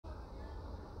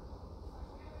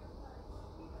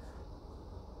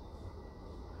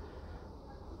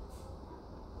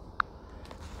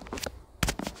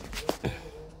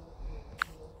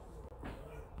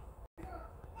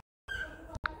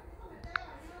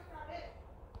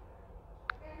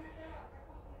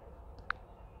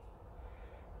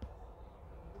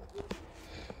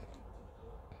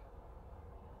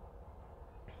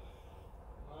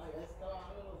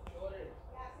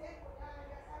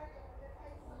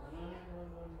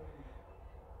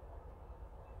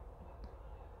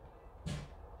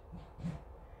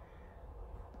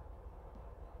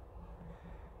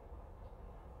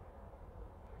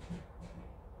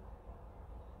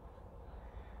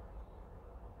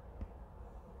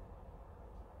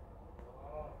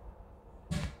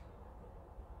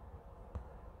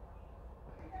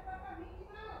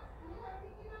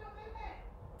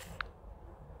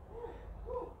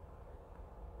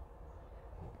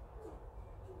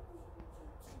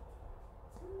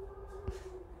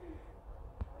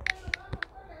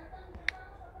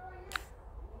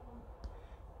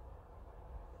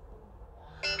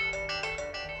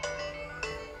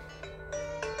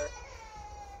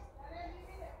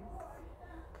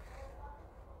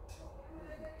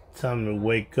Time to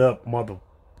wake up, mother.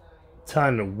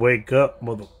 Time to wake up,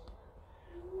 mother.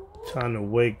 Time to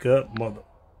wake up, mother.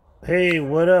 Hey,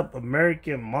 what up,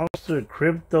 American monster,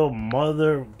 crypto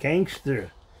mother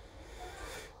gangster?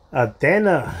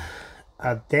 Athena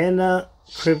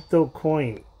crypto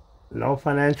coin. No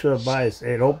financial advice.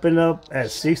 It opened up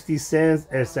at 60 cents.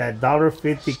 It's at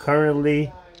 $1.50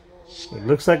 currently. It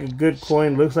looks like a good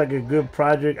coin. Looks like a good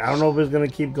project. I don't know if it's gonna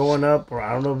keep going up, or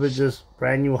I don't know if it's just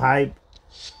brand new hype.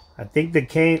 I think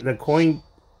the coin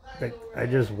that I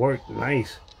just worked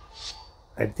nice.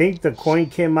 I think the coin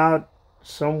came out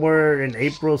somewhere in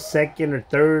April 2nd or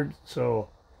 3rd. So,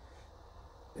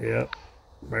 yep.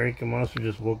 American Monster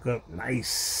just woke up.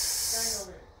 Nice.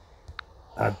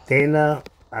 Athena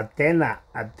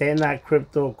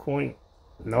crypto coin.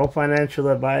 No financial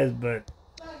advice, but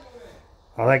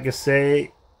all I can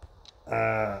say,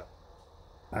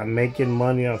 I'm making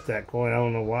money off that coin. I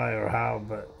don't know why or how,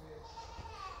 but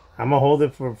I'm gonna hold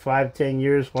it for 5-10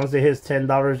 years. Once it hits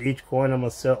 $10 each coin, I'm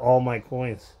gonna sell all my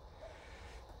coins.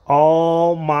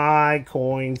 All my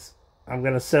coins. I'm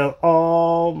gonna sell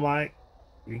all my.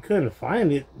 You couldn't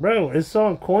find it, bro. It's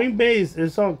on Coinbase.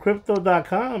 It's on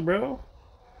crypto.com, bro.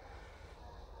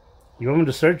 You want me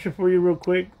to search it for you real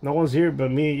quick? No one's here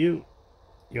but me and you.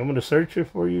 You want me to search it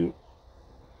for you?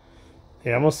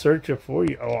 Yeah, I'm gonna search it for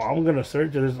you. Oh, I'm gonna search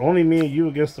it. There's only me and you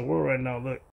against the world right now.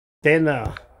 Look. Then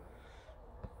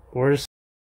where's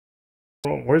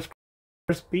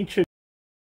Pinche?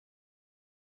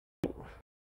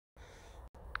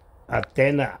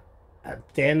 Athena.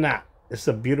 It's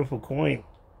a beautiful coin.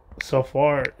 So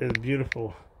far, it's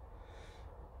beautiful.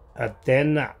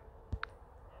 Athena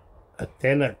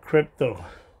crypto.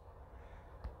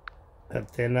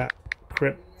 Athena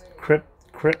crypto.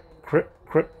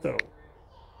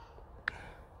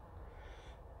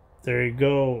 There you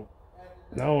go.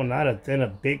 No, not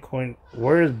Athena Bitcoin.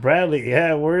 Where is Bradley?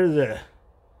 Yeah, where is it?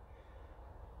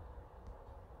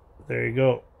 There you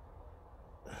go.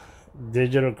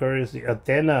 Digital currency.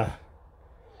 Athena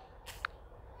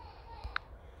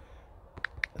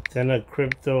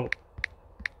crypto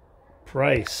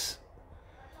price.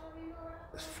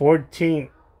 It's 14.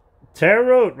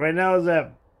 Tarot right now is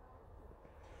at,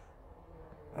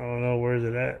 I don't know, where is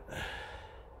it at?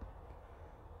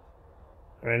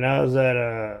 Right now is at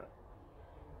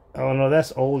oh no,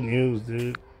 that's old news,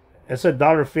 dude. It's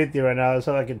 $1.50 right now. That's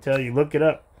all I can tell you. Look it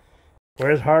up.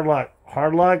 Where's Hardlock?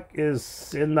 Hardlock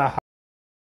is in the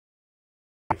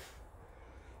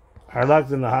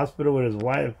Hardlock's in the hospital with his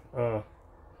wife.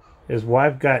 His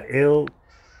wife got ill.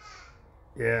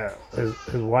 Yeah, his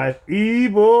wife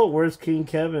evil. Where's King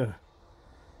Kevin?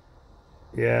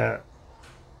 Yeah.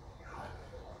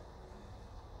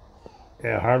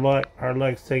 Yeah,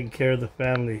 Hardlock's taking care of the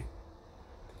family.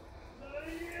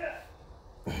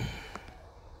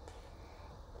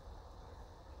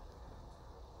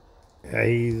 Yeah,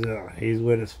 he's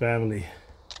with his family.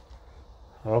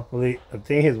 Hopefully, I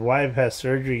think his wife had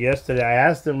surgery yesterday. I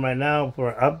asked him right now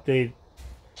for an update.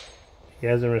 He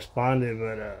hasn't responded,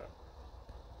 but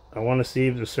I want to see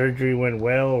if the surgery went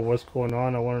well or what's going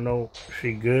on. I want to know if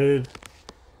she's good,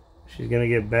 she's gonna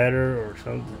get better or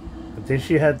something. I think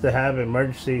she had to have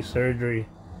emergency surgery.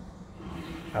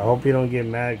 I hope you don't get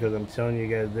mad because I'm telling you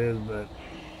guys this, but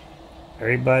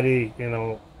everybody, you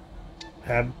know,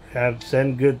 have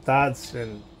send good thoughts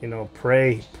and, you know,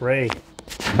 pray.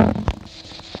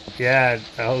 Yeah,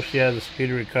 I hope she has a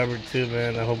speedy recovery too,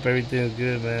 man. I hope everything's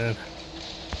good, man.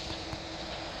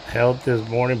 Health is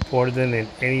more important than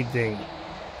anything.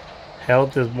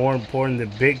 Health is more important than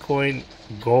Bitcoin,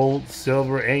 gold,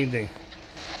 silver, anything.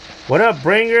 What up,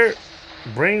 Bringer?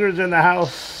 Bringer's in the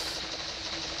house.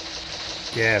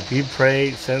 Yeah, if you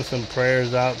pray, send some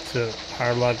prayers out to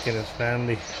Hardlock and his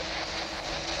family.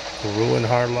 Ruin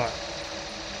Hardlock.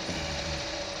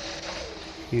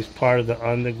 He's part of the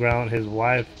underground. His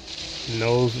wife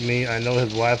knows me. I know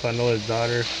his wife. I know his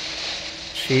daughter.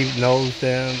 Chief knows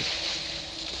them.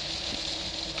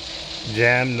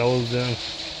 Jam knows them.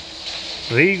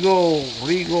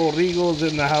 Rigo's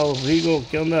in the house. Rigo,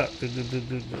 ¿qué onda?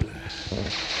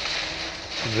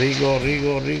 Rigo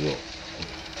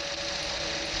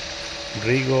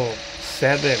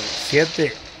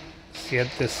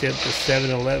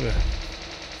 7-11.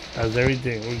 How's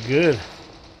everything? We're good.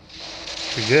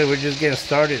 We're just getting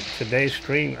started. Today's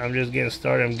stream, I'm just getting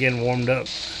started. I'm getting warmed up.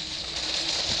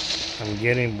 I'm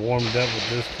getting warmed up with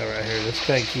this guy right here. This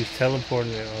guy keeps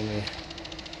teleporting it on me.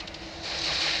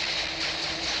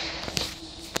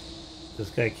 This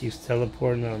guy keeps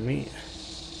teleporting on me.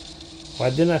 Why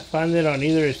didn't I find it on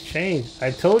either exchange?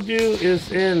 I told you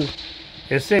it's in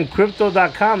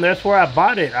crypto.com. That's where I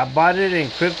bought it. I bought it in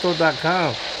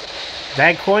crypto.com.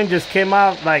 That coin just came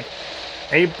out like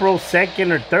April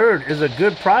 2nd or 3rd. It's a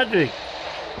good project.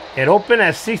 It opened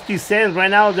at 60 cents.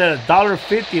 Right now it's at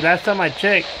 $1.50. Last time I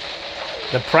checked,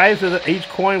 the price of each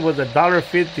coin was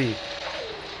 $1.50.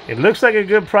 It looks like a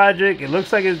good project. It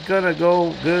looks like it's gonna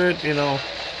go good. You know,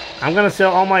 I'm gonna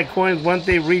sell all my coins once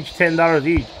they reach $10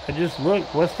 each. I just look.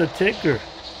 What's the ticker?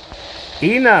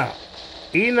 ENA.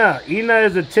 ENA. ENA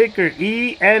is the ticker.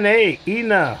 ENA.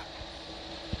 ENA.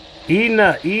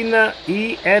 ENA. ENA.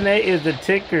 ENA is the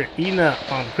ticker. ENA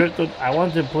on crypto. I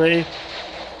want to play.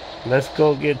 Let's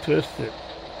go get twisted.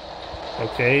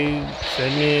 Okay,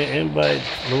 send me an invite,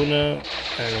 Luna,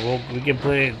 and we can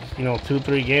play, you know,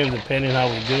 2-3 games depending how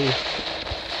we do.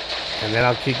 And then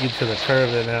I'll kick you to the curb,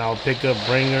 and then I'll pick up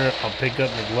Bringer, I'll pick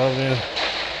up McLovin,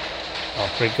 I'll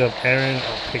pick up Aaron,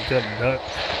 I'll pick up Duck,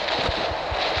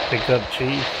 pick up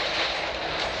Chief.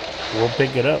 We'll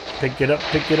pick it up, pick it up,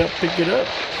 pick it up, pick it up.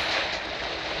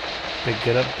 Pick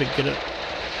it up, pick it up.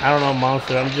 I don't know,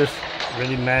 Monster, I'm just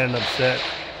really mad and upset.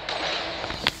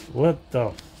 What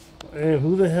the? Hey,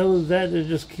 who the hell is that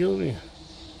just killed me?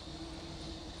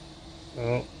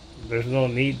 Oh, there's no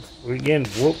need. We're getting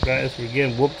whooped, guys. We're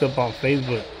getting whooped up on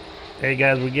Facebook. Hey,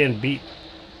 guys, we're getting beat.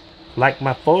 Like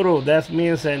my photo. That's me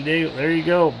in San Diego. There you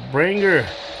go. Bringer.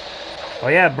 Oh,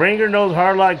 yeah. Bringer knows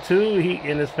Hardlock, too. He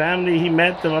and his family, he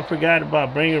met them. I forgot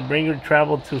about Bringer. Bringer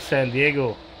traveled to San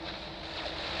Diego.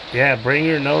 Yeah,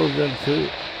 Bringer knows them, too.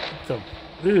 What the,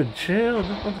 dude, chill.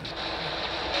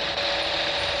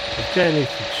 This guy needs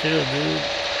to chill, dude.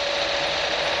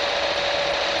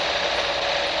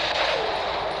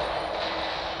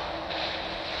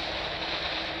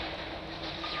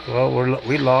 Well,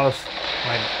 we lost.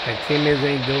 My teammates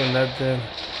ain't doing nothing.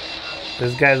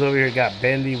 This guy's over here got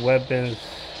bendy weapons.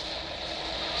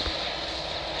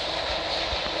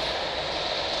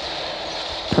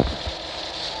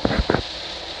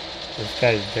 This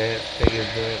guy's dead. Take his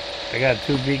dead. I got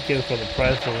 2 beacons for the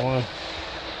price of 1.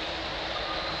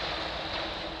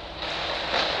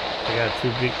 I got 2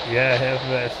 big, yeah, half of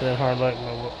that said hard luck.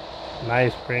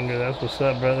 Nice, Bringer. That's what's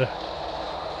up, brother.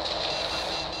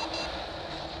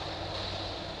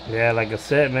 Yeah, like I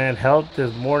said, man, health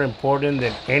is more important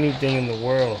than anything in the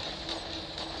world.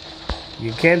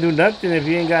 You can't do nothing if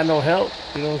you ain't got no health.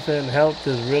 You know what I'm saying? Health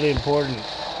is really important.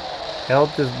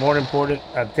 Health is more important.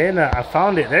 Athena, I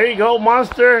found it. There you go,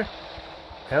 Monster.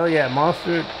 Hell yeah,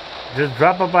 Monster. Just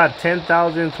drop about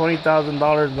 $10,000,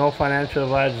 $20,000. No financial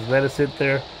advice. Just let it sit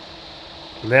there.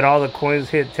 Let all the coins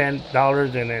hit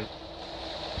 $10 and then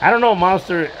I don't know,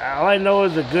 Monster. All I know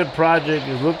is a good project.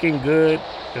 It's looking good.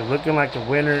 It's looking like a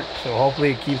winner. So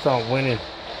hopefully it keeps on winning.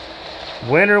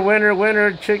 Winner, winner,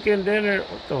 winner, chicken dinner.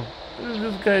 What is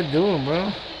this guy doing,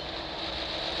 bro?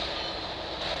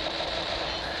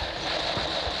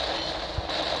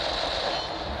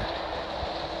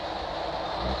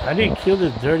 I didn't kill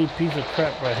this dirty piece of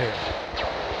crap right here.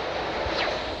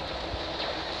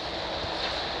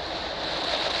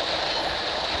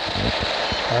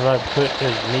 Hardlock put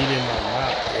his meat in my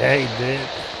mouth. Yeah, he did.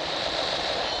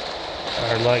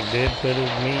 Hardlock did put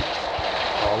his meat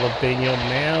all up in your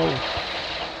mouth.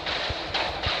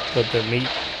 Put the meat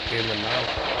in the mouth.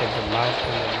 Put the mouth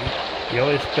in the meat. Yo,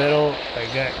 espero. I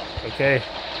got. Okay.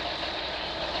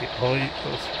 Hoy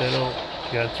espero.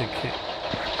 Got your kid.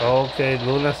 Okay,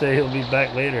 Luna said he'll be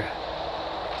back later.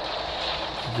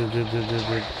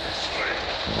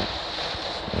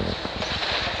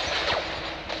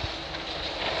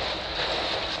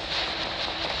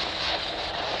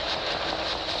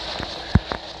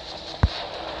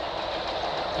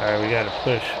 Alright, we gotta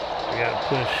push. We gotta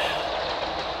push.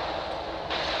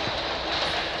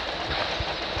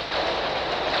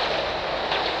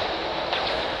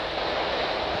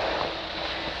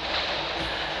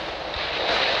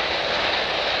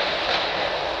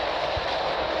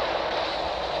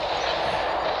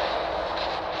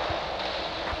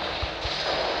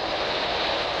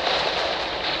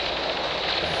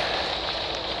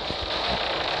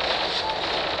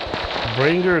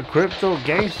 Bringer, crypto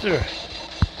gangster.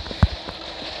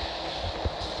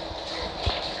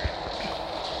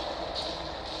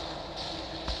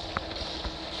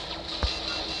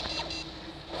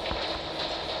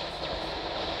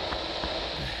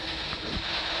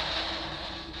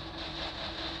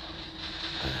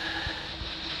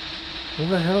 Who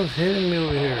the hell is hitting me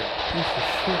over here? Piece of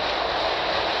shit.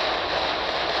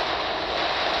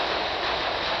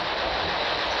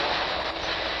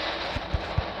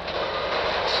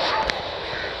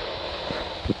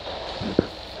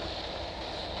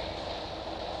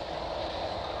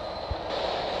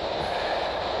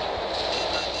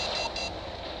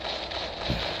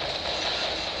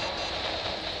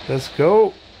 Let's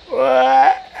go.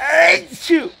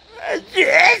 Shoot.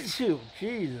 Shoot.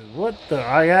 Jesus, what the?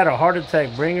 I had a heart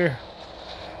attack, bringer.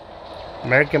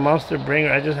 American Monster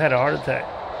bringer. I just had a heart attack.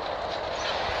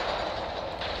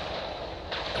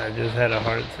 I just had a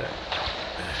heart attack.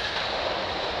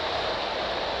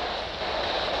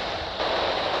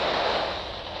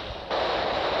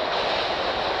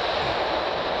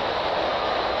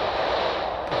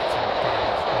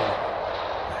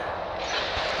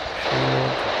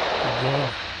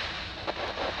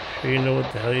 Sure you know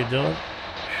what the hell you're doing?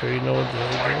 Sure you know what the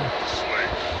hell you're doing?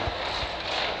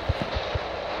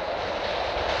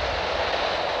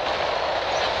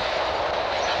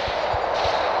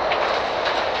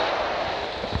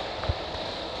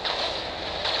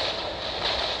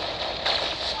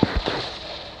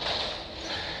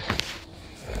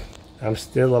 I'm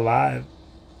still alive.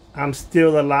 I'm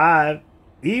still alive.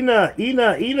 Ina,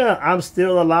 I'm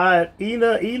still alive.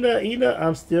 Ina,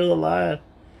 I'm still alive.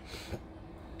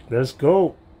 Let's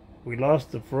go. We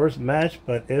lost the first match,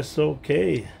 but it's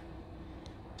okay.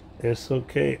 It's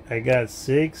okay. I got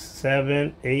 6,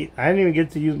 7, 8. I didn't even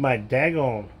get to use my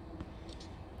daggone.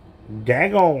 I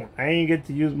didn't even get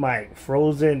to use my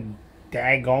frozen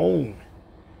daggone.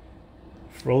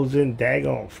 Frozen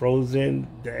daggone. Frozen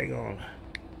daggone.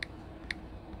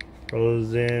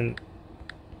 Frozen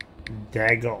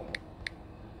daggone.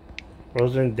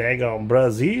 Frozen daggone.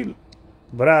 Brazil.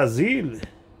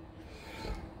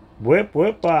 Whip.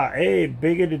 Hey,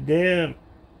 bigger the damn.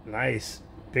 Nice.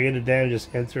 Bigger the damn.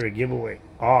 Just enter a giveaway.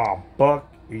 Oh,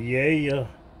 buck. Yeah.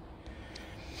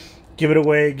 Give it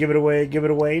away. Give it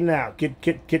away now. Give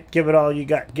it all you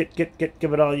got. Give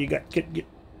it all you got. Get.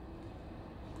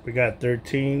 We got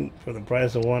 13 for the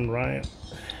price of 1, Ryan.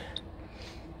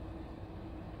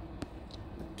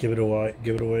 Give it away.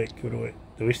 Do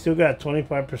we still got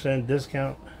 25%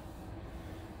 discount?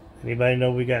 Anybody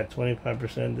know we got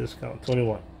 25% discount?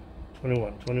 21. We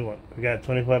got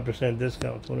 25%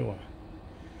 discount. 21.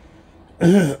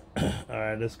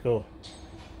 Alright, let's go.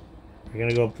 We're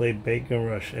gonna go play Bacon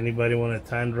Rush. Anybody want to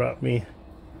time drop me?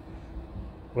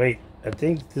 Wait, I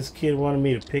think this kid wanted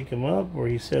me to pick him up, or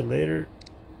he said later.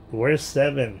 Where's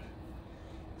 7?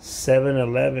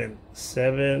 7-11.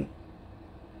 7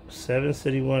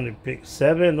 said he wanted to pick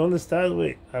 7 on the style.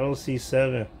 Wait, I don't see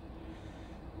 7.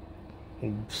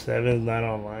 7's not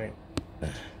online.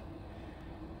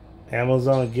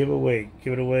 Amazon giveaway.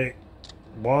 Give it away.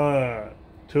 1,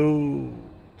 2,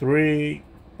 3,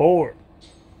 4.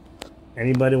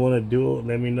 Anybody want to do it?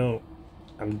 Let me know.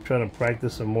 I'm trying to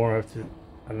practice some more after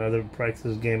another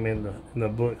practice game in the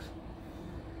books.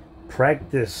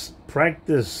 Practice.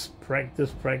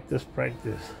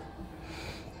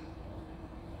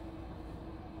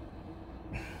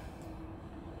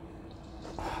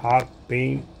 Hot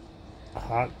bean,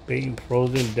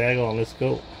 frozen daggone. Let's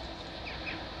go.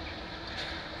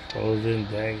 Frozen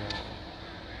daggone.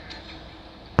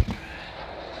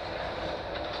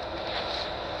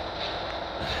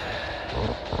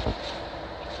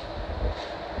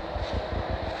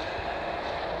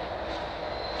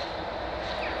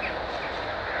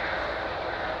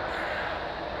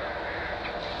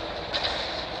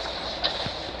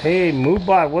 Hey,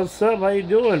 Moobot, what's up? How you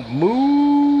doing?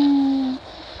 Moobot.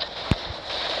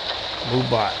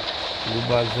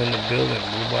 Moobot's in the building.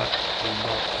 Moobot.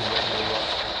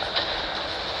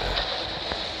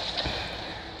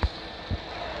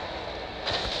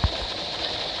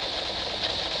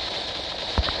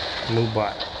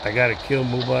 Moobot. I gotta kill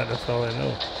Moobot, that's all I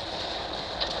know.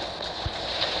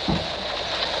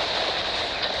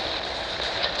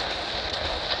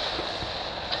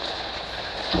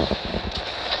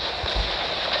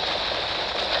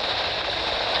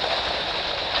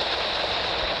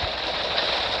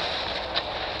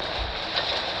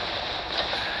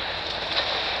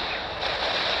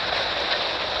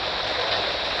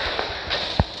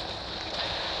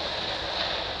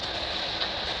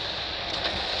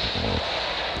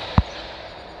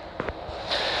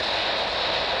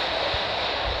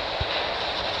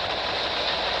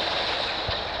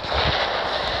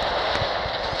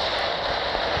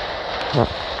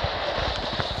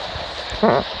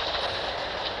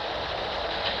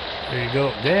 There you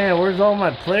go. Damn, where's all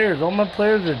my players? All my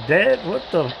players are dead? What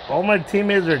the? All my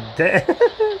teammates are dead?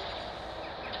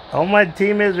 All my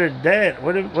teammates are dead.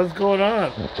 What's going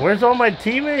on? Where's all my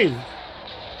teammates?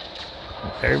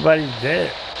 Everybody's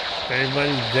dead.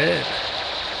 Everybody's dead.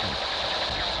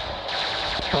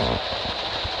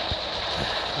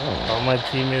 All my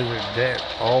teammates are dead.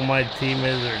 All my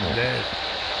teammates are dead.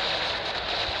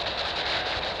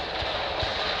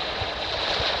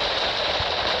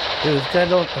 Dude, this guy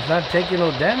is not taking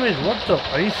no damage. What the?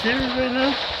 Are you serious right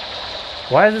now?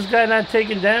 Why is this guy not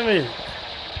taking damage?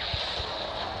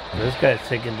 This guy's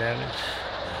taking damage.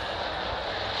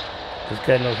 This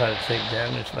guy knows how to take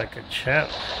damage like a champ.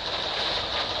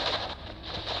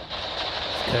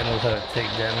 This guy knows how to take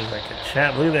damage like a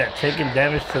champ. Look at that, taking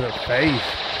damage to the face.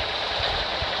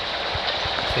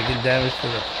 Taking damage to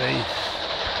the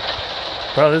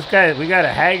face. Bro, this guy, we got a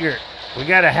hagger. We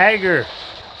got a hagger.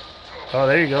 Oh,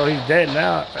 there you go. He's dead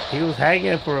now. He was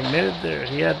hanging for a minute there.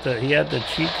 He had the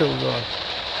cheat codes on.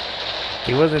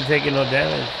 He wasn't taking no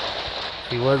damage.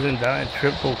 He wasn't dying.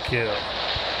 Triple kill.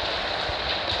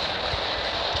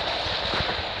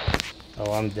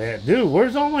 Oh, I'm dead. Dude,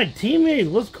 where's all my teammates?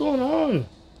 What's going on?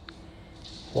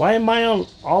 Why am I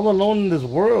all alone in this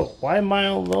world? Why am I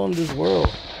all alone in this world?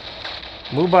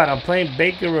 Moobot, I'm playing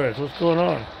Baker Rush. What's going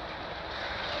on?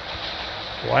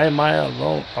 Why am I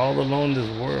alone, all alone in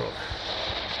this world?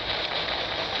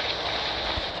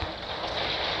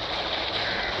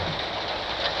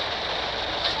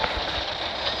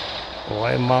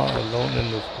 Why am I alone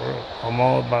in this world? I'm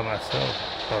all by myself,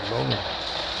 alone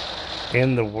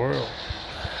in the world.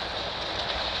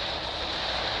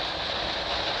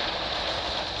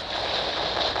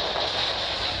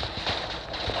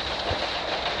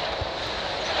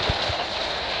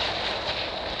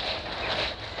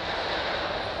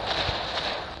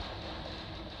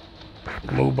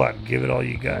 Moobot, give it all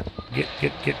you got. Give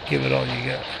it all you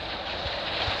got.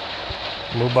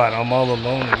 Moobot, I'm all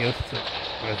alone against it.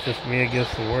 It's just me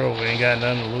against the world. We ain't got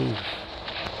nothing to lose.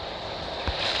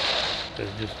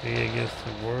 It's just me against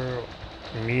the world.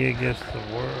 Me against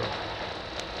the world.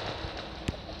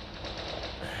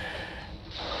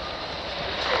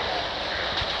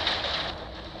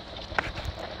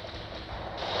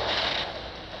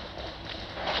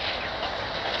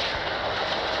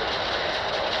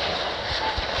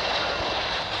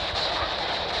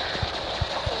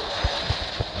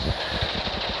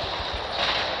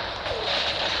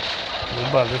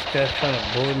 About this guy's trying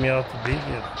to bully me off the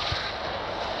beacon.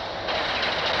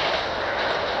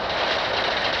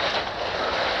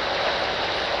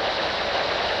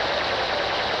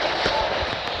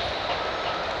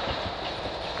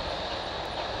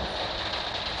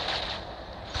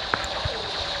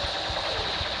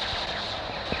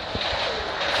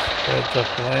 Spread the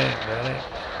flame, Benny.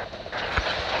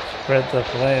 Spread the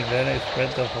flame, Benny.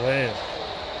 Spread the flame.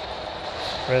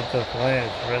 Spread the flame.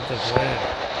 Spread the flame.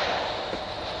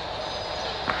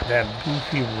 That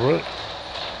beefy rook.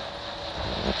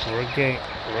 Rook.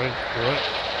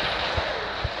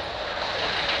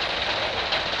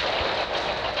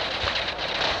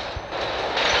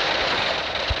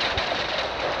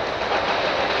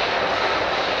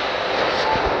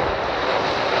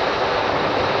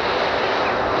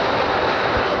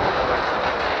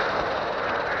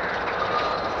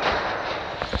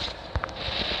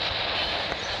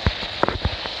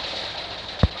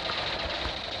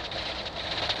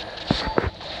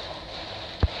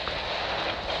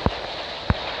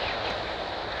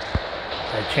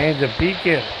 Change the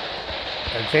beacon.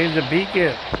 I changed the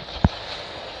beacon.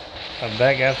 I'm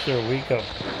back after a week of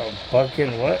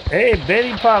bucking what? Hey,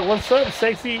 Betty Pop, what's up,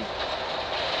 sexy?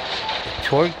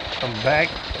 Torque, I'm back.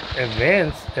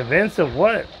 Events of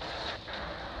what?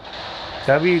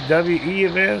 WWE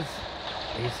events?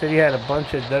 He said he had a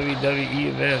bunch of WWE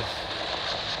events.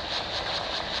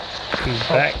 He's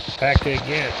back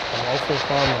again. I'm also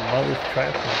found the mother's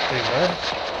trifle. Wait, what?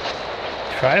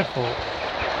 Trifle?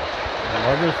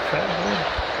 Mother's trifle?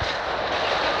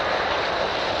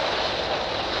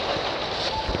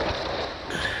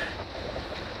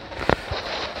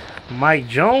 Mike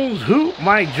Jones? Who?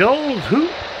 Mike Jones? Who?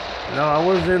 No, I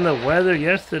was in the weather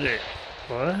yesterday.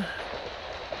 What?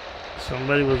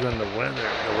 Somebody was in the weather.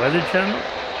 The Weather Channel?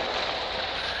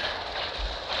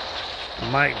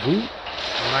 Mike who?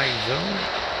 Mike Jones?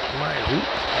 Mike who?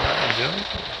 Mike Jones?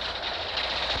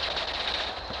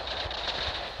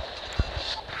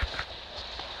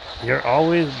 You're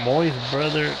always moist,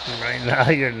 brother. Right now,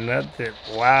 you're nothing.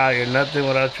 Wow, you're nothing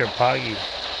without your poggy.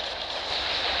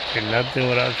 You're nothing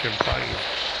without your poggy.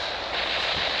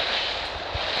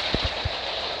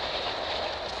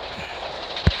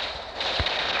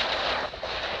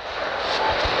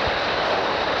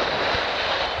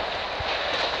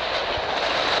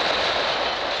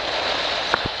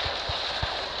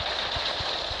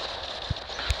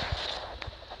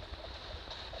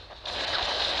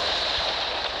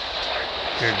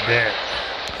 You're dead.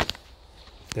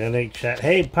 Then they chat.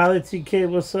 Hey, Pilot TK,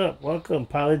 what's up? Welcome,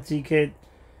 Pilot TK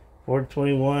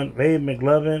 421. Hey,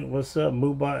 McLovin, what's up?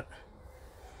 Moobot.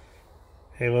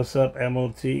 Hey, what's up,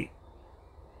 MOT?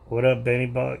 What up, Benny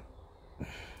Bug?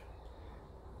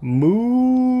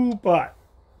 Moobot.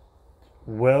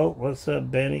 Well, what's up,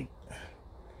 Benny?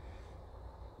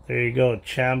 There you go,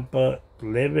 Champa,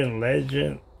 living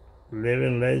legend. There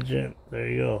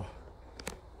you go,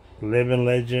 living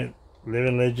legend,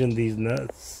 these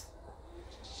nuts.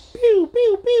 Pew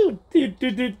pew pew.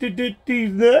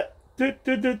 These nuts.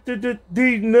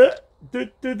 These nuts.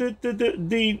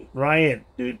 These Ryan.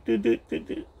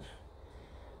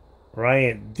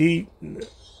 Ryan D.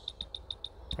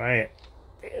 Ryan.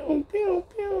 Pew pew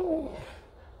pew.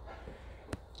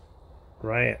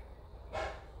 Ryan.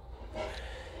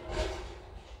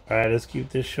 Alright, let's keep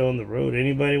this show on the road.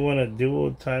 Anybody want a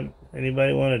duel time?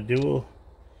 Anybody want a duel?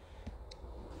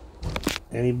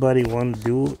 Anybody want to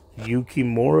duel?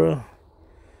 Yukimura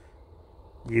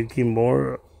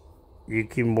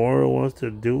wants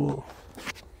to duel.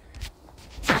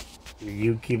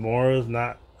 Yukimura's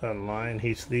not online.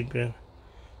 He's sleeping.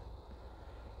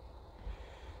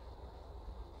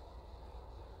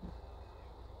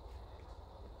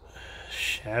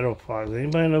 Shadow Fox.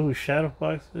 Anybody know who Shadow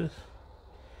Fox is?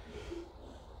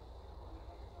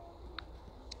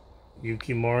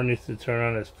 Yukimura needs to turn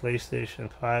on his PlayStation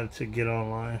 5 to get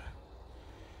online.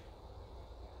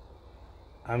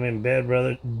 I'm in bed,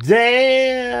 brother.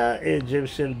 Damn!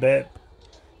 Egyptian bet.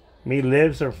 Me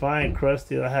lips are fine,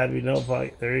 crusty. I'll have you know.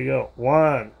 There you go.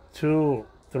 1, 2,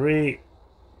 3,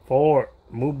 4.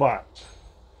 Mubot.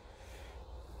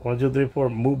 1, 2, 3, 4.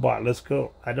 Mubot. Let's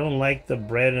go. I don't like the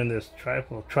bread in this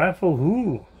trifle. Trifle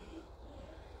who?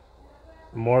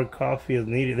 More coffee is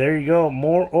needed. There you go.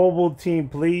 More Ovaltine,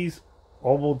 please.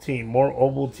 Ovaltine. More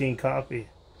Ovaltine coffee.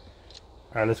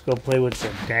 Alright, let's go play with the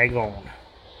daggone.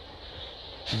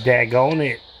 Daggone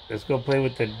it. Let's go play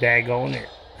with the daggone it.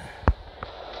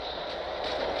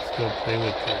 Let's go play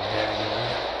with the daggone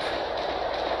it.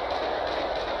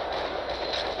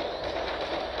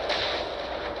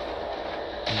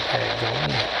 Daggone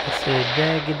it. I said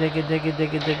daggone it.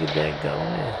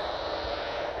 Daggone it.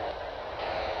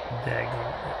 Daggone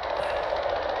it.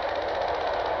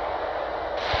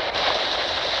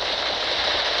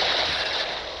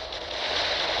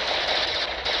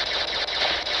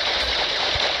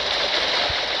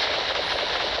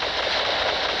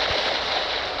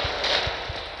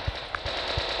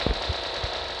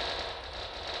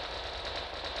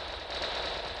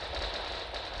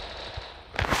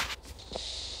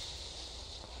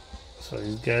 So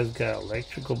these guys got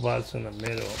electrical bots in the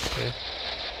middle, okay?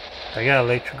 I got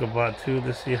electrical bot too.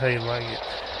 Let's see how you like it.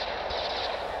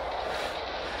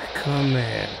 Coming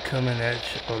at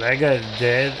you. Oh, that guy's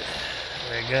dead.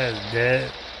 That guy's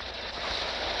dead.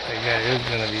 That guy is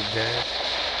gonna be dead.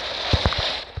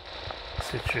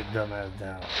 Sit your dumb ass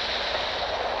down.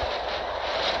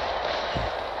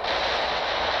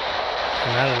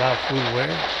 You're not allowed food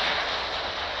where?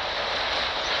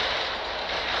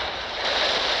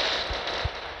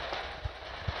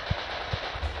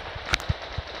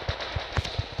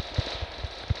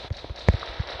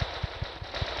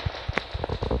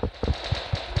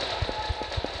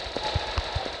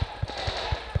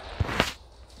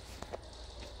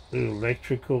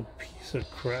 Electrical piece of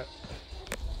crap.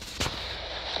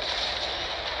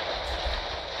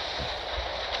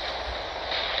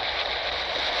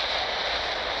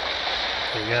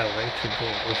 They got electrical.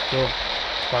 Let's go,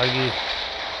 Foggy.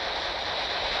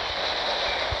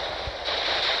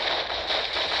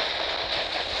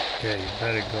 Yeah, you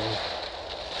better go.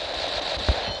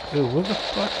 Dude, what the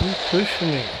fuck are you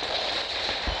pushing me?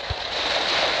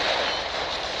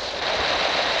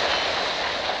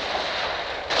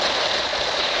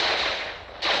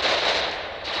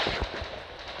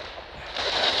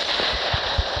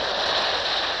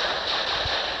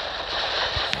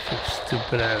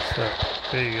 Stupid ass up.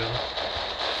 There you go.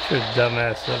 Shut your dumb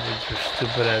ass up with your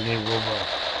stupid ass new robot.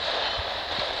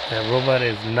 That robot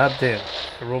is nothing.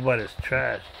 That robot is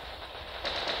trash.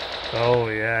 Oh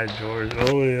yeah, George.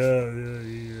 Oh yeah.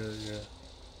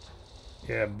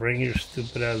 Yeah, bring your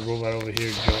stupid ass robot over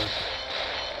here, George.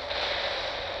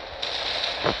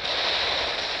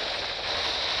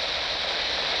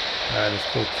 Alright, let's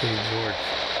go kill George.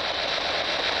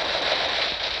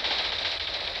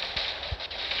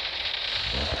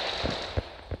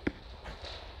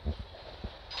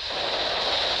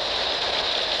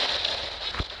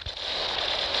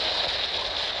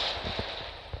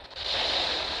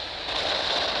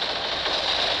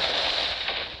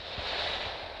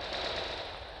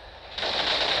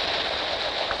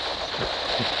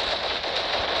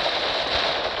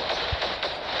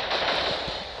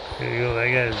 There you go, that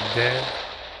guy's dead.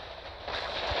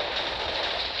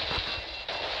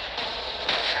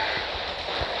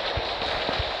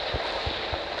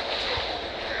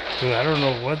 Dude, I don't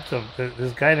know what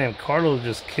this guy named Carlos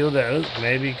just killed that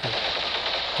maybe.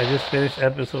 I just finished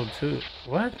episode 2.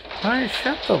 What? Ryan,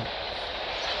 shut up.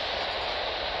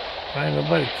 Ryan,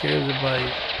 nobody cares about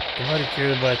you. Nobody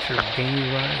cares about your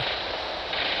beanie, Ryan.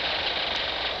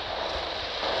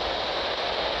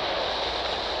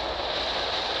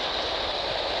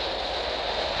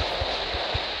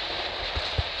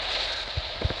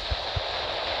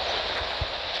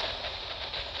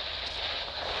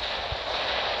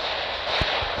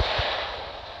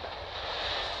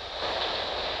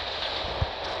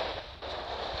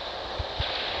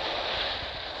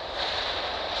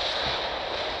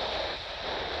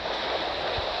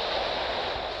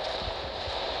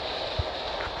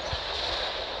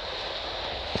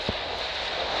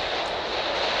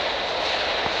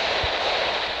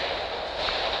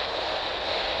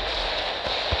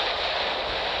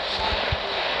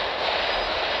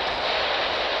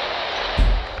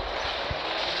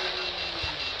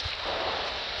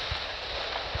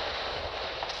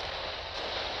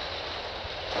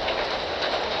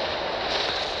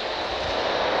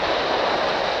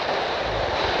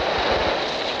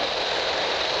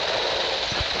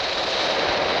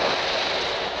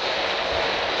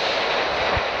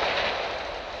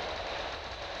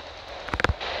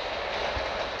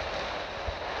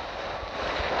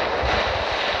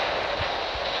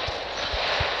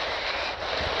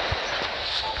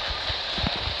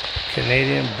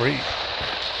 Canadian breed.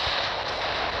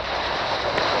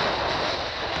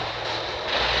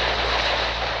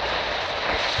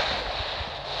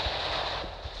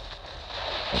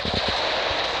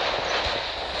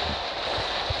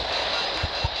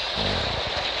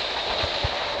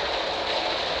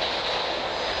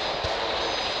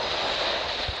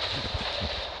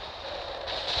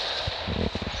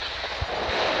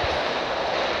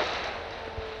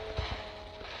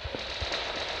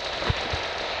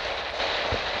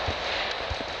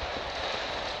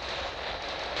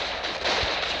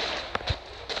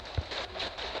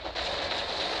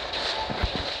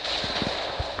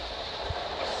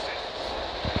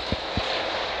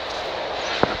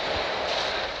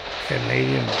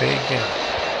 Canadian bacon.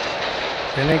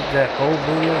 I think that old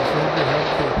video seemed to help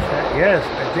the chat. Yes,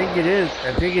 I think it is.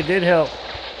 I think it did help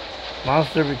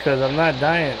Monster because I'm not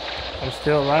dying. I'm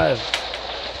still alive.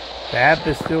 The app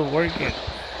is still working.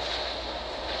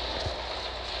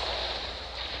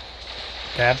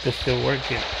 The app is still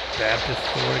working. The app is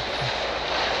still working.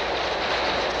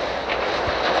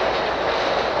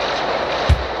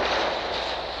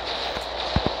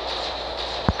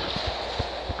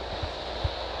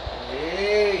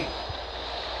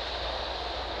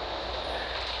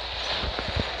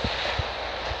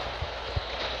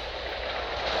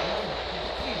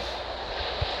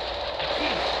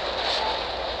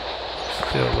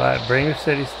 Still alive. Bringer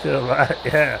said he's still alive.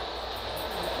 Yeah.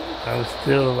 I'm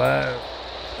still alive.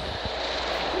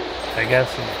 I got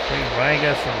some cream. Ryan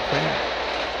got some cream.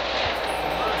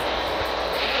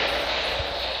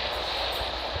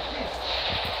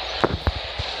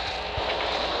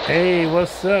 Hey,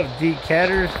 what's up, D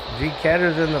Catters? D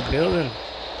Catters in the building.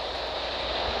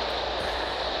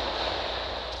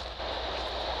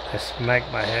 I smacked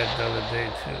my head the other day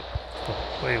too. Oh,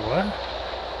 wait, what?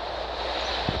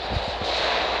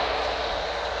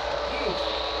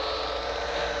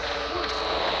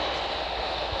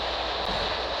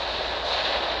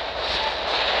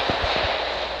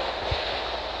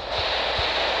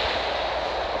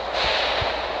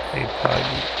 Hey,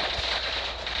 Poggy.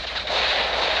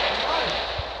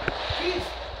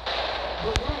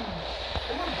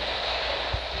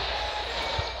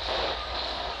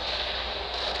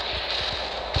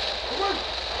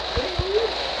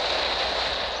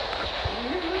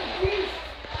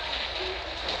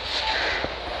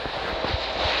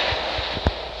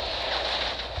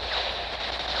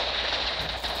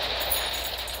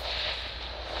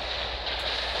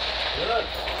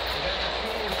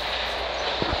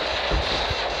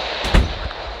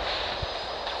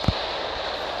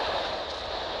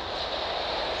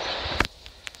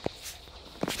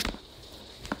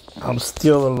 I'm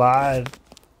still alive.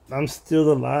 I'm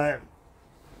still alive.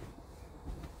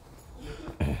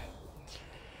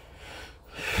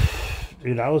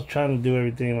 Dude, I was trying to do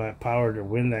everything in my power to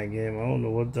win that game. I don't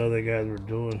know what the other guys were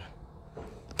doing.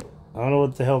 I don't know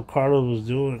what the hell Carlos was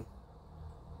doing.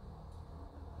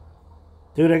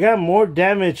 Dude, I got more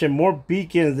damage and more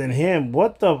beacons than him.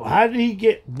 What the? How did he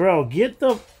get? Bro, get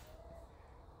the...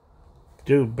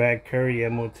 Dude, back curry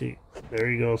MOT. There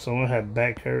you go. Someone had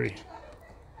back curry.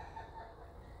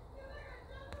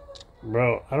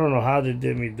 Bro, I don't know how they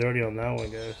did me dirty on that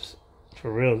one, guys.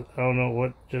 For real. I don't know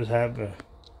what just happened.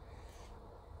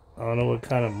 I don't know what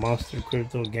kind of monster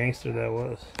crypto gangster that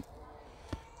was.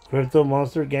 Crypto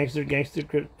Monster, Gangster,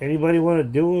 Anybody want to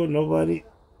do it? Nobody?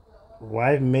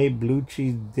 Wife made blue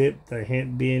cheese dip. The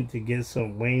hint being to get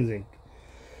some wings. And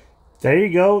there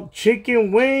you go.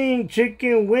 Chicken wing.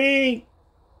 Dexter,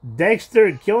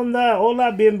 ¿qué onda?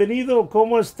 Hola, bienvenido.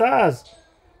 ¿Cómo estás?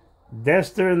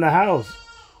 Dexter in the house.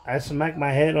 I smacked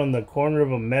my head on the corner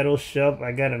of a metal shelf.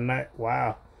 I got a knife.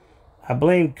 Wow. I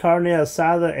blame carne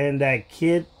asada and that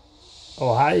kid,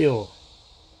 Ohio.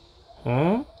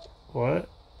 Huh? What?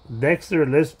 Dexter,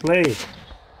 let's play.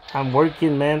 I'm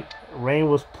working, man. Rain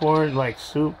was pouring like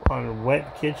soup on a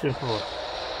wet kitchen floor.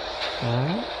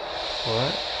 Huh?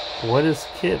 What? What is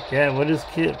kip? Yeah, what is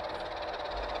kip?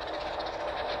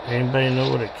 Anybody know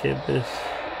what a kip is?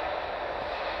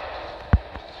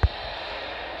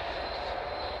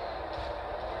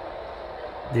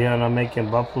 Dion, I'm making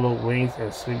buffalo wings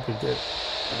and sweet potato.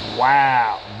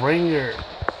 Wow. Bringer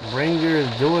is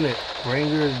doing it.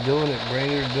 Bringer's doing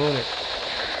it.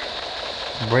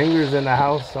 Bringer's in the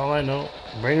house, that's all I know.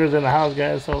 Bringer's in the house,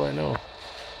 guys, that's all I know.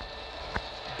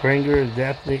 Bringer is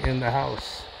definitely in the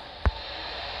house.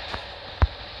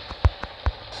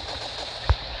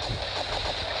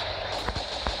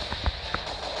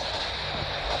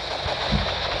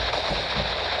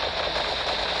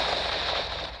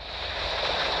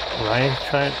 Ryan's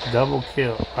trying double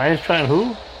kill. Ryan's trying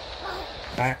who?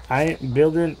 I ain't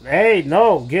building. Hey,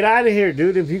 no, get out of here,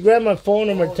 dude. If you grab my phone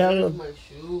number, tell me.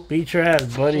 Beat your ass,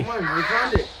 buddy. Come on, we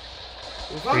found it.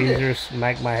 Freezer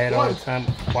smack my head all the time.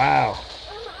 Wow.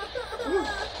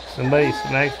 Somebody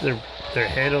smacks their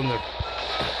head on the.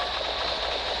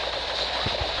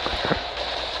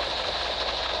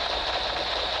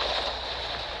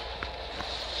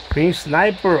 Green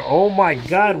Sniper. Oh my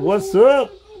God, what's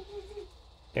up?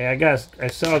 Yeah, I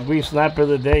saw a Green Sniper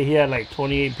the other day. He had like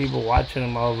 28 people watching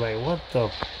him. I was like, what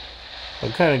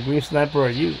kind of Green Sniper are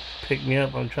you? Pick me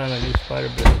up. I'm trying to do spider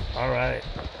bit. All right.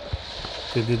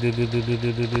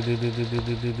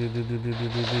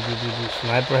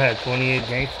 Sniper had 28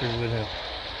 gangsters with him.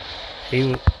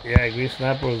 Green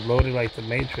Sniper was loaded like the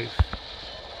Matrix.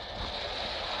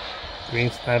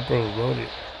 Green Sniper was loaded.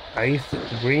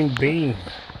 Green Bean.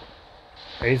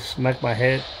 I used to smack my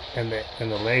head and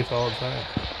the legs all the time.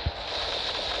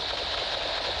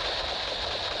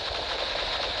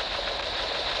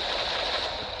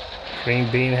 Green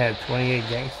Bean had 28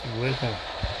 gangsters with him.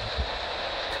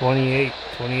 28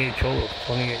 cholos.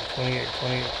 28.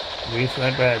 Green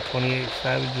Sniper had 28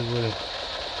 savages with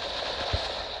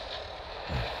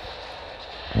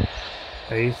him.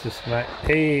 I used to smack.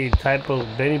 Hey, typo.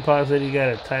 Benny Paul said he got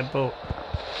a typo.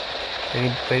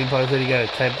 Benny Paul said he got a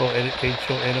typo.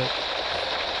 H-O-N-O.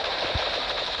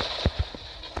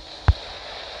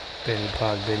 Benny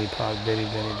Pog, Benny.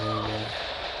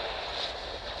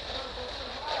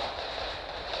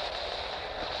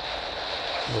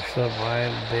 What's up,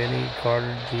 Ryan, Benny,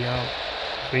 Carter, Dion?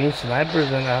 Green Snipers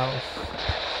in the house.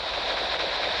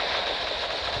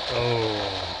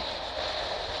 Oh.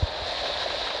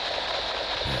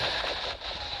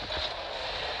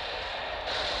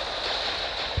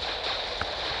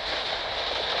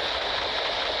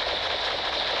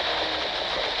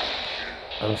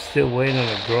 I'm still waiting on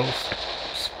a growth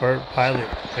spurt pilot.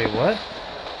 Wait, what?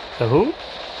 The who?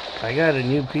 I got a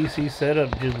new PC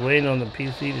setup, just waiting on the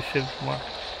PC to ship tomorrow.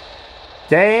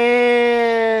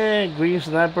 Dang! Green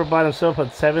Sniper bought himself a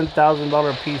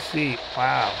 $7,000 PC.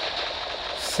 Wow.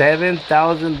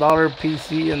 $7,000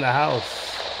 PC in the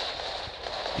house.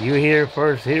 You hear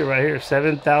first, here, right here.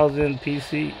 7,000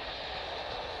 PC.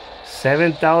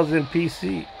 7,000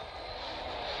 PC.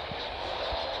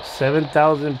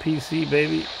 7,000 PC,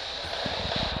 baby.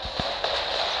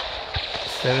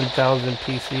 7,000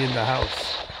 PC in the house.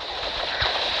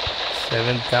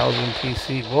 7,000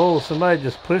 PC. Whoa, somebody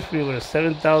just pushed me with a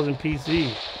 7,000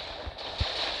 PC.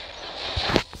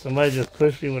 Somebody just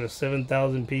pushed me with a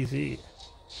 7,000 PC.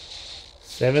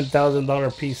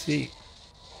 $7,000 PC.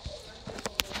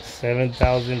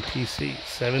 7,000 PC.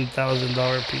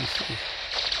 $7,000 PC.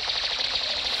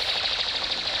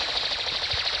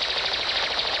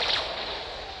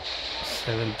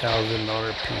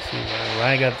 $7,000 PC.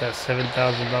 Ryan got that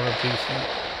 $7,000 PC.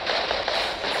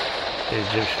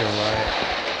 Egyptian Riot.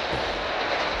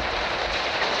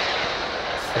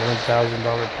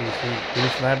 $7,000 PC.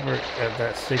 Green Sniper got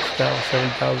that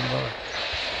 $7,000.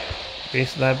 Green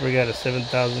Sniper got a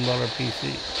 $7,000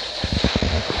 PC.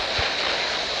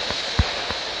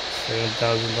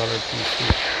 $7,000 PC.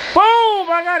 Boom!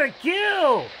 I got a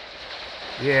kill!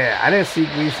 Yeah, I didn't see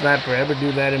Green Sniper ever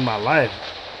do that in my life.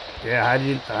 Yeah, how'd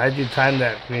you time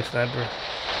that, Green Sniper?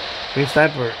 Green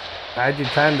Sniper, how'd you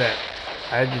time that?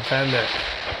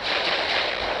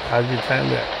 How did you time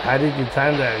that? How did you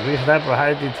time that? Green Sniper, how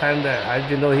did you time that? How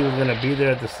did you know he was gonna be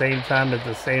there at the same time as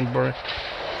the same burn?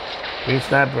 Green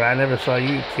Sniper, I never saw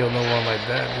you kill no one like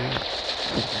that, dude.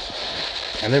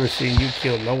 I never seen you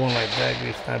kill no one like that,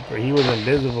 Green Sniper. He was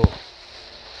invisible.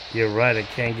 You're right, I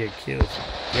can't get killed.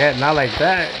 Yeah, not like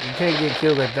that. You can't get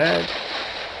killed like that.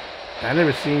 I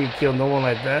never seen you kill no one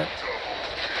like that.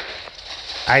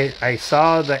 I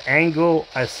saw the angle,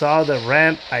 I saw the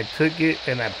ramp, I took it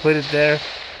and I put it there.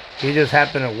 He just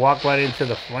happened to walk right into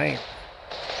the flame.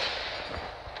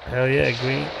 Hell yeah,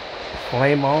 Green.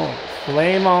 Flame on.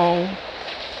 Flame on.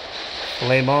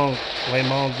 Flame on.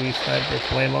 Flame on, Green Sniper.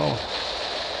 Flame on.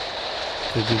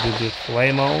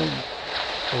 Flame on.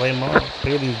 Flame on. Look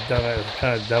at these dumbasses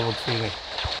trying to double team me.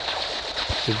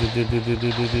 Look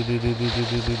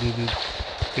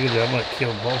at that, I'm gonna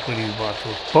kill both of these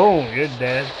bottles. Boom, you're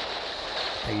dead.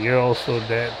 And you're also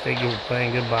dead. Thank you for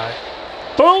playing. Goodbye.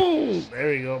 Boom!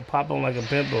 There you go. Pop them like a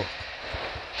pimple.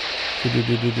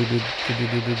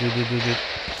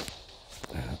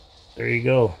 There you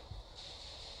go.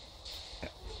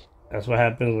 That's what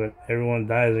happens when everyone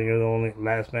dies and you're the only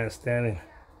last man standing.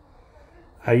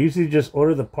 I usually just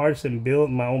order the parts and build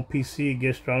my own PC,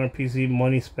 get stronger PC,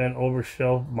 money spent over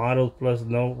shelf models plus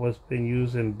know what's been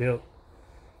used and built.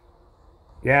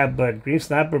 Yeah, but Green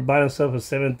Sniper bought himself a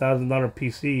 $7,000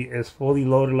 PC. It's fully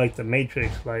loaded like the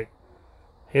Matrix. Like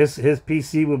his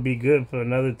PC would be good for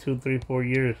another 2, 3, 4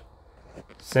 years.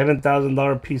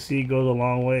 $7,000 PC goes a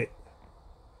long way.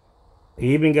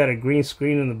 He even got a green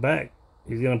screen in the back.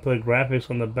 He's gonna put graphics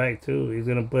on the back too. He's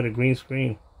gonna put a green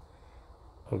screen.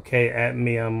 Okay, at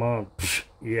me, I'm on.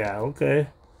 Yeah, okay.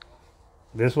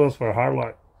 This one's for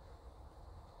Hardlock.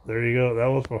 There you go. That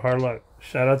one's for Hardlock.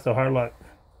 Shout out to Hardlock.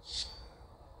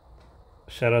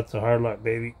 Shout out to Hardlock,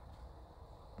 baby.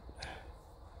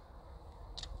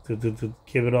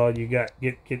 Give it all you got.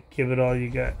 Give it all you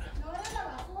got.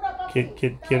 Give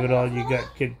it all you got.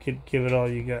 Give it all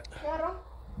you got.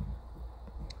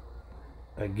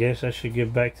 I guess I should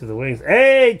get back to the wings.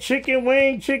 Hey, chicken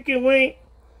wing, chicken wing.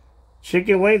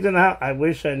 Chicken wings in the house. I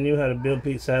wish I knew how to build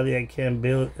pizza. Sadly, I can't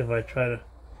build if I try to.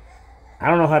 I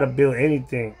don't know how to build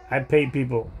anything. I pay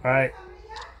people. All right.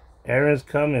 Aaron's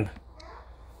coming.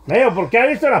 Meo, ¿por qué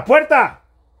abriste la puerta?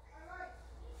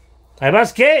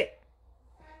 ¿Además qué?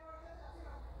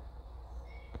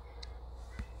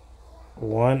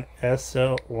 One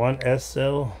SL.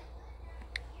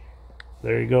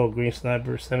 There you go, Green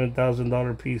Sniper,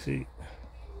 $7,000 PC.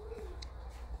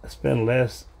 I spend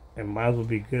less and mine will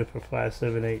be good for 5,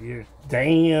 7, 8 years.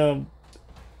 Damn.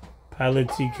 Pilot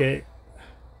TK.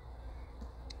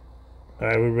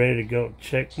 Alright, we're ready to go.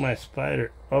 Check my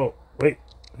spider. Oh, wait.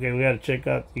 Okay, we gotta check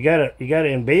out. You got an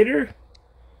invader?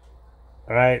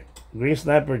 Alright, Green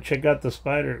Sniper, check out the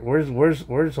spider. Where's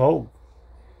Hulk?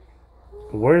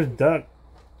 Where's Duck?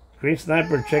 Green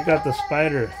Sniper, check out the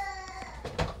spider.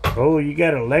 Oh, you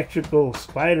got electrical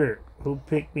spider. Who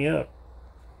picked me up?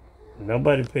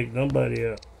 Nobody picked nobody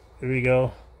up. Here we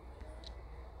go.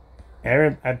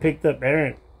 Aaron, I picked up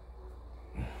Aaron.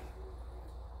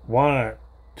 1,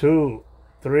 2,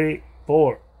 3,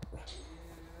 4.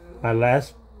 My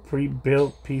last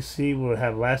pre-built PC would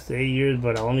have lasted 8 years,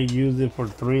 but I only used it for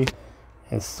 3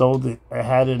 and sold it. I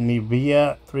had a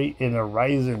Nvidia 3 and a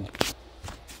Ryzen.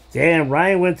 Damn,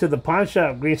 Ryan went to the pawn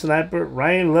shop, Green Sniper.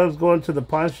 Ryan loves going to the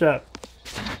pawn shop.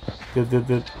 Good.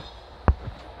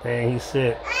 Dang, he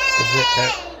said.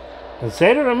 ¿En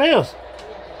serio, Rameos?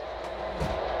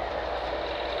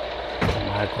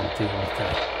 Mal contigo, está.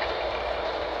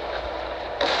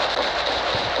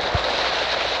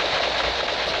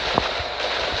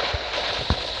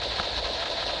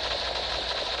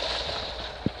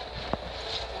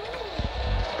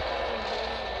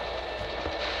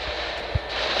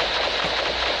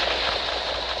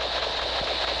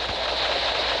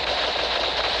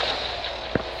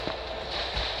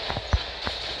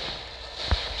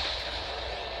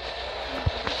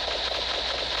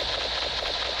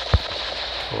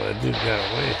 Oh, that dude got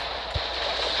away.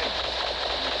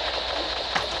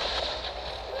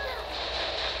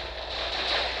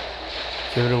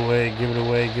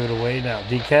 Give it away now.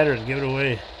 Decatters, give it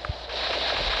away.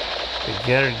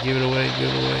 Decatters, give it away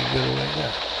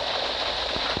now.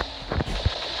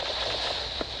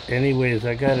 Anyways,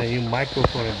 I got a new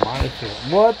microphone and monitor.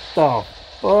 What the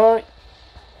fuck?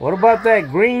 What about that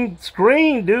green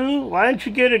screen, dude? Why didn't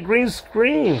you get a green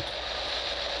screen?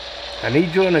 I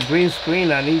need you on a green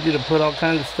screen. I need you to put all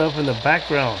kinds of stuff in the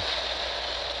background.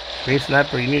 Green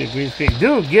Sniper, you need a green screen.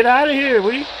 Dude, get out of here.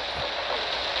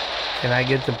 Can I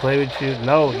get to play with you?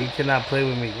 No, you cannot play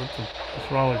with me.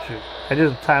 What's wrong with you? I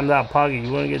just timed out Poggy.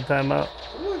 You want to get timed out?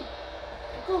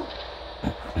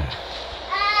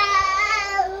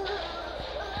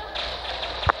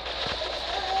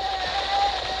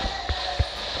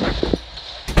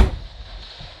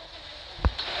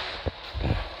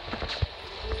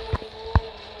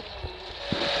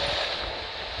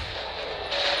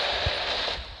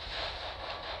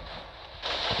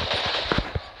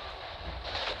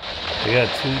 I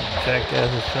got 2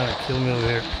 jackasses trying to kill me over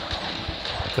here.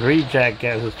 3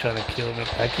 jackasses trying to kill me.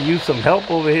 I can use some help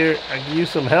over here. I can use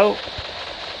some help.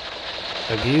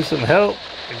 I can use some help.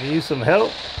 I can use some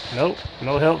help. Nope,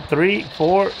 no help. 3,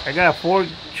 4. I got 4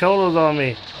 cholos on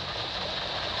me.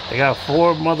 I got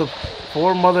 4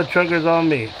 mother truckers on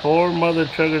me. 4 mother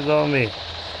truckers on me.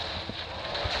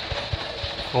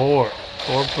 4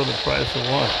 for the price of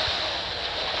 1.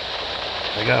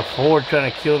 I got 4 trying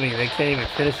to kill me. They can't even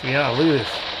finish me out. Look at this.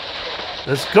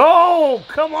 Let's go!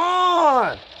 Come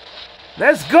on!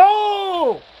 Let's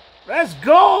go! Let's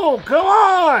go! Come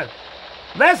on!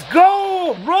 Let's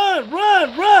go! Run!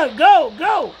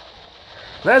 Go!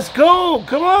 Let's go!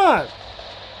 Come on!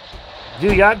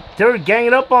 Dude, y'all, they're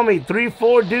ganging up on me. 3,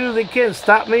 4 dudes. They can't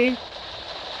stop me.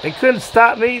 They couldn't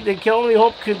stop me. They can only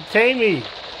hope to contain me.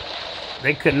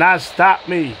 They could not stop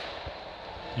me.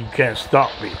 You can't stop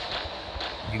me.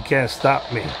 You can't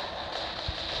stop me.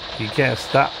 You can't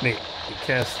stop me. You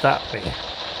can't stop me.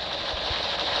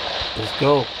 Let's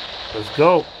go. Let's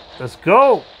go. Let's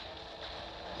go.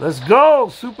 Let's go.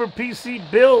 Super PC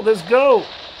build. Let's go.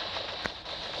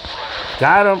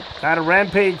 Got him. Got a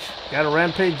Rampage. Got a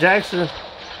Rampage Jackson.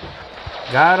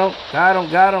 Got him.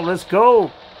 Got him. Let's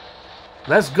go.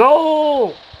 Let's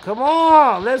go. Come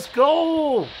on. Let's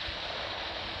go.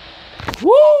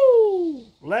 Woo.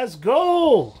 Let's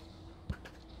go.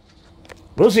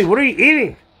 Lucy, what are you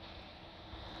eating?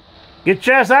 Get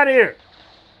your ass out of here.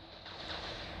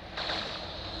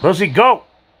 Lucy, go.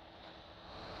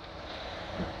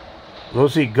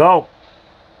 Lucy, go.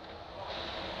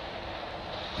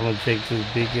 I'm going to take this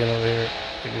beacon over here.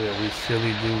 Look at these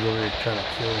silly dudes over here trying to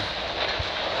kill me.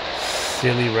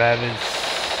 Silly rabbits.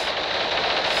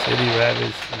 Silly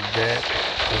rabbits is dead.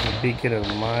 There's a beacon of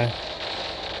mine.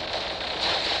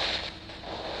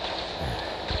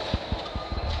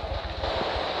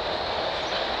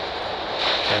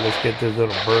 And let's get this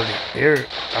little birdie. Here,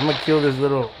 I'm going to kill this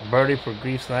little birdie for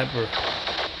Green Sniper.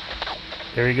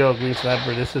 There we go, Green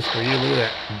Sniper. This is for you. Look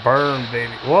at that. Burn,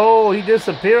 baby. Whoa, he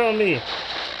disappeared on me.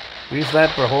 Green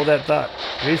Sniper, hold that thought.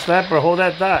 Green Sniper, hold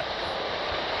that thought.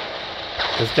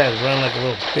 This guy's running like a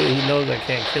little pig. He knows I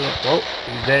can't kill him. Whoa,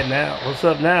 he's dead now. What's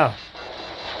up now?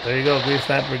 There you go, Green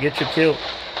Sniper. Get your kill.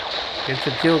 Get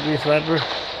your kill, Green Sniper.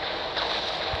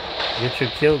 Get your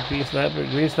kill, Green Sniper.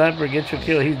 Green Sniper, get your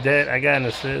kill. He's dead. I got an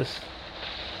assist.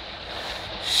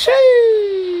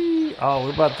 Shee! Oh,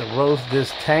 we're about to roast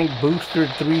this tank booster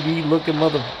 3D looking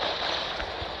mother.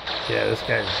 Yeah, this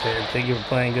guy's dead. Thank you for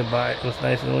playing. Goodbye. It was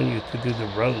nice knowing you to do the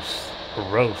roast.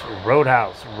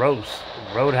 Roadhouse. Roast.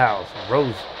 Roadhouse.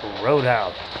 Roast.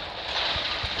 Roadhouse.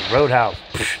 Roadhouse.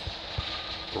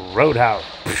 Roadhouse.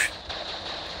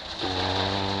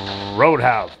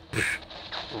 Roadhouse.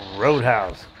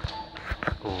 Roadhouse.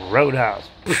 Roadhouse.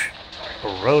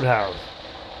 Roadhouse.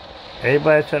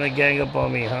 Everybody's trying to gang up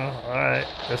on me, huh? Alright,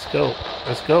 let's go.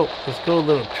 Let's go. Let's go,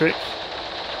 little tricks.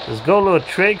 Let's go, little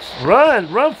tricks.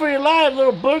 Run! Run for your life,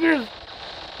 little boogers!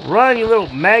 Run, you little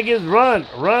maggots! Run!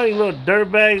 Run, you little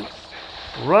dirtbags!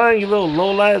 Run, you little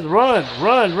lowlives! Run!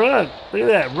 Run! Run! Look at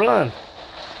that! Run!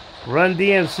 Run,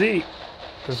 DMC!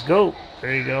 Let's go!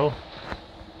 There you go.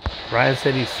 Ryan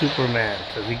said he's Superman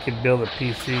because he can build a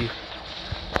PC.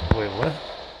 Wait, what?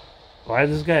 Why is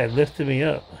this guy lifting me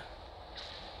up?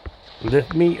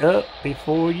 Lift me up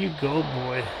before you go,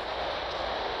 boy.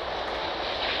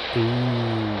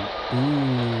 Ooh,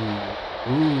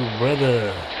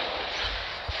 brother.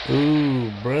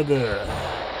 Ooh, brother.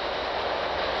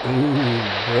 Ooh,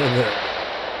 brother.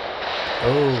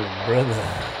 Oh, brother.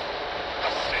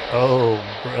 Oh,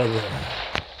 brother.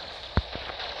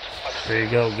 There you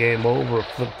go, game over.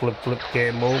 Flip,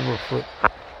 game over, flip.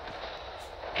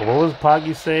 What was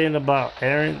Poggy saying about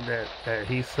Aaron? That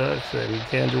he sucks, that he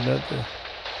can't do nothing?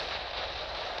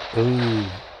 Ooh,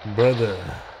 brother.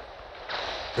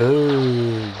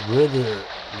 Ooh, brother.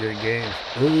 Good game.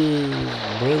 Ooh,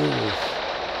 brothers.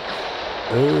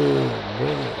 Ooh,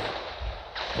 brother.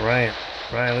 Ryan,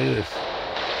 look at this.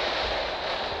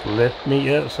 Lift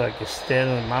me up so I can stand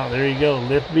on the mountain. There you go.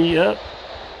 Lift me up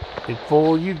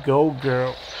before you go,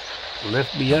 girl.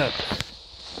 Lift me up.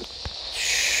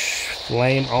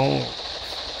 Flame on.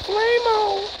 Flame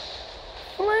on.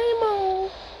 Flame on.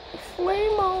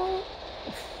 Flame on.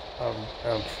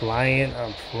 I'm flying.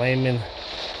 I'm flaming.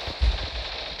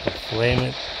 I'm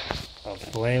flaming. I'm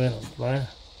flaming. I'm flying.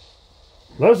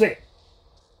 Lucy!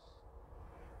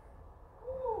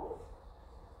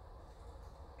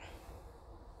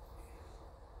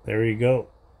 There we go.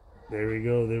 There we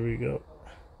go. There we go.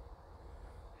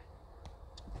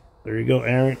 There you go,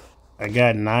 Aaron. I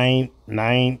got 9,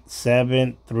 9,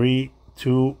 7, 3,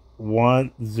 2,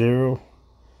 1, 0.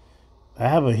 I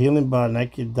have a healing bot and I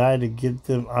could die to get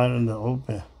them out in the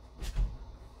open.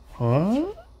 Huh?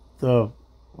 The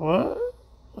what?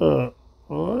 What?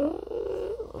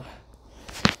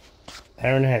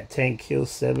 Aaron had 10 kills,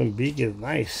 7 beacons.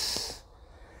 Nice.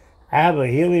 I have a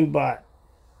healing bot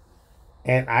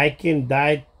and I can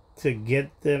die to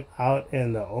get them out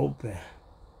in the open.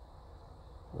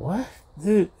 What?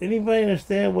 Dude, anybody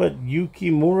understand what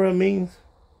Yukimura means?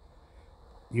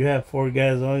 You have 4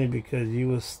 guys on you because you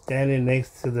was standing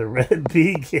next to the red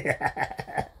beak.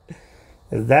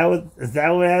 Is that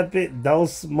what happened? Don't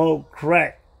smoke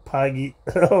crack, Poggy.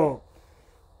 Oh,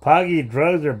 Poggy,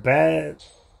 drugs are bad.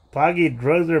 Poggy,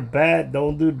 drugs are bad.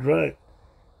 Don't do drugs.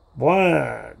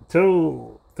 1,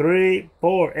 2, 3,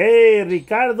 4. Hey,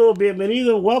 Ricardo,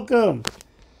 bienvenido, welcome.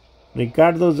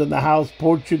 Ricardo's in the house.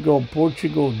 Portugal,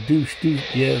 douche.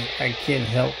 Yes, I can't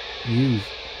help you.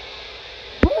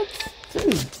 What?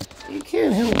 Dude, you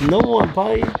can't help no one,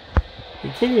 Poggy. You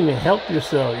can't even help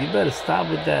yourself. You better stop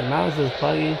with that nonsense,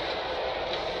 Poggy.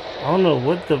 I don't know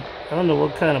what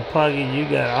kind of Poggy you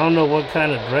got. I don't know what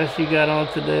kind of dress you got on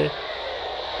today.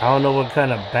 I don't know what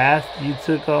kind of bath you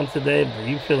took on today, but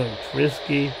you feeling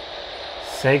frisky,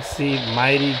 sexy,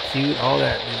 mighty, cute, all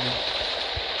that.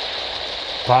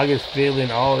 Poggy's feeling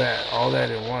all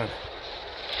that in one.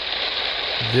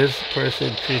 This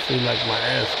person treats me like my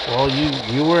ass. Well,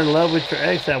 you were in love with your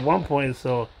ex at one point,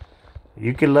 so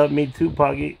you can love me too,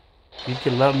 Poggy. You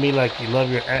can love me like you love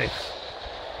your ex.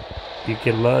 You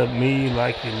can love me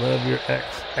like you love your ex.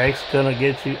 Ex gonna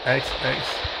get you, ex.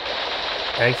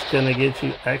 Ex gonna get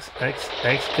you, ex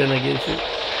gonna get you.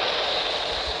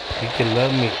 You can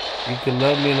love me. You can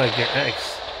love me like your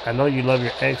ex. I know you love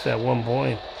your ex at one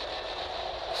point.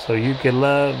 So you can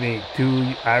love me.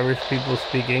 Do Irish people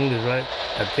speak English, right?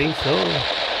 I think so.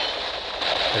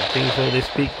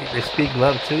 They speak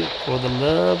love too. For the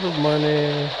love of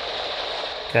money.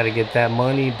 Gotta get that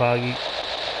money, Poggy.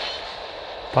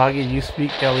 Poggy, you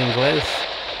speak el inglés?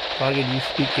 Poggy, do you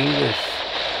speak English?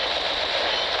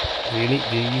 Do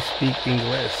you speak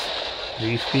English? Do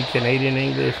you speak Canadian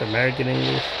English, American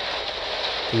English?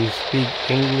 Do you speak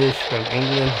English from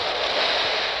England?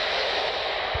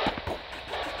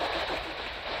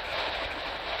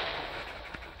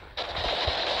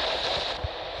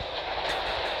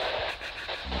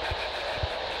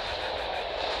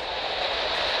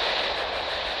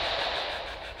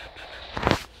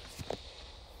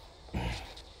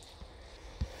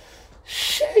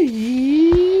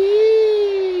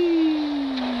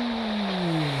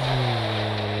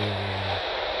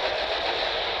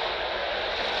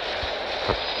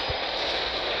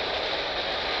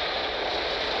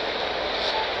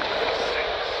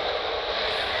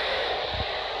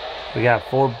 We got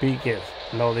 4 beacons.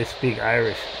 No, they speak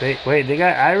Irish. Wait, they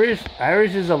got Irish?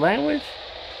 Irish is a language?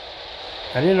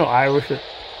 I didn't know Irish,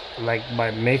 like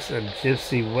by mix of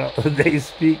gypsy, well, they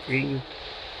speak English.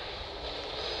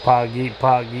 Poggy.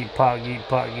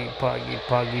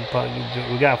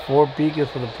 We got 4 beacons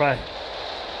for the price.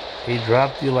 He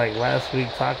dropped you like last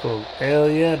week, Taco. Hell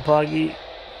yeah, Poggy.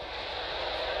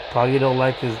 Poggy don't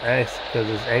like his ex because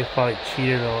his ex probably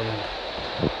cheated on him.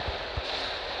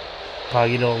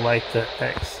 Poggy don't like the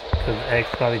ex because the ex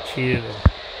probably cheated him.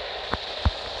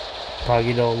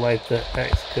 Poggy don't like the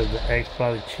ex because the ex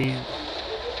probably cheated.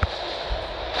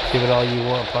 Give it all you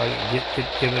want, Poggy.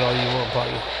 Give it all you want,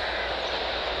 Poggy.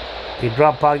 He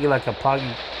dropped Poggy like a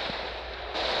Poggy.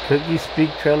 Cookie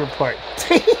speak trailer park.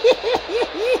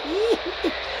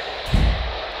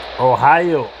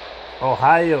 Ohio's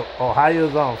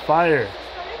on fire.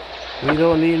 We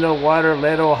don't need no water.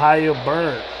 Let Ohio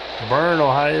burn. Burn,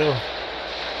 Ohio.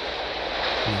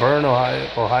 Burn, Ohio.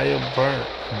 Ohio, burn.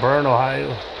 Burn,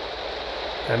 Ohio.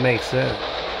 That makes sense.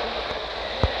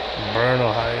 Burn,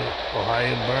 Ohio.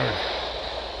 Ohio, burn.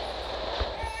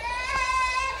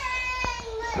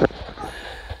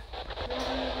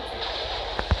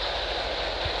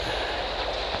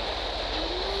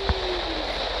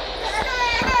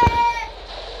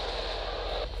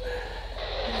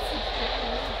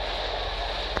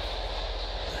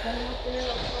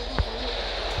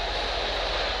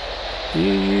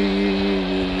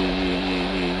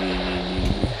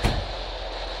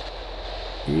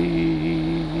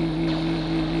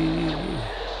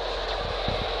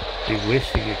 You wish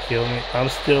you could kill me. I'm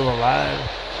still alive.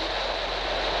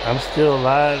 I'm still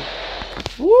alive.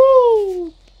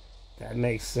 Woo! That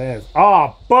makes sense.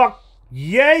 Oh, fuck.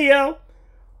 Yeah.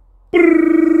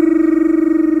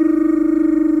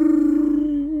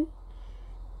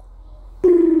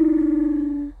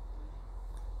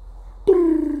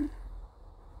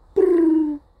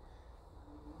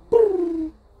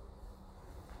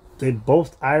 they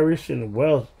both Irish and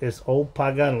Welsh. It's old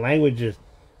pagan languages,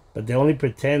 but they only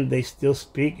pretend they still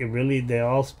speak. And really, they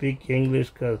all speak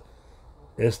English because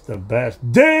it's the best.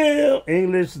 Damn,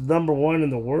 English is #1 in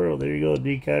the world. There you go,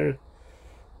 D Cutter.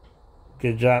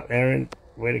 Good job, Aaron.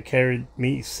 Way to carry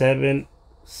me.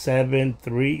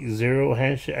 7-7-3-0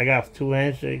 handshake. I got 2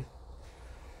 handshakes.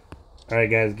 All right,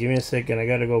 guys, give me a second. I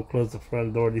gotta go close the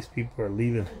front door. These people are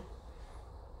leaving.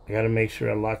 I gotta make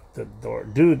sure I lock the door.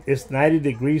 Dude, it's 90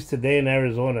 degrees today in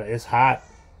Arizona. It's hot.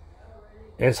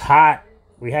 It's hot.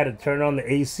 We had to turn on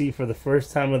the AC for the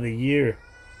first time of the year.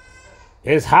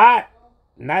 It's hot.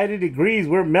 90 degrees.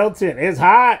 We're melting. It's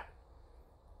hot.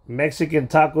 Mexican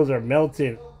tacos are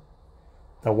melting.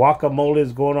 The guacamole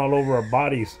is going all over our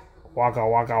bodies. Waka,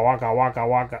 waka, waka, waka,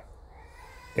 waka.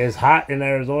 It's hot in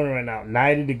Arizona right now.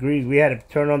 90 degrees. We had to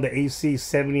turn on the AC.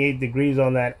 78 degrees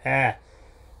on that.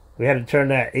 We had to turn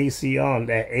that AC on.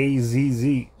 That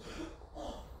AZZ.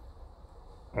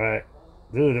 Alright.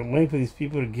 Dude, I'm waiting for these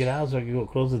people to get out so I can go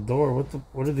close the door.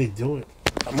 What are they doing?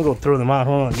 I'm gonna go throw them out.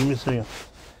 Hold on. Give me a second.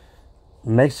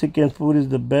 Mexican food is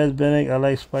the best, Benedict. I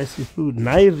like spicy food.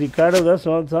 Nice, Ricardo. That's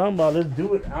what I'm talking about. Let's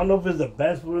do it. I don't know if it's the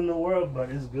best food in the world,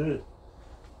 but it's good.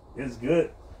 It's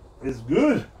good. It's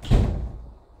good.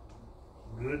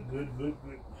 Good, good, good,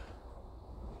 good.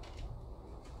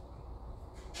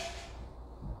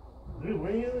 Dude,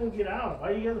 when are you gonna get out?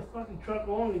 Why you got the fucking truck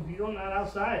on if you're not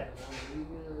outside?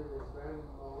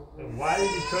 Then why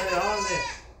did you turn it on there?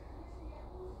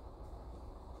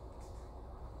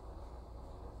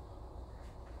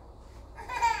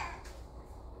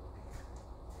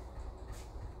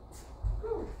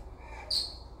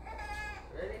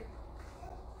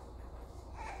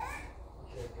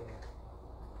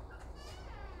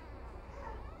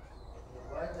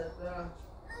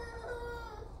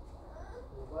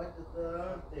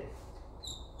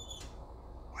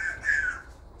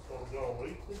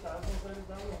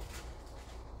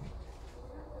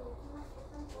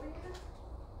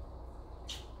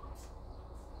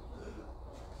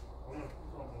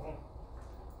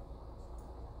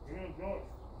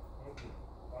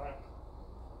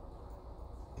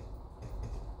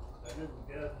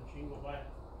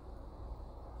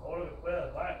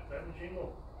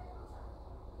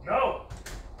 No!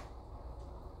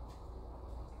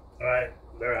 Alright,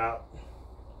 they're out.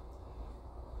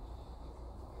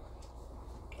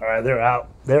 Alright, they're out.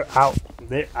 They're out.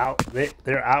 They're out.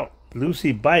 They're out.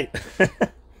 Lucy, bite.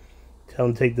 Tell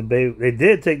them to take the baby. They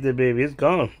did take the baby. It's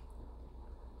gone.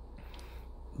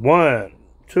 1,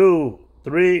 2,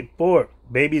 3, 4.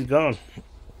 Baby's gone.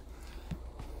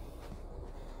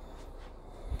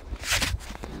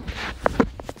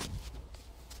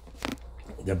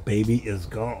 The baby is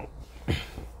gone.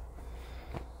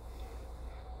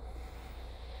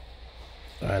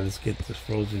 Alright, let's get this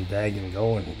frozen dagging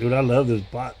going. Dude, I love this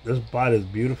bot. This bot is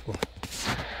beautiful.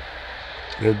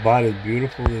 This bot is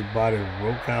beautiful. This bot is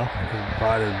rocal. This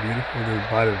bot is beautiful. This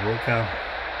bot is rocal.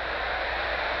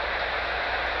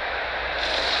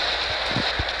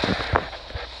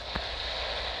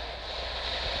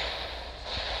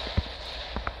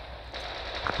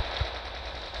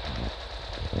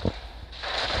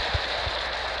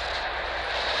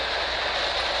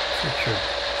 Sit your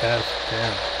ass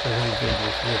down. What the hell you think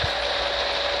this is?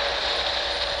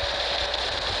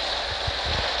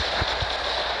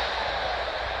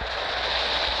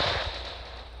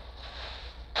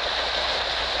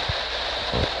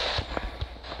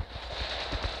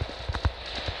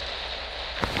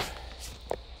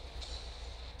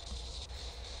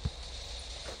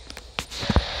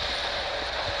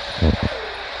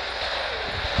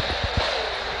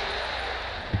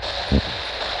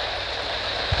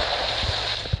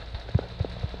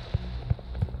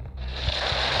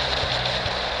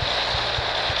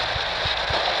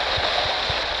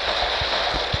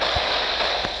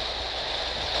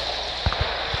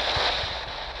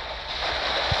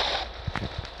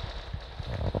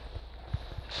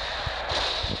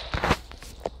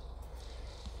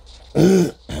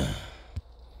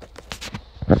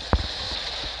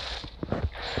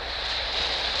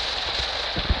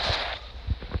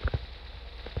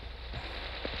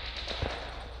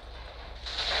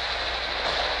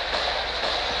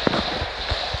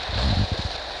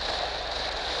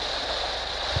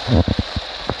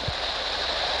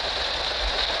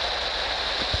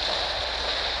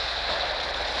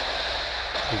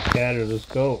 Scatter, let's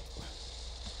go.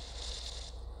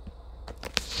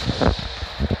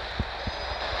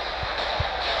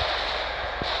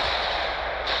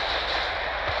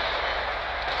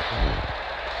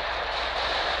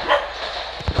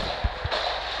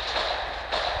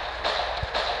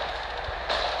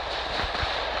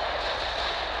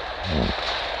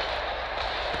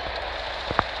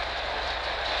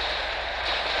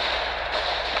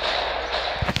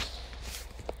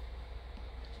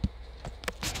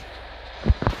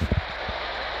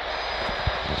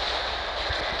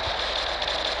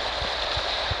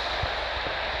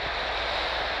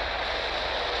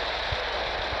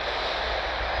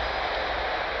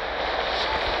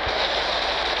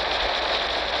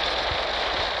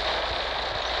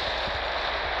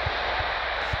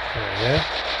 yeah.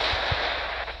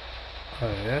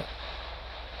 Oh yeah.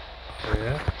 Oh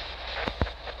yeah.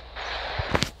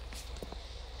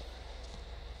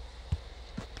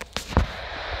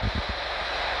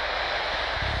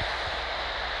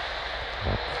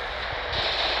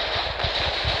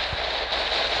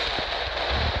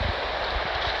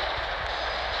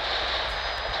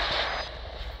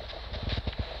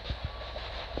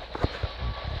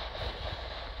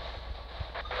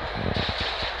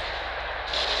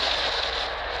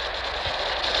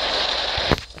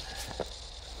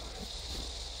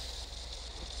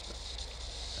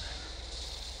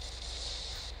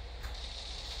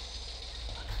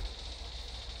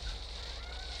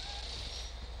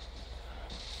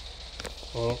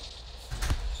 Well,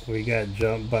 we got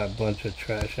jumped by a bunch of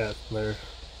trash ass players.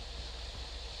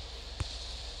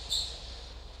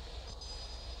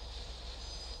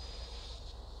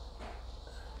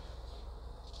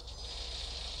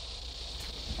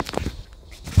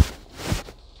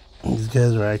 These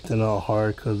guys are acting all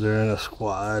hard because they're in a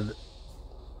squad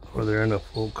or they're in a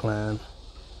full clan.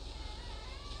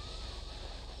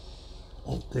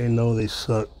 They know they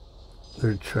suck.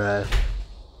 They're trash.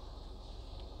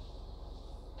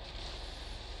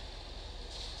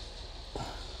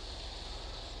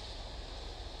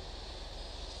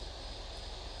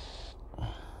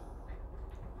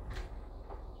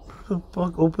 Who the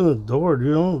fuck opened the door,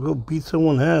 dude? Don't go beat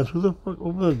someone's ass. Who the fuck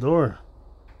opened the door?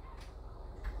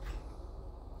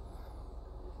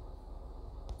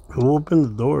 Who opened the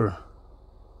door?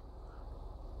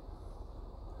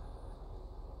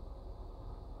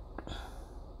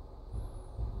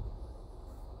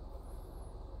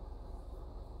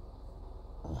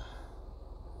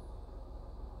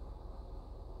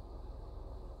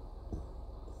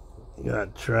 We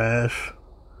got trash.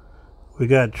 We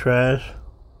got trash.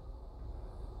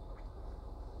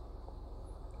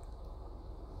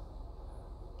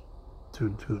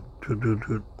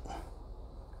 Dude.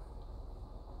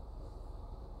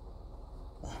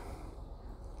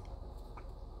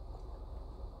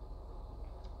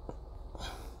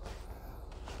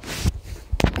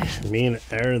 Me and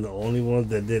Aaron are the only ones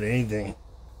that did anything.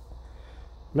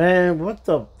 Man, what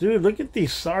the... Dude, look at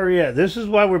these sorry ass. This is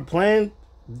why we're playing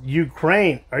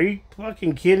Ukraine. Are you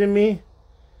fucking kidding me?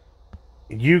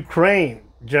 Ukraine.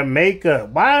 Jamaica.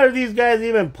 Why are these guys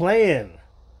even playing?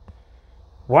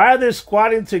 Why are they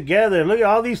squatting together? Look at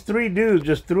all these three dudes.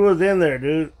 Just threw us in there,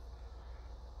 dude.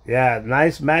 Yeah,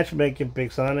 nice matchmaking,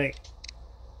 Pixonic.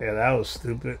 Yeah, that was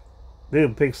stupid.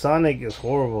 Dude, Pixonic is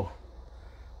horrible.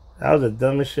 That was the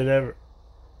dumbest shit ever.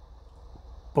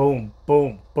 Boom,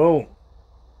 boom, boom.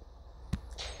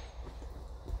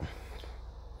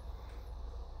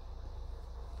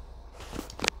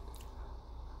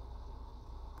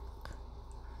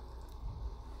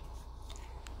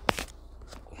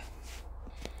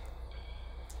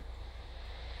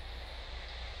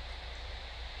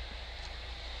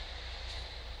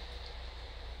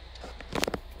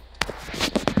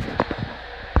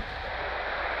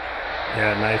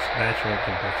 Yeah, nice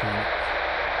matchmaking, Pixonic.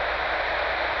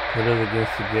 Put it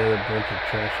against together, a bunch of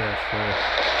trash ass fire.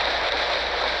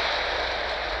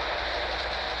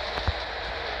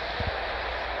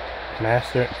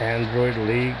 Master Android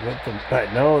League. What the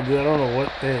fuck? No, dude, I don't know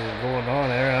what the hell is going on,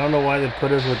 Aaron. I don't know why they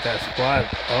put us with that squad.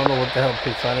 I don't know what the hell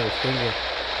Pixonic was thinking.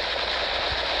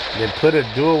 They put a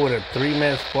duo with a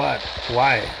 3-man squad.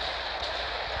 Why?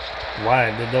 Why?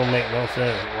 That don't make no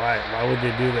sense. Why? Why would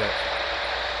they do that?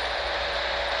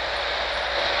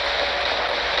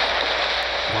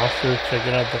 Monsters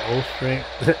checking out the old stream.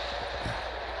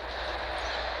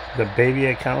 The baby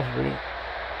account stream.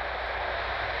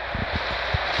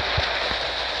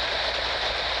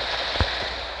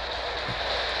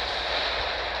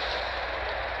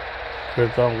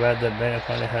 Chris, I'm glad that band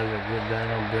finally has a good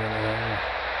down building.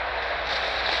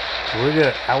 We're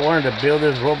good. I wanted to build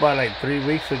this robot like 3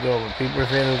 weeks ago, but people are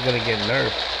saying it was gonna get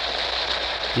nerfed.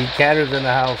 D-Catter's in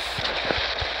the house.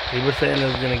 People were saying it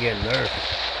was gonna get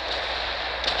nerfed.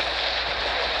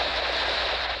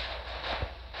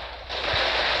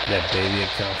 That baby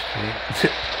account stream.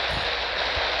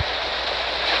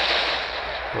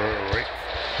 Rick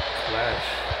Flash.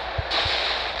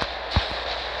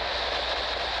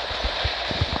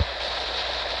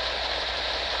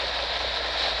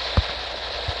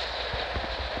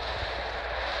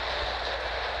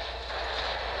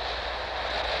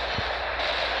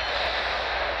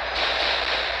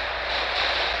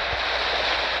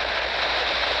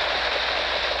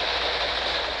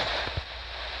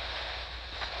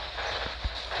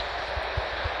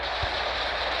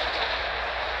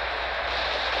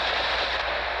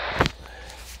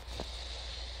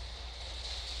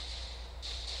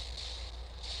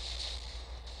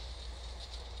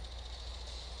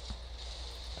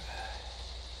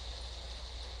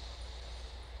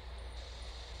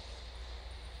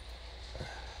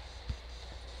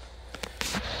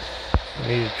 I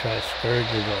need to try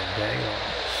scourges on Dagon.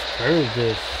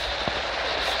 Scourges.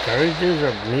 Scourges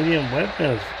are medium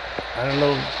weapons. I don't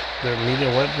know if they're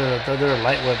medium weapons. I thought they were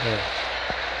light weapons.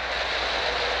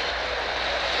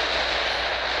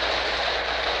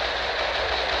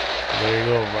 There you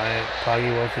go, Ryan.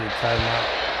 Poggy wants you to time out.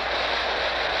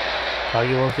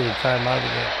 Poggy wants you to time out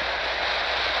again.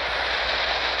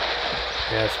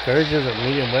 Yeah, scourges are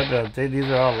medium weapons. I think these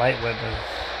are all light weapons.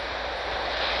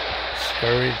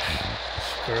 Scourge.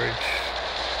 Scourge.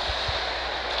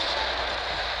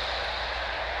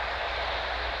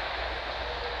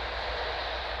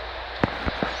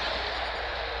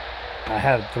 I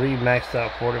have 3 maxed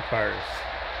out fortifiers.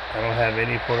 I don't have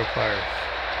any fortifiers.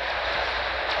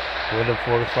 What the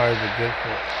fortifiers are good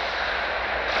for?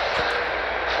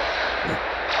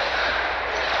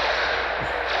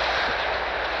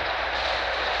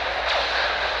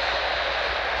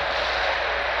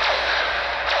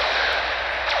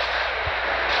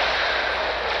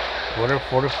 What are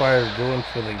fortifiers doing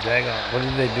for the Dagon? What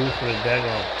did they do for the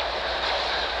Dagon?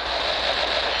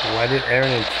 Why did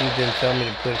Aaron and Chief didn't tell me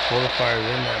to put fortifiers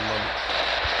in that mother?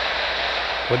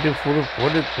 What did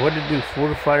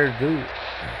fortifiers do?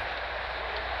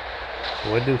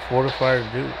 What do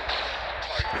fortifiers do?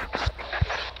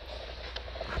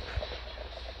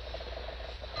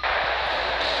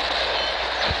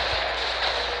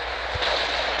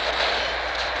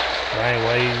 Ryan,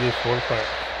 why do you use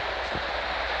fortifiers?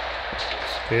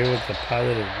 Spear with the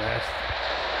pilot is nasty.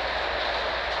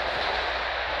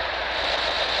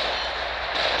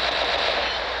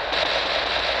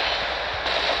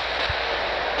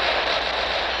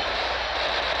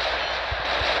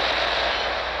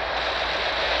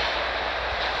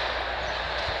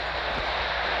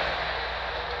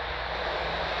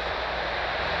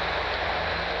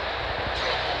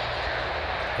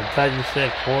 I thought you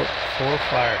said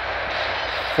fortifier.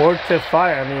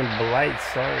 Fortify, I mean blight,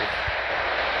 sorry.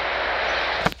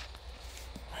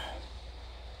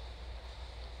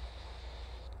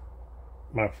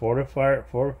 My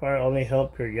fortifier only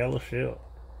help your yellow shield.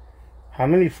 How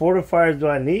many fortifiers do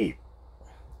I need?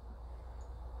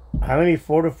 How many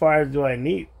fortifiers do I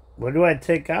need? What do I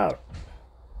take out?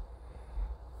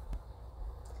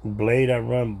 Blade, I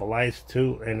run blights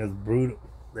too, and it's brutal.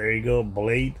 There you go,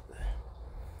 blade.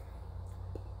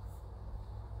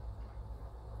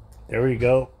 There we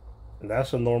go.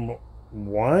 That's a normal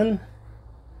 1.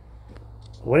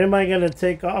 What am I gonna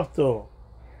take off though?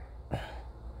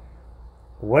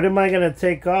 What am I gonna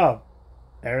take off?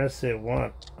 Aaron said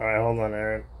 1. Alright, hold on,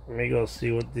 Aaron. Let me go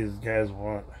see what these guys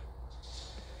want.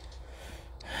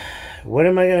 What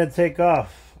am I gonna take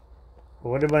off?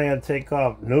 What am I gonna take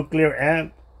off? Nuclear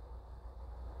amp,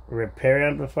 repair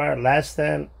amplifier, last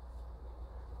stand.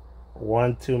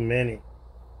 1 too many.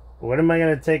 What am I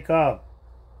gonna take off?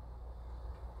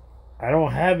 I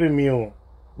don't have immune.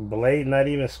 Blade, not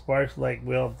even sparks like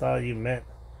we all thought you meant.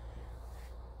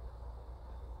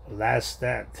 Last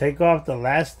stand. Take off the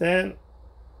last stand.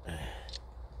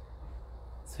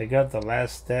 Take out the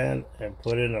last stand and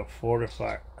put in a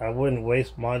fortifier. I wouldn't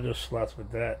waste module slots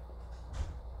with that.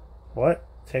 What?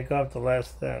 Take off the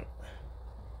last stand.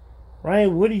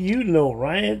 Ryan, what do you know,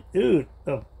 Ryan? Dude.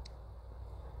 Oh.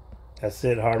 That's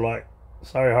it, Hardlock.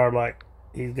 Sorry, Hardlock.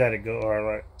 He's got to go,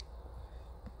 Hardlock.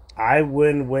 I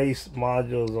wouldn't waste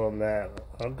modules on that.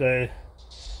 Okay.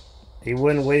 He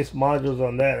wouldn't waste modules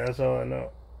on that. That's all I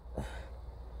know.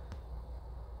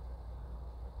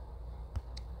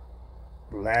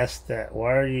 Last stat.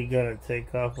 Why are you gonna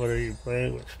take off? What are you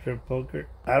playing with? Strip poker?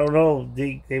 I don't know.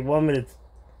 They want me to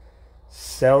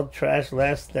sell trash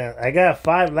last stand. I got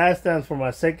 5 last stands for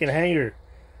my second hanger.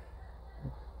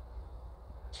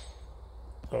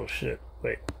 Oh shit.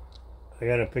 Wait. I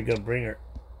gotta pick up bringer.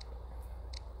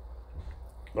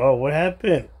 Oh, what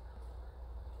happened?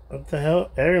 What the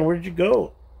hell? Aaron, where'd you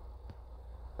go?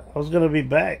 I was gonna be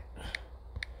back.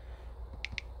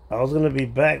 I was gonna be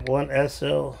back. 1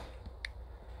 SL.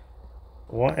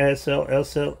 1 SL,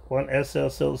 SL, 1 SL,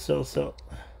 SL.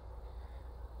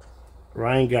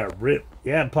 Ryan got ripped.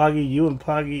 Yeah, Poggy, you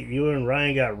and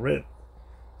Ryan got ripped.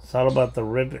 It's all about the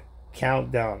rip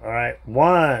countdown. All right,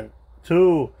 1,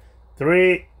 2,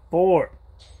 3, 4.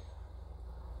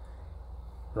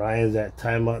 Ryan's at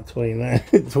timeout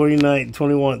 29, 29,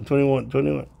 21, 21,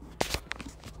 21.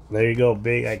 There you go,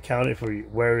 big. I counted for you.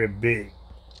 Wear it big.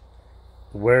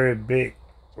 Wear it big.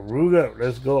 Ruga,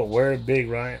 let's go. Wear it big,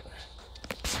 Ryan.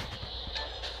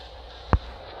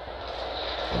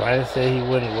 Ryan said he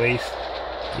wouldn't waste.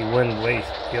 He wouldn't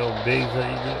waste. Yo, Biggs, how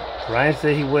you doing? Ryan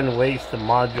said he wouldn't waste the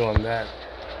module on that.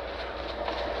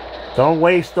 Don't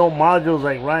waste no modules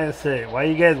like Ryan said. Why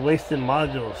you guys wasting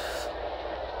modules?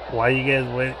 Why you guys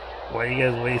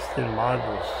wasting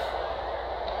modules?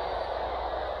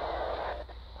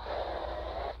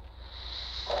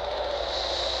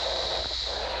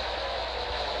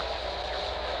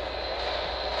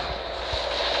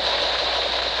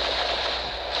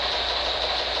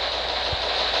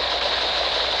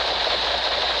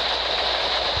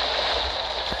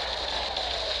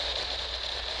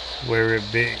 Wear it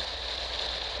big.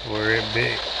 Wear it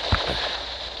big.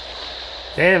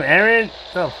 Damn, Aaron,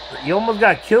 you almost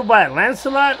got killed by a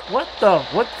Lancelot? What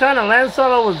kind of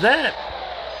Lancelot was that?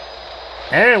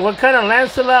 Aaron, what kind of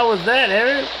Lancelot was that,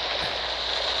 Aaron?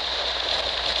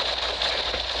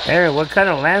 Aaron, what kind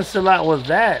of Lancelot was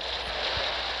that?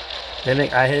 Then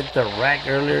I hit the rack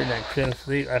earlier and I couldn't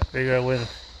sleep. I figured I wouldn't.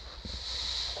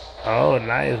 Oh,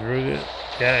 nice, Ruger.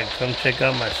 Yeah, come check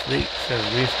out my sleep. Says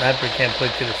Green Sniper can't put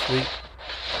you to sleep.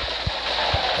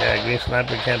 Yeah, Green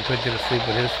Sniper can't put you to sleep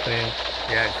with his stream.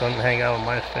 Yeah, come hang out with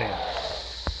my stream.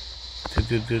 Wear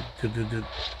it big.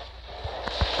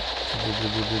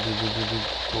 Wear it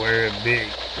big. Wear it big.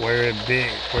 Wear it big.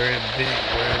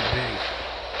 Wear it big.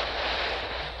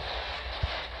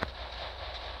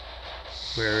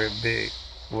 Wear it big.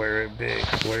 Wear it big.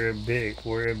 Wear it big.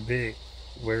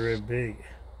 Wear it big.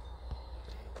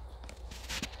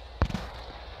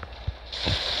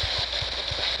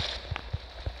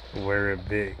 Wear it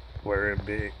big. Wear it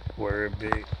big. Wear it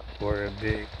big. Wear it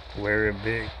big. Wear it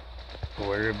big.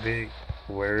 Wear it big.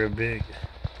 Wear it big.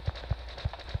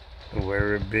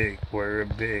 Wear it big. Wear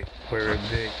it big. Wear it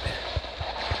big.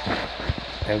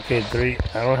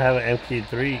 MK3. I don't have an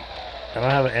MK3. I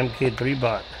don't have an MK3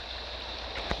 bot.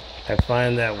 I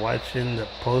find that watching The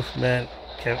Postman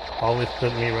kept always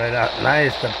putting me right out.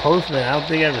 Nice, The Postman. I don't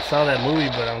think I ever saw that movie,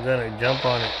 but I'm gonna jump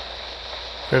on it.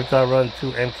 Crypto run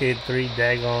 2 MK3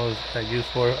 Dagons I used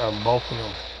for both of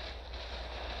them.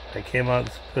 I came out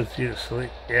to put you to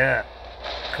sleep. Yeah.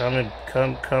 Come.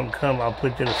 I'll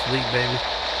put you to sleep, baby.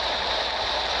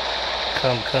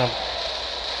 Come.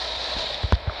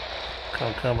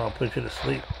 I'll put you to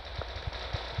sleep.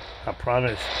 I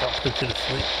promise. I'll put you to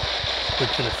sleep.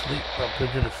 Put you to sleep. I'll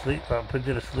put you to sleep. I'll put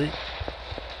you to sleep.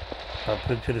 I'll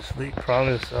put you to sleep.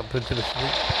 Promise. I'll put you to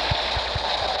sleep.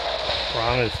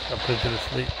 Promise. I'll put you to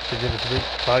sleep. Put you to sleep.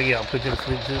 Foggy, I'll put you to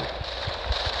sleep too.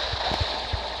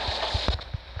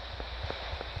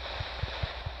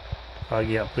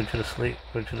 Foggy, I'll put you to sleep.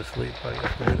 Put you to sleep. Foggy, I'll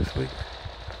put you to sleep.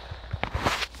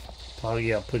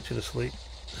 Foggy, I'll put you to sleep.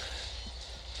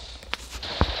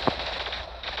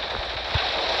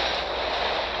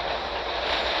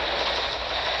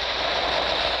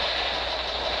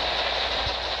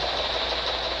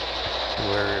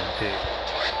 Wear it big.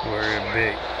 Wear it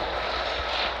big.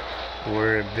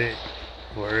 Wear it big.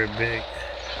 Wear it big.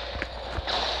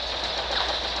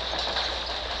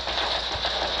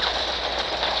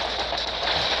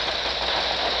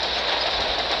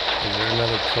 Is there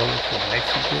another color for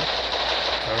Mexican?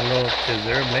 I don't know. Is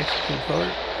there a Mexican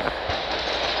color?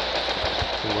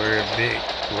 Wear it big.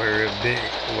 Wear it big.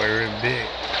 Wear it big.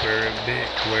 Wear it big.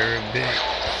 Wear it big.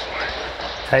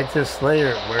 Titan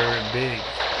Slayer. Wear it big.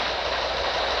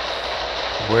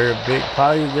 Wear a big.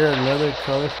 Probably is there another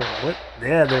color for what?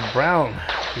 Yeah, they're brown.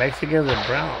 Mexicans are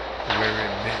brown. Wear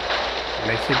it big.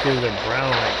 Mexicans are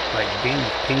brown like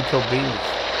beans, pinto beans.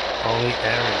 Only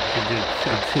Aaron.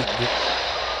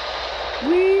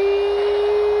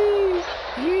 Wee!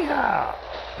 Yeehaw!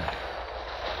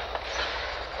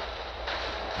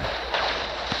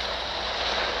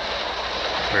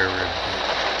 Wear it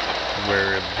big. Wear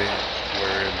it big.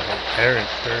 Wear it big. Aaron,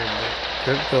 wear it big.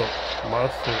 Crypto.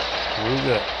 Monster,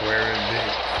 Ruga, wear it big.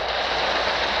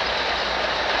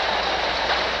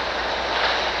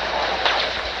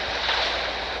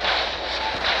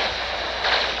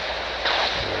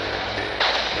 Wear it big,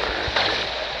 wear it big,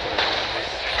 wear it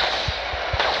big.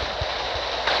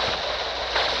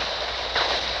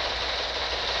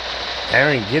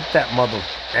 Aaron, get that mother.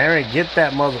 Aaron, get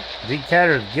that mother.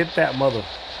 D-Catters, get that mother.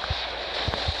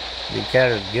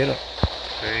 D-Catters, get him.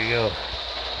 There you go.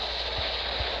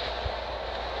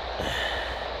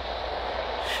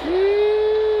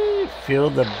 Feel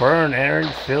the burn, Aaron.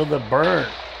 Feel the burn.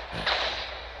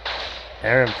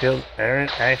 Aaron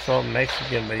acts all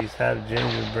Mexican, but he's half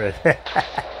gingerbread.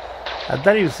 I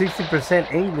thought he was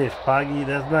 60% English, Poggy.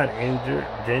 That's not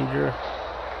ginger.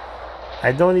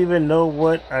 I don't even know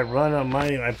what I run on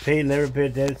mine. Never pay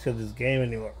attention to this game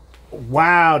anymore.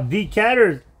 Wow,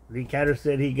 D-Catters. D-Catters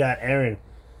said he got Aaron.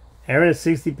 Aaron's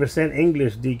 60%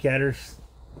 English, D-Catters.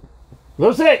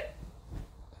 Lucy!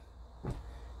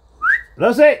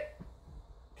 Lucy!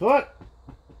 Come on!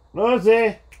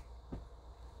 Lucy!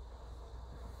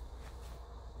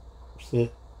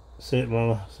 Sit. Sit,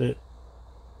 mama. Sit.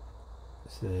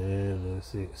 Sit,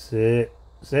 Lucy. Sit.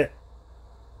 Sit.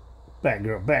 Back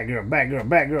girl, back girl, back girl,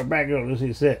 back girl, back girl.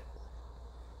 Lucy, sit.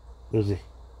 Lucy.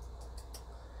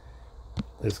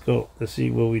 Let's go. Let's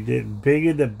see what we did.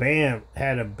 Bigger the Bam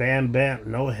had a Bam Bam.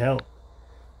 No help.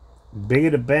 Bigger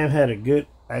the Bam had a good.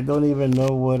 I don't even know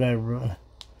what I wrote.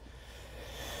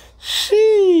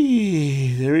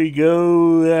 See. There we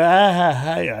go.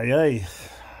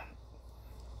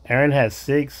 Aaron had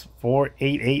 6, 4,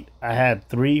 8, 8. I had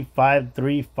 3, 5,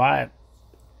 3, 5.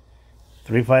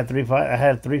 3, 5, 3, 5. I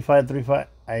had 3, 5, 3, 5.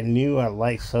 I knew I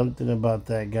liked something about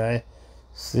that guy.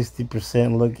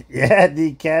 60% look. Yeah,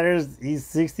 D Catters. He's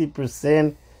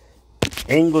 60%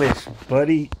 English,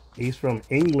 buddy. He's from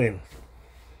England.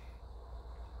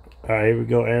 All right, here we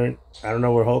go, Aaron. I don't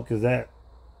know where Hulk is at,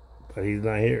 but he's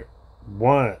not here.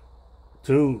 1,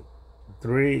 2,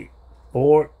 3,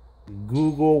 4.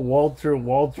 Google Walter,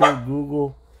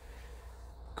 Google.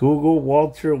 Google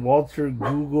Walter,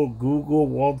 Google. Google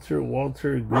Walter,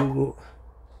 Google.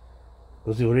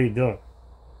 Lucy, what are you doing?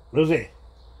 Lucy.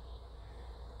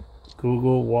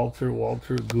 Google Walter,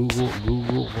 Google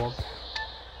Walter.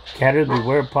 Catter,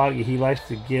 beware, Poggy. He likes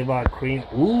to give out cream.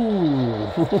 Ooh,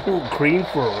 cream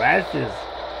for rashes.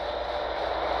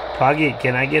 Poggy,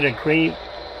 can I get a cream?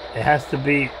 It has to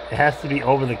be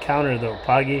over the counter though,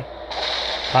 Poggy.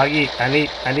 Poggy, I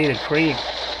need a cream.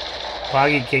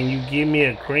 Poggy, can you give me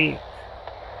a cream?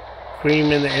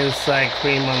 Cream in the inside,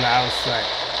 cream on the outside.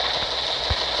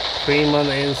 Cream on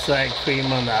the inside,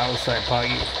 cream on the outside,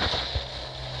 Poggy.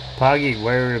 Poggy,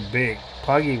 wear it big.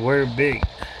 Poggy, wear it big.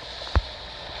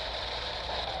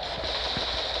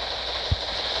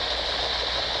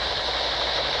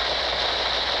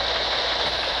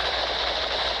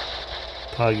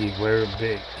 Poggy, wear it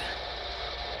big.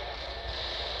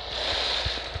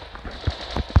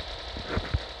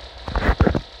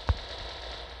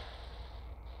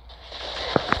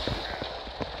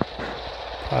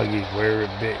 Poggy, wear it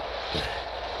big.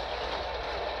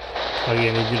 Poggy,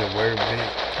 I need you to wear it big.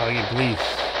 Poggy, please.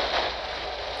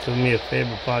 Do me a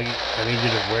favor, Poggy. I need you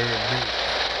to wear it big.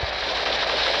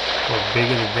 Or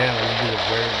bigger than that, I need you to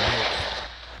wear it big.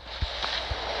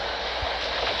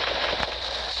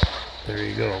 There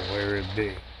you go, wear it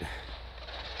big.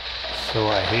 So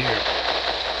I hear.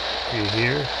 You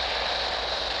hear?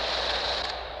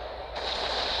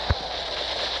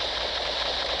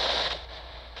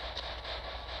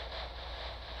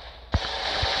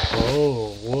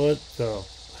 Oh, what the?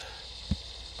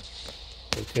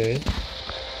 Okay.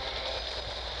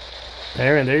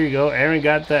 Aaron, there you go. Aaron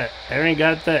got that. Aaron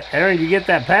got that. Aaron, you get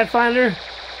that Pathfinder?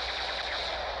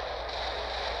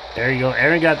 There you go.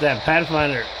 Aaron got that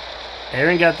Pathfinder.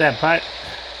 Aaron got that pot.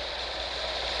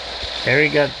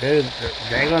 Aaron got this.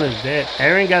 Dagon is dead.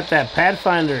 Aaron got that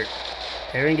Pathfinder.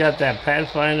 Aaron got that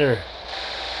Pathfinder.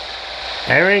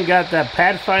 Aaron got that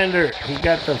Pathfinder. He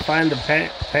got to find the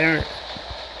parent.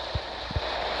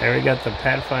 Aaron got the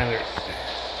Pathfinder.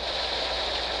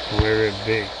 Wear it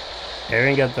big.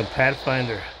 Aaron got the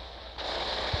Pathfinder.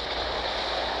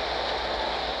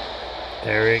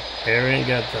 Aaron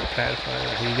got the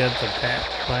Pathfinder. He got the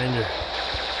Pathfinder.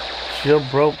 Shield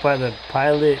broke by the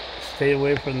pilot. Stay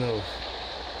away from those.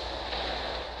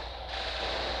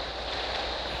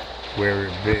 Wear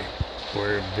it big.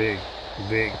 Wear it big.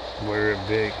 Big. Wear it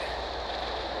big.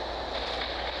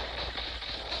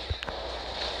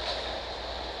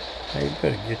 Hey, you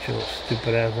better get your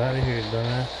stupid ass out of here,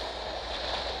 dumbass.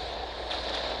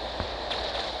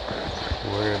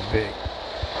 Wear it big.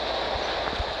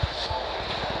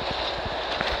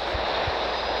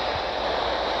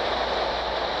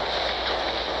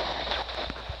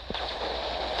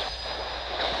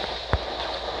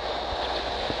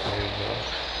 There you go.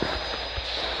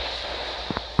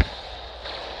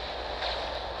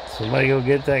 Somebody go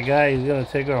get that guy. He's gonna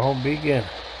take our home beacon.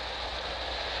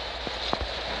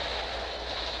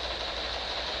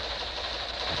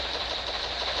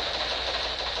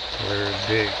 Wear it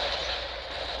big.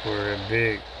 Wear it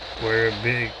big. Wear it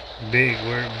big. Big.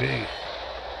 Wear it big.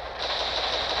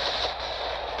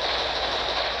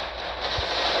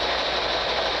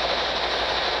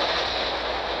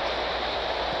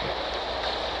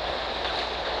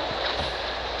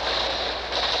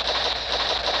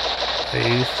 I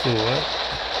used to what?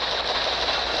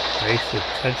 I used to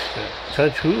touch that.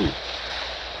 Touch who?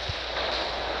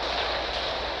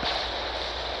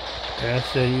 I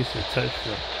said I used to touch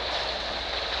them.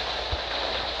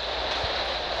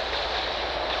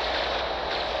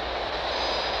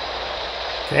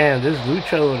 Damn, this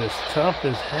luchador is tough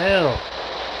as hell.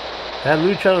 That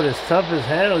luchador is tough as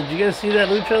hell. Did you guys see that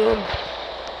luchador?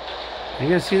 You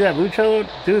guys see that lucha load?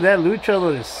 Dude, that lucha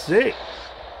load is sick.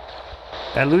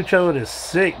 That lucha load is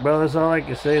sick, bro. That's all I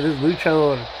can say. This lucha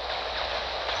load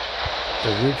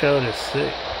is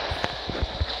sick.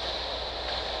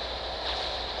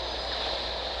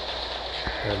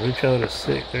 That lucha load is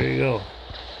sick. There you go.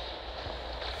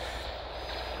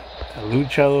 That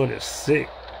lucha load is sick.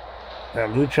 That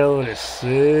lucha load is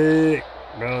sick.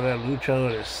 Bro, that lucha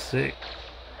load is sick.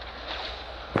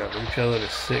 That lucha load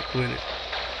is sick with it.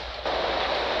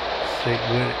 Sick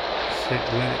with it. Sick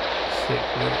with it. Sick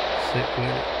with it. Sick with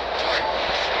it.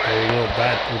 There you go.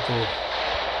 Die, puto.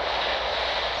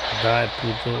 Die,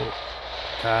 puto.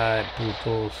 Die,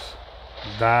 putos.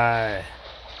 Die.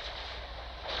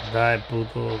 Die,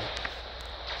 putos.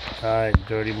 Die,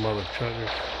 dirty mother truckers.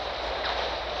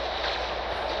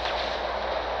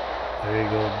 There you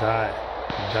go. Die.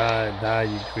 Die, die,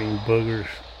 you green boogers.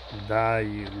 Die,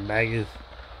 you maggots.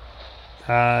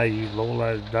 Die, you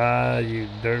lowlights. Die, you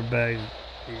dirtbags.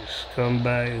 You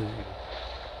scumbags. You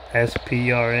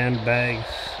SPRM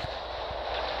bags.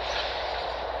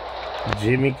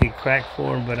 Jimmy could crack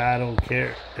for him, but I don't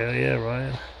care. Hell yeah,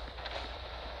 Ryan.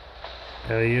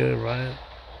 Hell yeah, Ryan.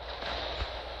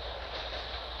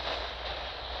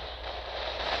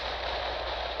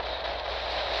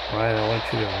 Ryan, I want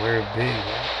you to wear it big,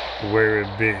 man. Wear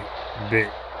it big. Big.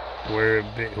 Wear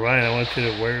it big. Ryan, I want you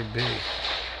to wear it big.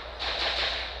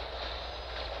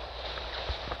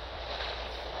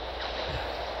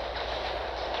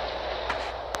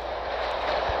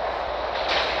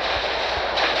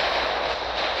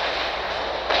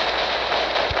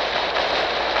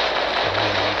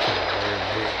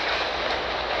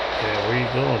 Where you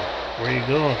going? Where you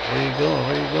going? Where you going?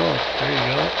 Where you going? There you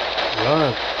go.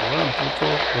 Run. Run,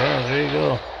 people. Run. There you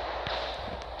go.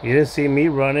 You didn't see me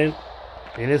running.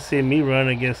 You didn't see me run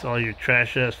against all your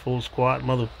trash ass full squat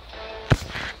mother.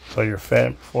 Or your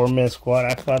fat 4-man squat.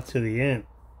 I fought to the end.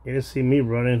 You didn't see me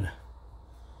running.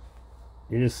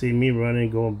 You didn't see me running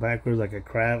going backwards like a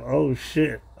crab. Oh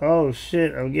shit. Oh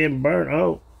shit. I'm getting burnt.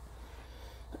 Oh.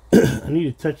 I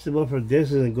need to touch them up for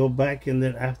distance and go back, and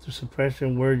then after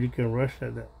suppression word you can rush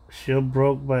at that. Shield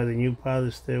broke by the new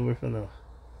pilot. Stay away from the.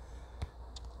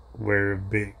 Wear it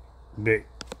big. Big.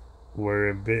 Wear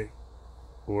it big.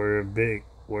 Wear it big.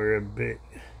 Wear it big.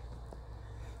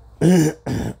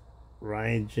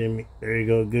 Ryan, Jimmy. There you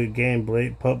go. Good game,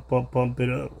 Blade. Pump it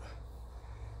up.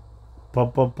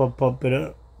 Pump it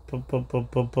up.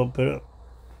 Pump it up.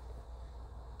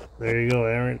 There you go,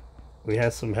 Aaron. We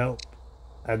had some help.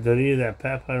 I deleted that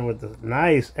Pathfinder with the...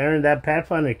 Nice, Aaron. That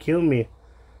Pathfinder killed me.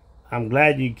 I'm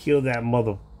glad you killed that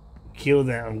mother... Kill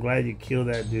that. I'm glad you killed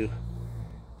that dude.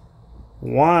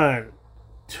 1,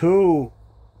 2,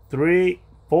 3,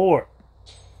 4.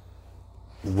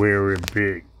 Wear it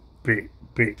big. Big,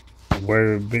 big.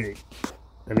 Wear it big.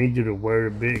 I need you to wear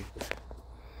it big.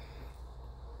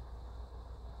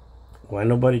 Why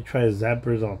nobody tries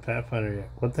zappers on Pathfinder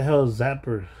yet? What the hell is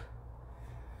zappers?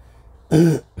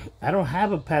 I don't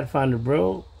have a Pathfinder,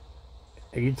 bro.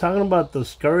 Are you talking about the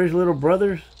Scourge little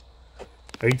brothers?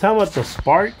 Are you talking about the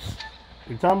Sparks?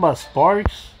 Are you talking about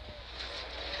Sparks?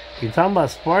 Are you talking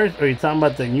about Sparks, or are you talking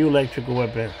about the new electrical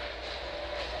weapon?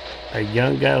 A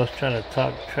young guy was trying to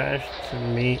talk trash to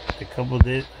me a couple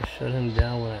days. I shut him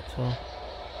down when I told him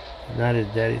it's not his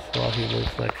daddy's fault. He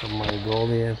looks like a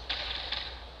Mongolian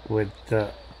with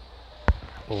the...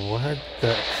 What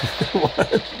the...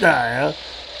 What the hell?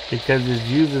 Because his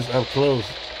users up close.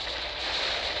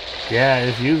 Yeah,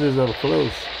 his users up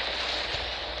close.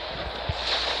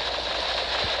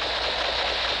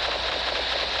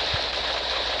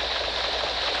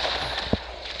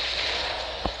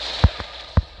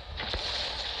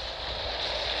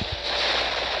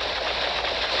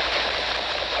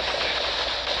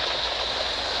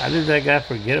 How did that guy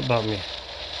forget about me?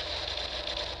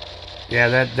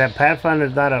 Yeah, that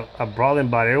Pathfinder's not a brawling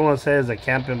bot. Everyone says it's a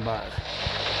camping bot.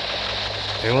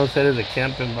 Everyone said it's a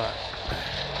camping bot.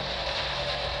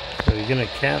 So you're gonna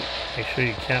camp, make sure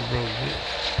you camp real good.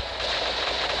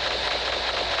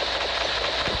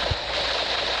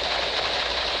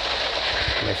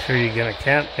 Make sure you're gonna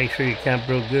camp, make sure you camp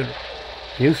real good.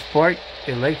 You spark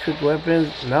electric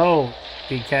weapons? No,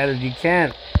 you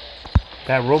can't.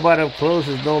 That robot up close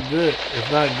is no good.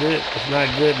 It's not good. It's not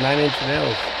good. 9-inch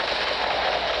nails.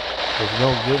 It's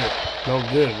no good. No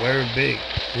good. Wear it big.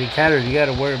 You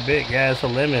gotta wear it big. Yeah, it's a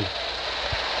lemon.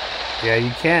 Yeah, you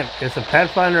can't. It's a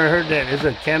Pathfinder. I heard that it's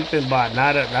a camping bot,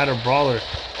 not a brawler.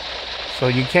 So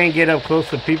you can't get up close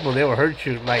to people. They will hurt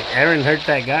you. Like Aaron hurt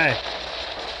that guy.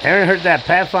 Aaron hurt that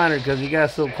Pathfinder because he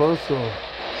got so close to him.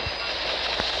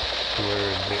 Wear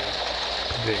it big.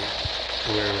 Big.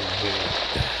 Wear it big.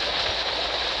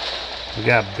 We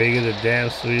got bigger the damn,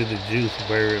 sweeter the juice,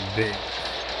 very big.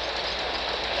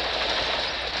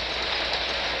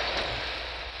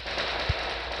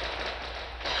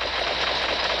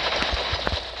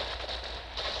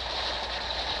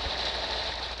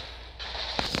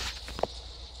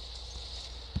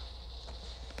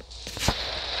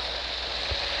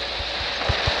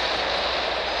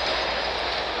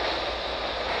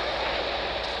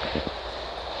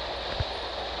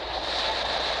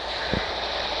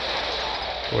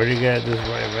 Where do you get this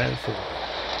right ransom?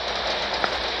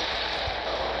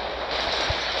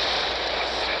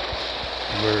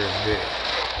 Very big.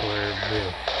 Very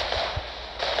big.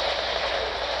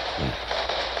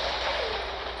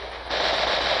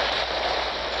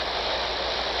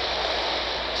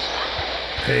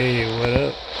 Hey, what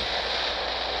up?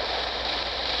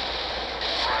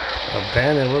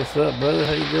 Abandon, what's up, brother?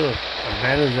 How you doing?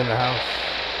 Abandon's in the house.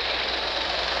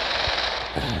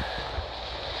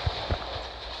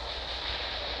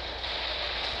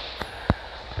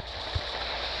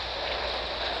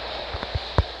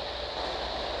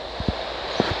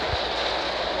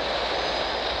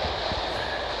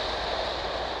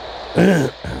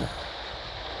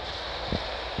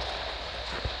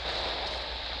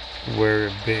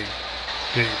 We're big,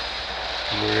 big,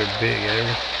 we're big,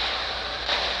 Aaron.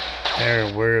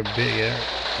 Aaron, we're big, Aaron.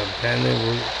 Abandoned,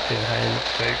 we're behind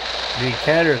the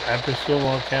catters. I presume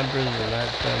all campers are not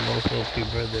most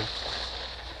OP brothers.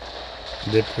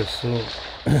 They presume.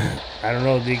 I don't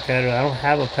know, D-Catter. I don't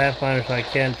have a Pathfinder, so I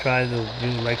can't try those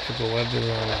new electrical weapons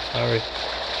on it. Sorry.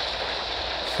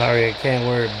 Sorry, I can't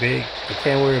wear it big. I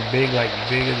can't wear it big like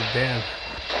big as a damn.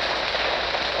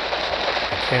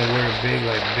 I can't wear it big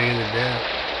like big as a damn.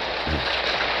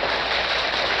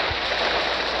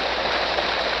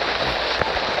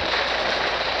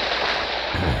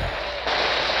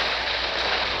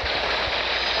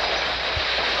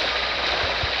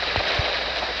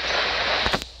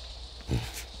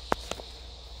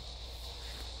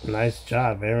 Nice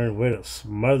job, Aaron. Way to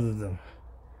smother them.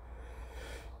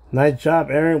 Nice job,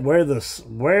 Aaron. Where the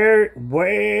smother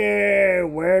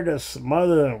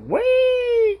them?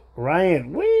 Wait,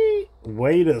 Ryan.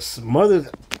 Way to smother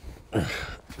them.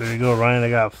 There you go, Ryan. I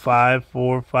got 5,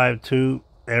 4, 5, 2.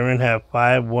 Aaron have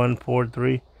 5, 1, 4,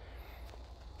 3.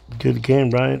 Good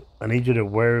game, Ryan. I need you to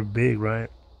wear it big, Ryan.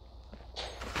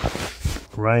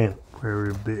 Ryan, wear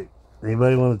it big.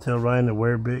 Anybody want to tell Ryan to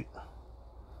wear it big?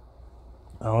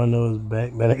 All I know is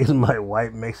back. Man, is my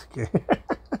white Mexican.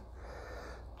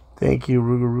 Thank you,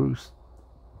 Rugaroos.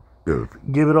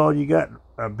 Give it all you got.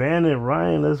 Abandon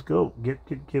Ryan. Let's go. Give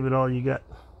it all you got.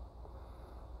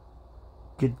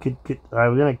 Get. All right,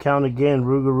 we're gonna count again.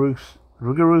 Rugaroos.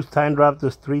 Rugaroos time dropped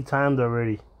us 3 times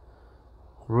already.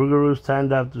 Rugaroos time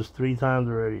dropped us 3 times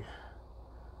already.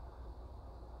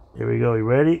 Here we go. You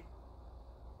ready?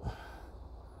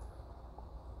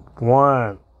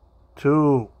 1,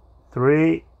 2,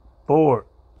 3, 4.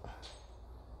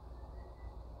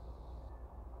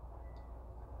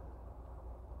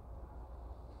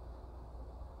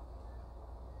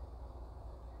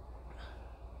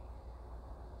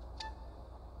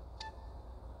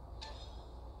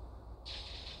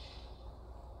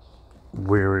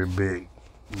 Very big.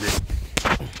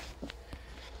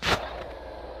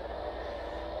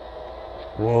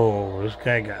 Whoa, this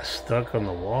guy got stuck on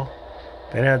the wall.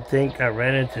 Then I think I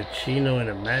ran into Chino in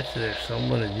a match. There's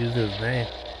someone that used his name.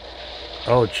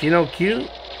 Oh, Chino Q?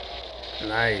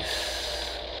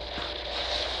 Nice.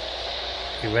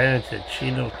 He ran into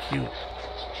Chino Q.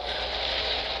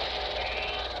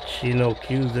 Chino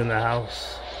Q's in the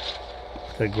house.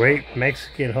 The great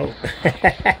Mexican hope.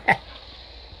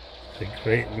 The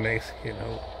great Mexican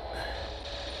hope.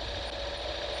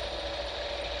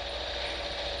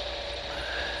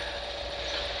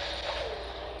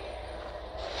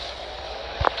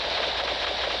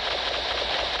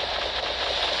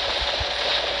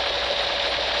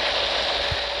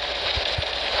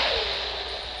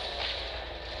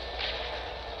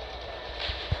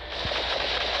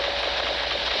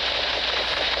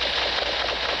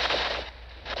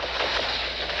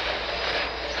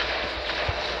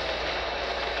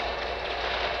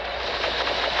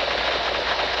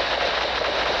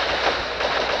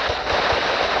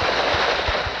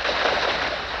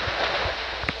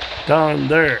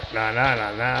 Thunder, na na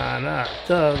na na na,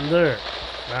 thunder,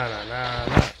 na na na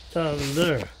na,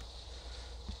 thunder,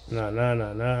 na na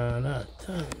na na na,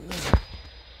 thunder.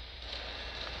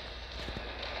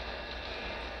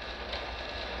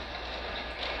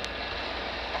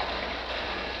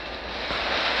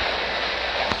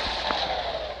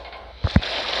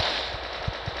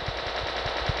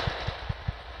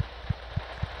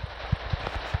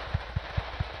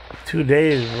 2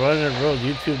 days running a road.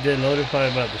 YouTube didn't notify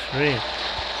about the stream.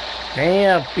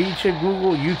 Damn, feature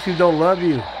Google. YouTube don't love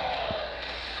you.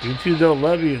 YouTube don't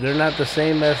love you. They're not the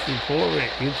same as before,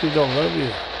 Rick. YouTube don't love you.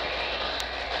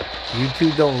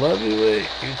 YouTube don't love you, Rick.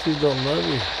 YouTube don't love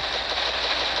you.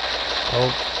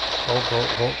 Hope. I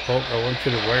want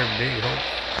you to wear it big, Hope.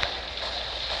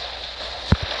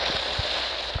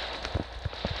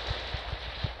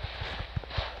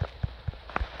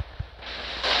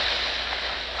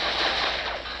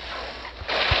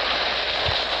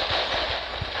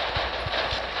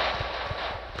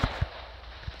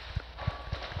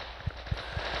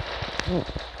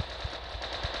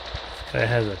 This guy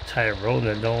has a Tyrone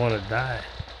that don't want to die.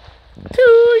 Do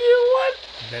you want?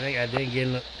 Then I didn't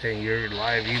get in your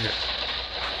live either.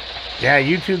 Yeah,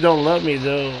 YouTube don't love me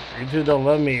though. YouTube don't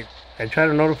love me. I try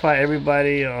to notify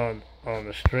everybody on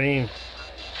the stream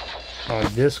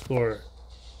on Discord.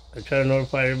 I try to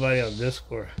notify everybody on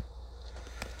Discord.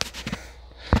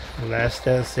 Last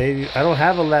stand save you. I don't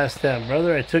have a last stand,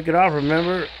 brother. I took it off.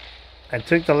 Remember, I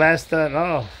took the last stand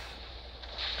off.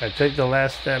 I took the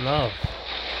last stand off.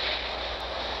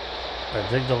 I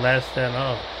took the last stand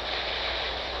off.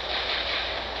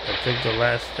 I took the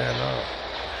last stand off.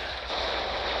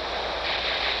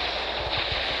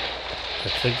 I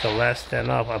took the last stand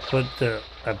off. I put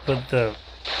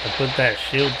that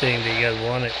shield thing that you guys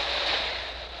wanted.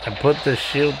 I put the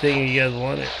shield thing you guys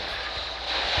wanted.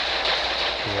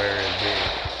 Wear it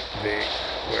big,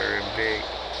 wear it big,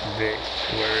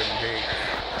 wear it big.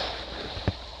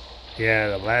 Yeah,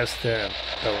 the last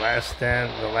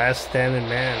standing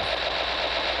man.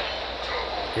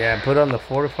 Yeah, I put on the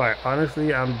fortifier.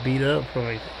 Honestly, I'm beat up from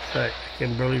it. I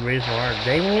can barely raise my arm.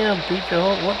 Damn, beat your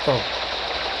whole, what the?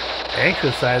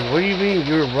 Exercise? What do you mean?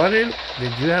 You were running?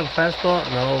 Did you have fastball?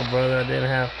 No, brother, I didn't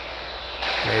have.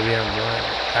 Maybe I'm blind.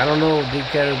 I don't know, Big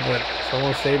Catter, but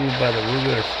someone saved me by the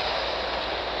Rugers.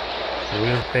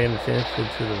 Rugers paying attention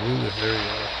to the Rugers. There we go.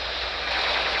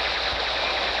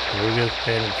 Rugers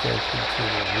paying attention to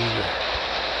the Rugers.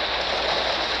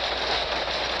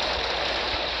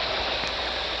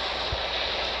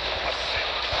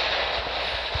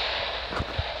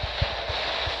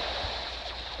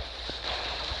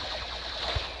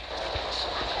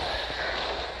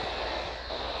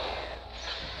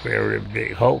 Very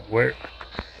big hope. Where?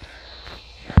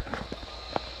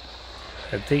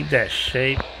 I think that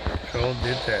shade drone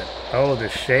did that. Oh, the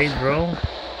shade drone?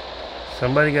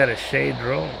 Somebody got a shade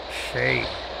drone. Shade.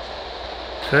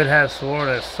 Could have sworn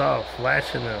I saw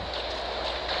flashing them.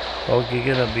 Hulk, you're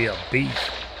gonna be a beast.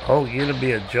 Hulk, you're gonna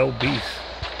be a Joe Beast.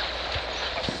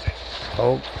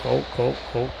 Hulk's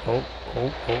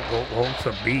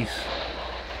a beast.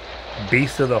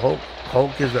 Beast of the Hulk.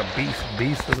 Hulk is a beast.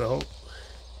 Beast of the Hulk.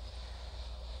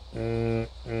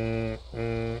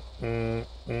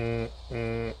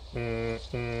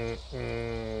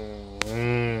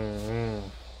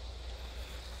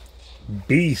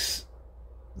 Beast.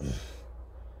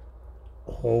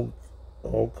 Hulk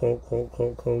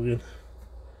Hogan.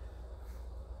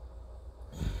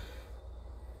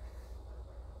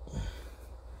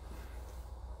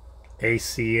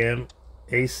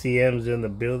 ACM's in the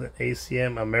building.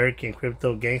 ACM, American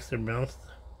Crypto Gangster Monster.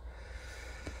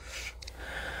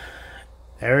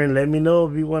 Aaron, let me know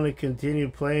if you want to continue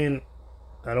playing.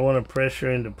 I don't want to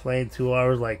pressure into playing 2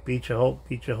 hours like Beach of Hope,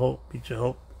 Beach of Hope, Beach of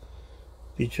Hope,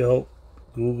 Beach of Hope.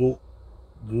 Google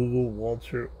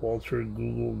Walter,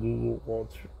 Google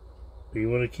Walter. If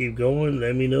you want to keep going,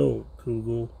 let me know.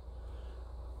 Google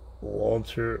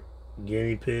Walter,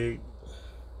 guinea pig.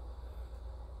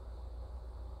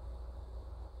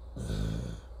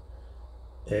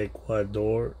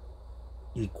 Ecuador,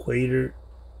 Equator.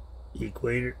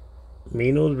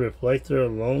 Mino's reflector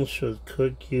alone should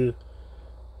cook you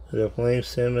the flame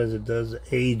same as it does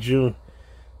June.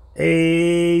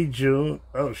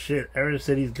 Oh shit, Aaron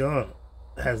said he's gone.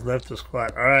 Has left the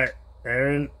squad. Alright,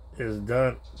 Aaron is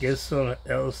done. Get someone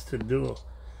else to do it.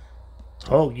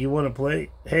 Hulk, you wanna play?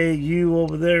 Hey, you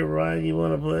over there, Ryan, you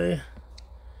wanna play?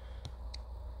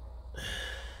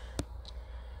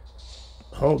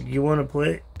 Hulk, you wanna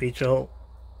play? Beat your Hulk.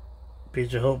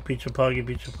 Beat your Hope, beat your Poggy,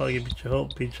 beat your Poggy, beat your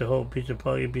Hope, beat your Hope, beat your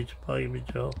Poggy, beat your Poggy, beat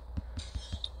your Hope.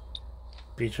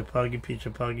 Beat your Poggy, beat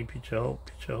your Poggy, beat your Hope,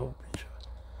 beat your Hope,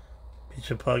 beat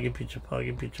your Poggy, beat your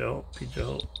Poggy, beat your Hope, beat your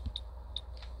Hope.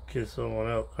 Get someone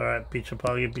else. Alright, beat your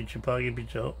Poggy, beat your Poggy,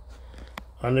 beat your Hope.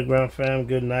 Underground fam,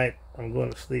 good night. I'm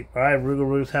going to sleep. Alright,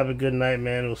 Rugaroos, have a good night,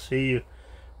 man. We'll see you.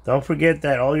 Don't forget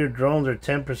that all your drones are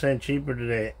 10% cheaper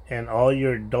today. And all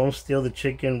your Don't Steal the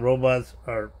Chicken robots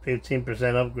are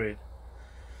 15% upgrade.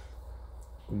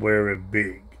 Wear it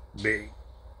big.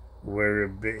 Wear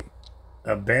it big.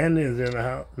 Abandon's in the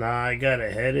house. Nah, I got a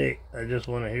headache. I just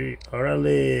want to hear you.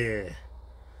 Orale.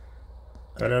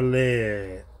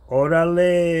 Orale.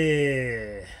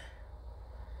 Orale.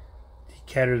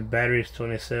 Decatter's battery's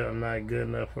 27. I'm not good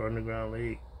enough for Underground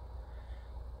League.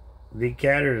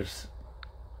 Decatter's.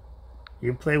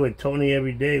 You play with Tony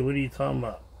every day. What are you talking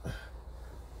about?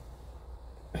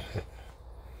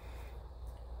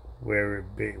 Wear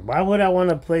it big. Why would I want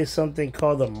to play something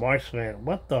called the Marksman?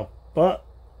 What the fuck?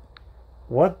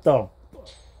 What the?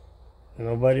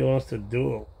 Nobody wants to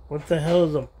do it. What the hell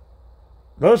is a?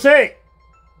 Don't say.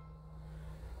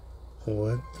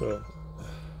 What the?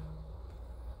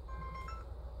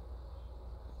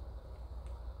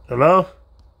 Hello?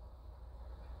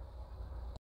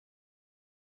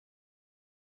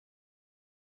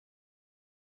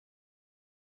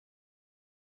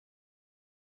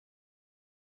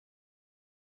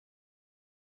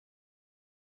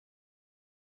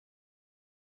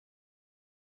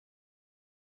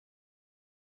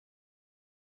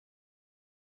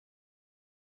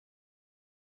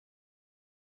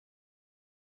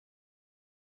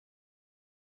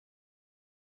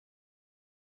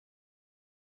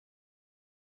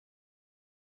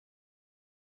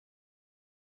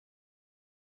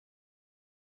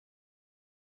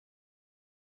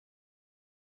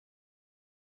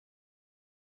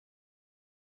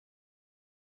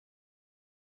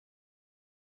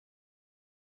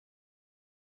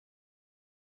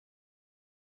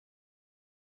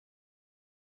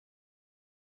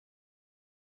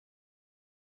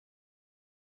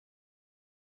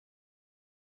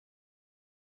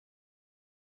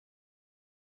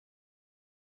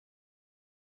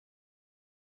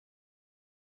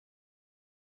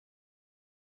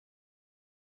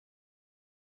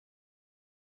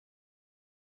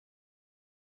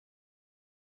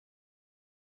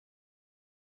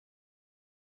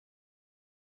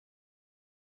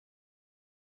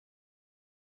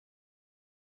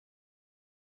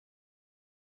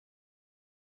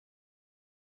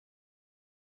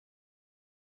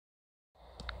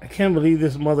 I can't believe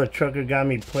this mother trucker got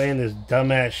me playing this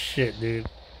dumbass shit, dude.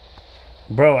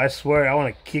 Bro, I swear I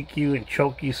want to kick you and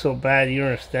choke you so bad you don't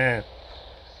understand.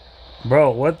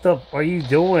 Bro, what the are you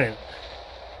doing?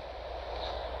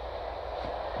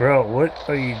 Bro, what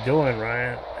are you doing,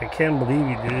 Ryan? I can't believe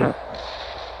you, dude.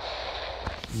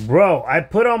 Bro, I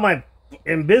put on my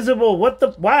invisible. What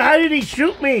the? Why? How did he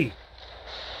shoot me?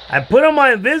 I put on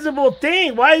my invisible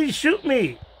thing. Why did he shoot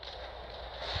me?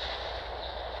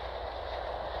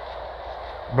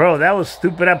 Bro, that was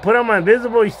stupid. I put on my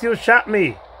invisible. He still shot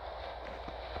me.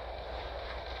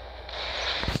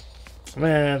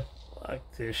 Man, fuck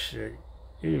this shit.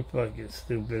 You're fucking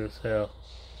stupid as hell.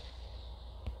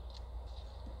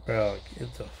 Bro,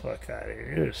 get the fuck out of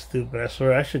here. You're stupid. I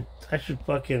swear I should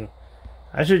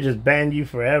just ban you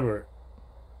forever.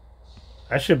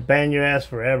 I should ban your ass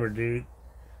forever, dude.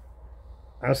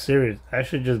 I'm serious. I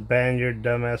should just ban your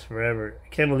dumb ass forever. I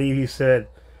can't believe he said,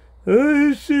 oh,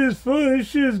 this shit is fun. This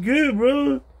shit is good,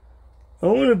 bro. I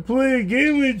want to play a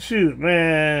game with you.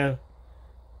 Man,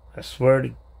 I swear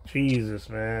to Jesus,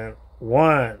 man.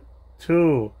 1,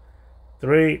 2,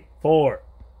 3, 4.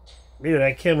 Dude,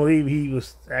 I can't believe he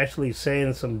was actually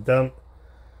saying some dumb.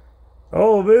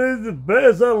 Oh, man, it's the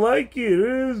best. I like it.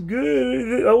 It's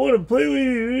good. I want to play with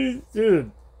you.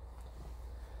 Dude.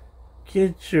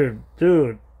 Get your...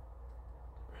 Dude.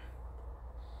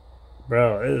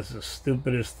 Bro, this is the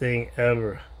stupidest thing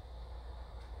ever.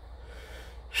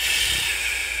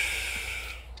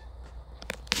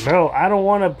 Bro, I don't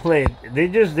want to play.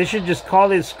 They should just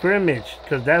call it scrimmage,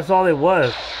 because that's all it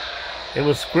was. It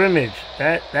was scrimmage.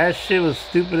 That shit was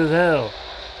stupid as hell.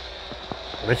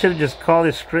 They should have just called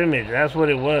it scrimmage. That's what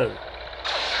it was.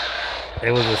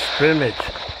 It was a scrimmage.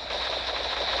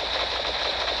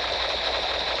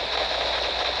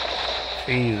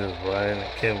 Jesus, Brian, I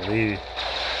can't believe it.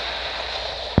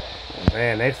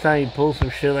 Man, next time you pull some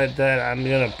shit like that, I'm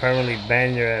gonna permanently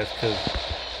ban your ass, because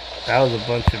that was a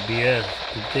bunch of BS.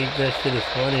 You think that shit is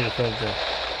funny or something?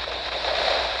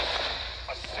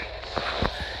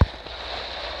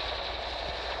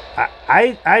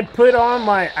 I put on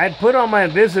my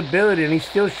invisibility and he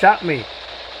still shot me.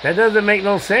 That doesn't make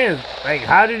no sense. Like,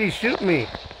 how did he shoot me?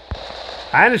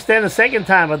 I understand the second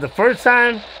time, but the first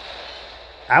time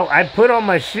I put on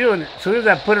my shield and as soon as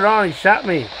I put it on, he shot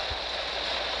me.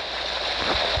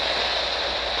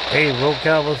 Hey,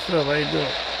 Rocal, what's up? How you doing?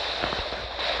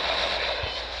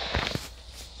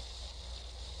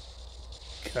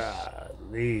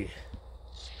 Golly.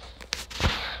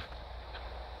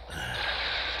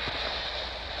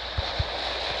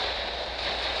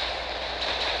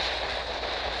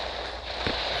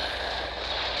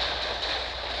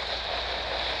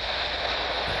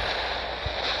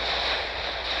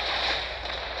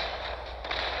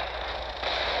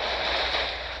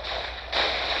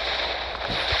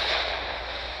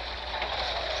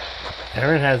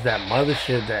 Aaron has that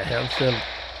mothership that helps him.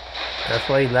 That's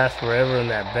why he lasts forever in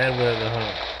that bed weather,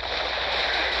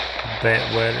 huh?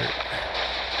 Bed weather.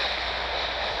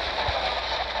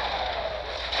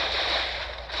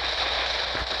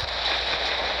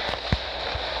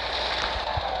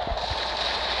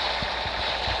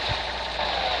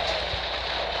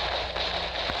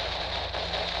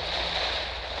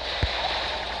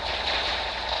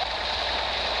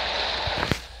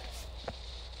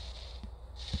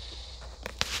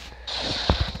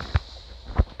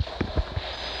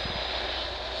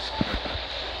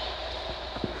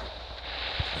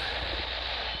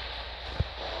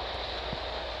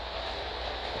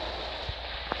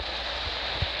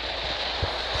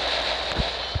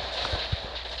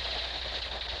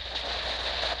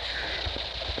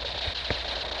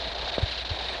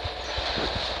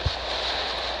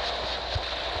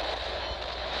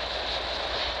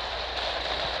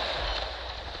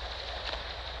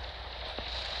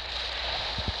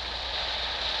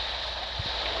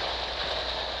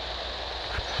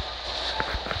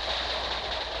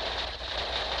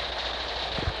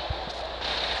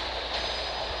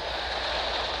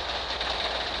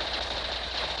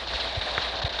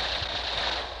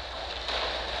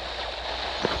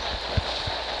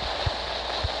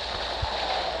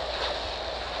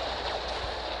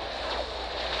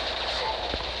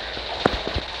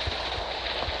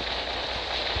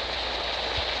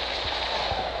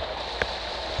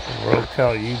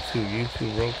 Rocal,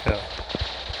 YouTube Rocal.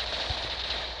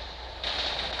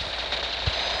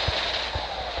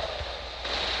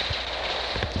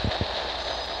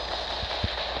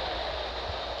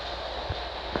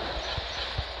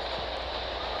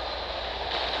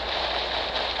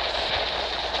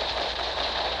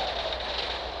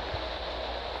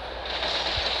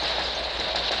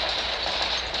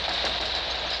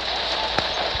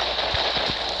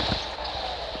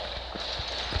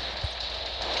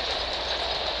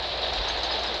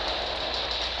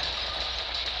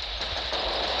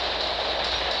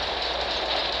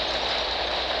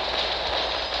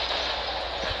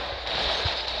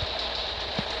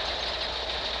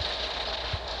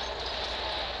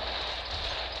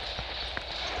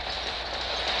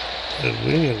 Dude,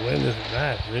 we need to win this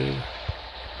match, dude.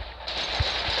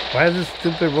 Why does this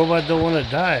stupid robot don't want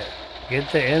to die?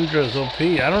 Get the Endra's OP.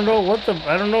 I don't know what the...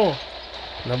 I don't know.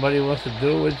 Nobody wants to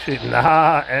do it with you.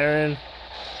 Nah, Aaron.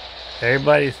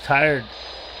 Everybody's tired.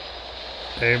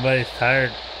 Everybody's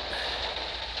tired.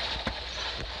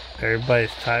 Everybody's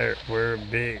tired. We're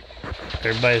big.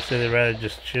 Everybody said they'd rather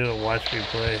just chill and watch me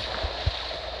play.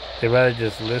 They'd rather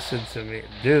just listen to me.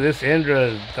 Dude, this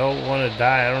Indra don't want to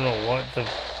die. I don't know what the...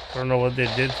 I don't know what they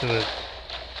did to it.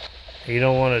 He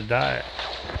don't want to die.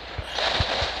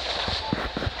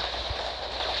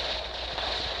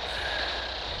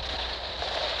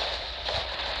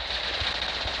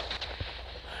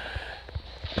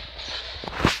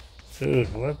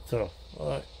 Dude, what the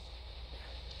fuck?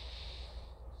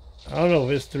 I don't know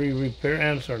if it's 3 repair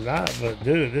amps or not, but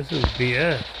dude, this is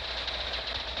BS.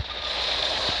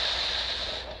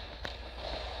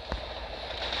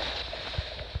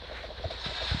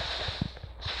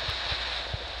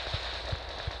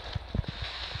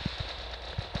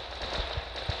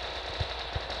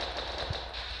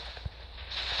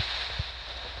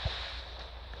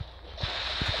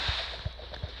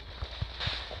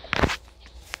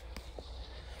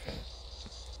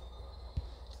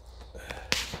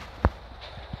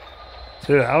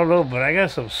 Dude, I don't know, but I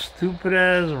got some stupid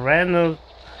ass random.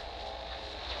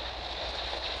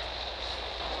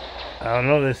 I don't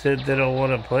know, they said they don't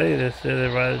want to play. They said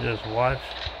they'd rather just watch.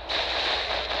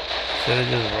 They said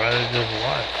they'd just rather just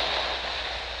watch.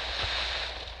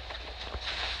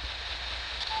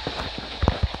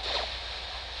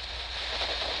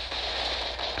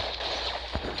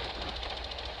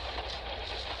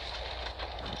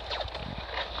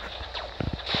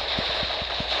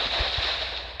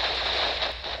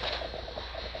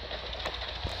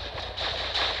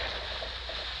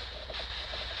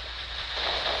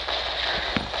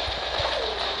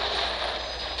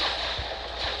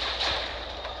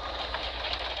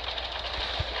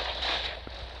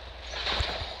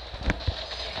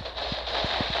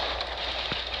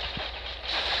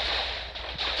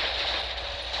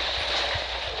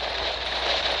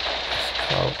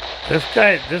 This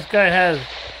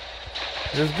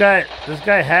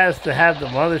guy has to have the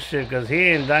mothership because he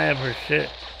ain't dying for shit.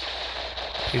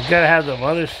 He's gotta have the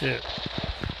mothership.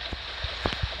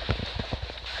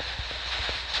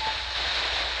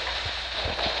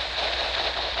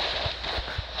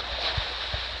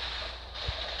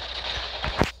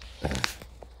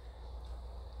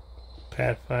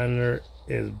 Pathfinder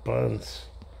is buns.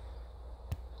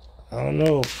 I don't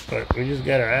know, but we just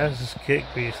got our asses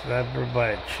kicked. We slapped her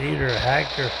by a cheater, a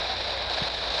hacker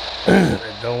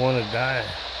that don't want to die.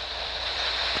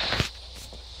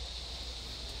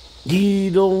 He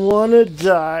don't want to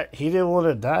die. He didn't want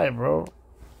to die, bro.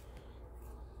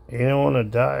 He didn't want to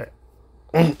die.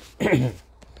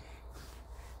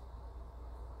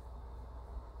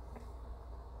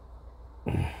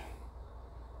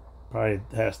 Probably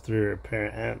has 3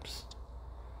 repair amps.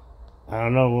 I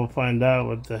don't know. We'll find out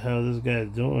what the hell this guy's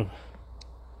doing.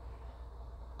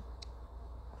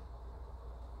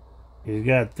 He's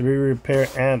got 3 repair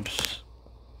amps.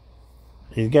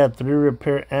 He's got 3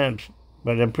 repair amps.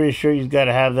 But I'm pretty sure he's got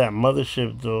to have that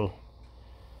mothership, though.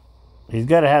 He's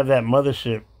got to have that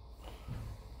mothership.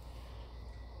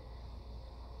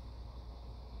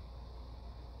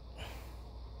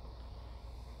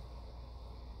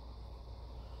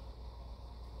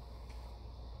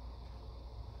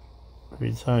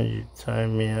 Every time you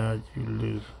time me out, you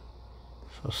lose.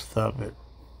 So stop it.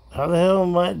 How the hell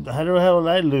will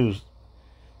I lose?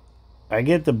 I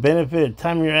get the benefit of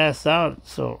timing your ass out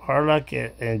so Harlock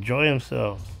can enjoy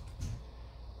himself.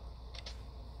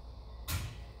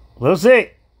 We'll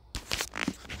see.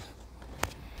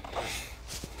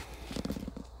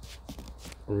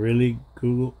 Really,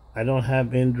 Google? I don't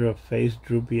have Indra face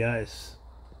droopy eyes.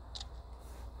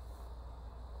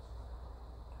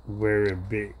 Very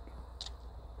big.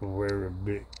 Very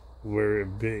big. Very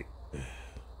big.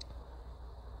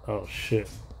 Oh shit.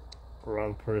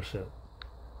 Wrong person.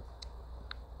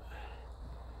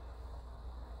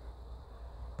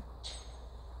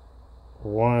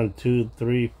 One, 2,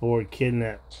 3, 4,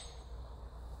 kidnap.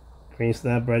 Green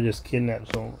Snapper, I just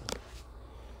kidnapped someone.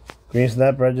 Green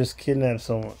Snapper, I just kidnapped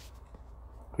someone.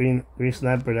 Green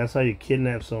Sniper, that's how you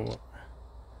kidnap someone.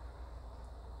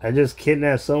 I just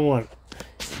kidnapped someone.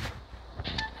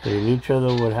 The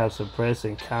Luchador would have suppressed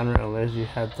and counter unless you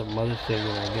had the mothership,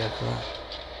 and I guess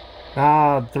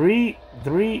not.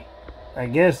 Three, I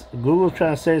guess Google's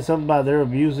trying to say something about they're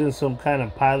abusing some kind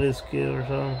of pilot skill or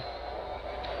something.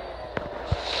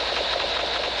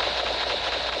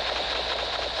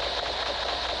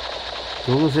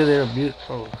 Google said they're abusing.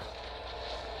 Oh.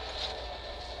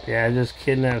 Yeah, I just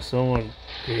kidnapped someone.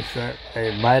 I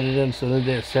invited them, so as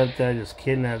they accepted, I just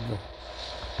kidnapped them.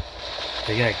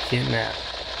 They got kidnapped.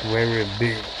 Very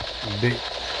big.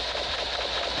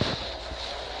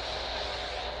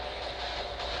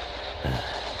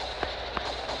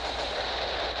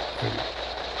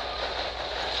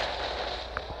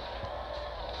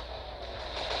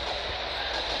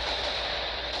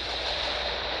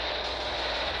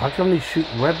 How come these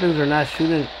weapons are not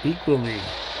shooting equally?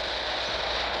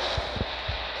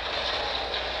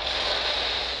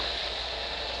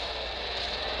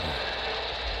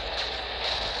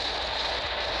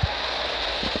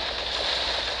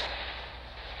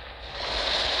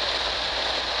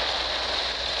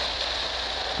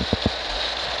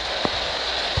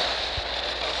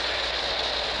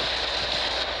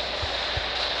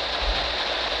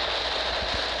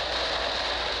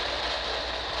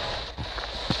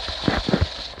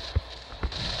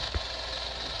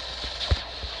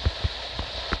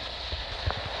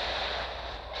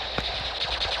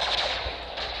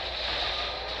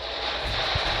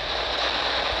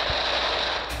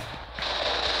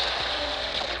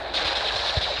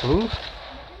 Who?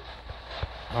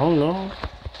 I don't know.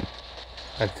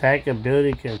 Attack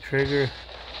ability can trigger.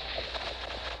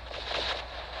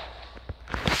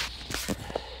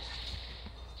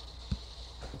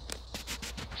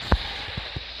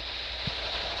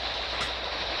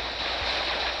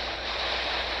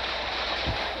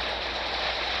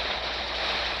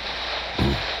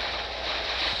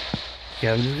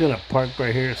 Yeah, I'm just gonna park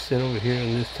right here, sit over here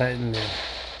in this Titan there.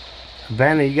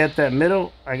 Vanna, you got that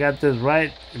middle? I got this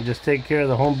right. And just take care of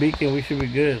the home beacon. We should be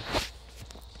good.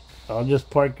 I'll just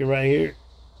park it right here.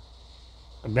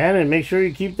 Abandon, make sure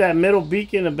you keep that middle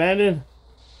beacon. Abandon,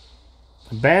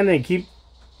 keep.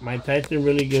 My Titan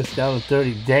really gets down to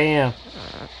 30. Damn.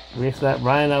 Risk that.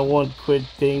 Ryan, I want quit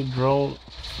thing drone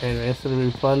and instantly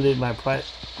refunded. My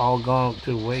price all gone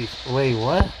to waste. Wait,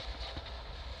 what?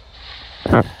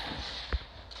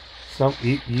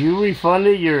 You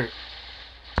refunded your.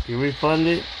 You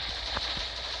refunded?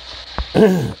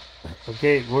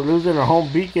 Okay, we're losing our home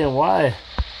beacon. Why?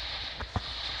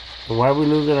 Why are we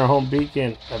losing our home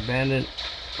beacon? Abandon.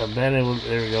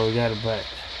 There we go. We got it back.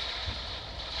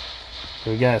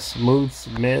 We got Smooth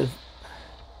Smith.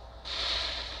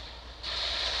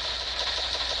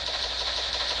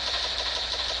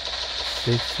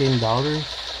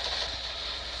 $16.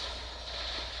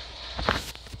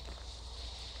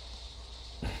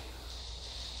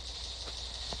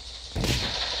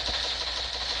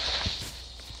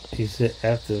 He said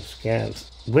after scams.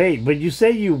 Wait, but you say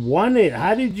you won it.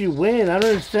 How did you win? I don't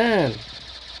understand.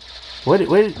 What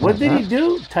did he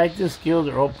do? Titan skills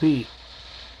or OP? I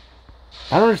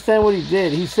don't understand what he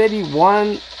did. He said he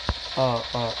won.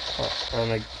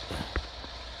 Like,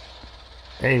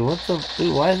 hey, what the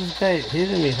dude? Why is this guy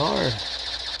hitting me hard?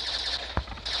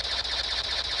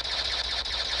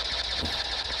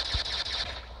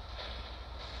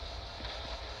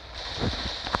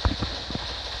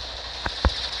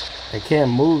 I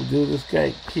can't move, dude. This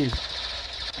guy keeps.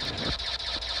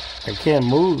 I can't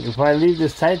move. If I leave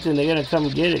this Titan, they're gonna come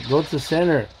get it. Go to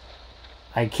center.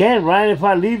 I can't, Ryan. If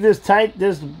I leave this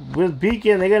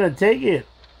beacon, they're gonna take it.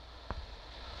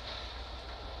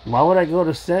 Why would I go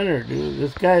to center, dude?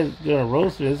 This guy's gonna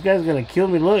roast me. This guy's gonna kill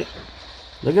me.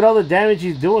 Look at all the damage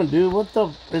he's doing, dude. What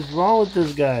the is wrong with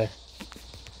this guy?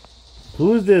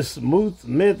 Who's this smooth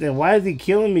myth, and why is he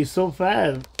killing me so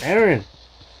fast, Aaron?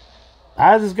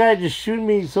 How is this guy just shooting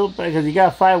me so fast? Because he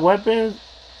got 5 weapons?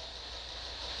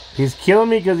 He's killing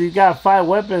me because he's got 5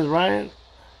 weapons, Ryan.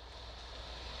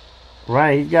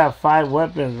 Right, he's got 5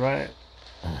 weapons, right?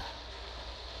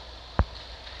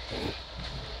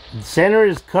 Center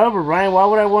is covered, Ryan. Why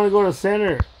would I want to go to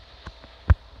center?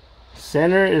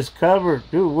 Center is covered.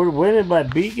 Dude, we're winning by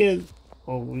beacons.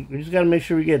 Oh, we just got to make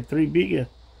sure we get 3 beacons.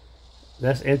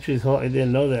 That's entry's hole. I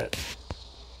didn't know that.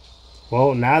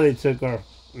 Well, now they took our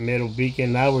middle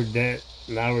beacon. Now we're dead.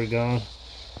 Now we're gone.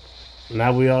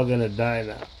 Now we all gonna die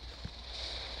now.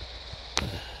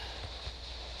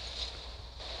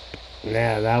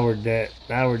 Now we're dead.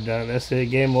 Now we're done. That's it.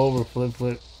 Game over.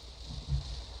 Flip.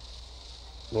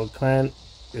 What clan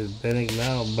is betting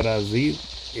now? Brazil?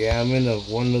 Yeah, I'm in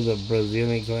one of the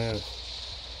Brazilian clans.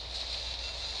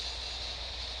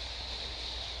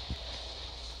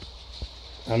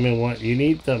 I mean, what you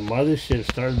need the mothership.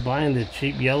 Start buying the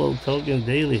cheap yellow tokens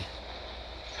daily.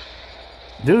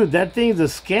 Dude, that thing's a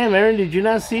scam, Aaron. Did you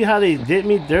not see how they did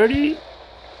me dirty?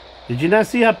 Did you not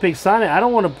see how Pixonic? I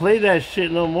don't want to play that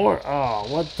shit no more. Oh,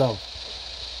 what the?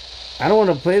 I don't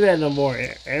want to play that no more,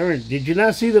 Aaron. Did you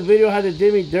not see the video how they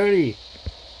did me dirty?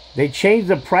 They changed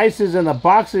the prices and the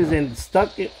boxes and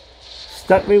stuck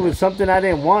me with something I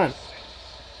didn't want.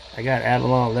 I got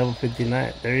Avalon level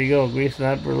 59. There you go, Green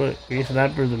Sniper. Look, Green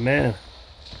Sniper's the man.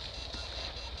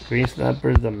 Green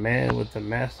Sniper's the man with the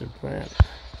master plan.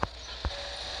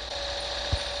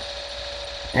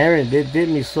 Aaron, they did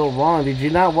me so wrong. Did you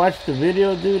not watch the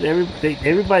video, dude?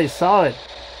 Everybody saw it.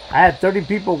 I had 30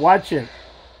 people watching.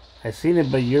 I seen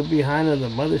it, but you're behind on the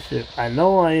mothership. I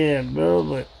know I am, bro,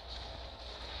 but...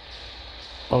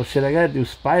 Oh, shit, I gotta do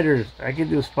spiders. I can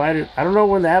do spiders. I don't know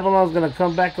when the Avalon's gonna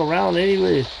come back around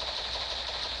anyway.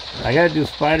 I gotta do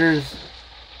spiders.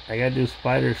 I gotta do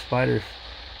spiders.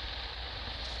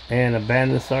 And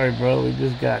abandon. Sorry, bro. We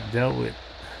just got dealt with.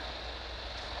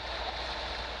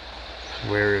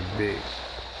 Where it be.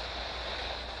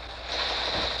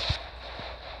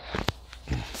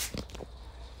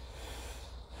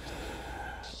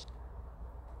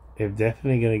 It's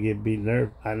definitely gonna get beat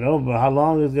nerfed. I know, but how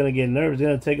long is it gonna get nerfed? It's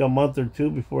gonna take a month or 2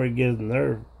 before it gets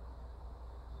nerfed.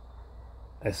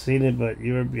 I seen it, but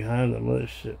you were behind the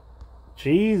mothership.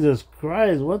 Jesus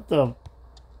Christ, what the?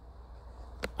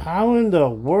 How in the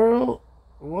world?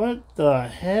 What the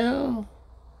hell?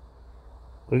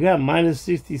 We got minus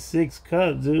 66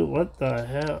 cuts, dude. What the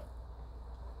hell?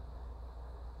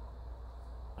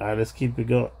 Alright, let's keep it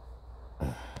going.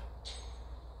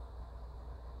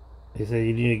 They said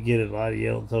you need to get a lot of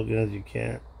yellow tokens you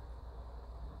can.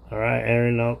 Alright,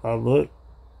 Aaron, I'll look.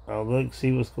 I'll look,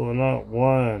 see what's going on.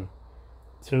 1,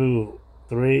 2,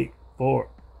 3, 4.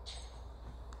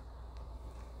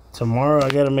 Tomorrow I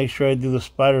gotta make sure I do the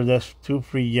spider. That's 2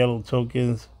 free yellow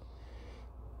tokens.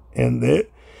 And then,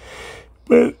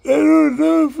 but I don't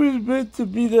know if it's meant to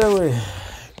be that way.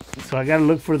 So I gotta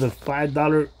look for the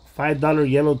 $5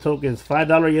 yellow tokens.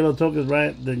 $5 yellow tokens,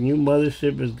 right? The new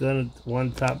mothership is gonna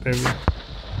one top every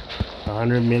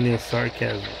 100 million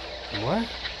sarcasm. What?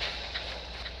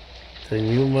 The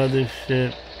new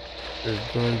mothership is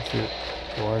going to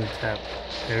one tap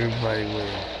everybody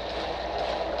wins.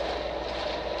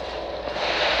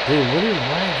 Dude, what is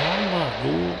Ryan talking about,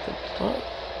 dude?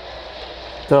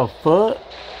 The fuck?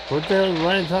 What the hell is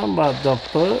Ryan talking about? The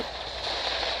fuck?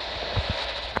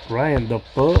 Ryan, the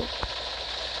fuck?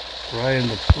 Ryan,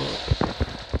 the fuck?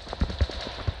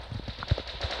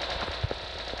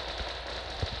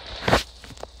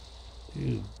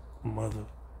 You mother.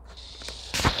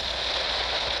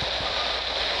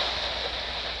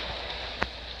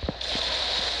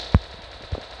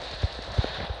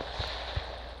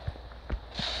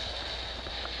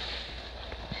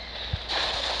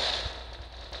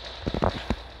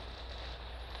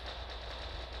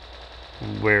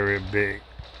 Very big.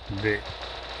 Big.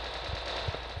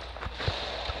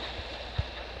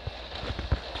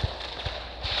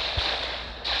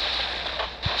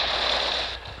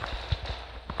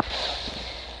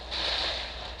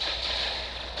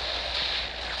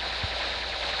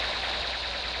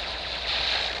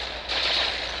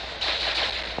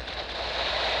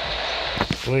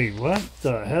 Wait, what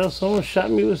the hell? Someone shot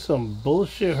me with some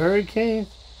bullshit hurricane?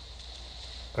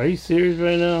 Are you serious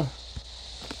right now?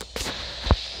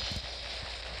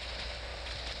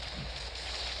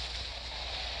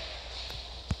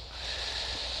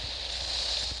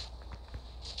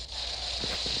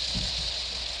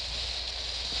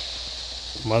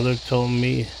 Mother told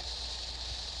me.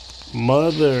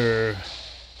 Mother.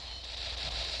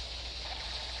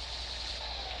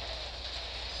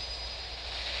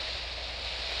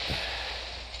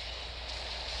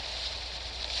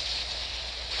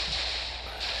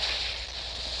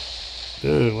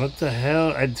 Dude, what the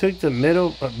hell? I took the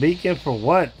middle beacon for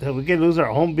what? That we could lose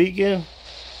our home beacon?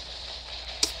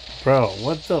 Bro,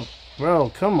 what the... Bro,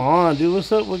 come on, dude.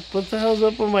 What's up? What the hell's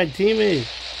up with my teammates?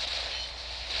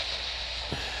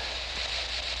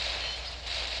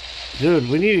 Dude,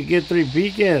 we need to get 3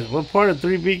 beacons. What part of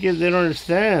 3 beacons they don't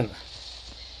understand?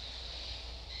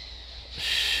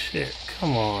 Shit,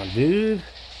 come on, dude.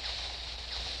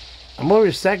 I'm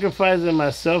over sacrificing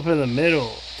myself in the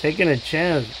middle. Taking a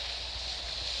chance.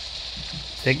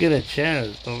 Taking a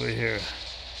chance over here.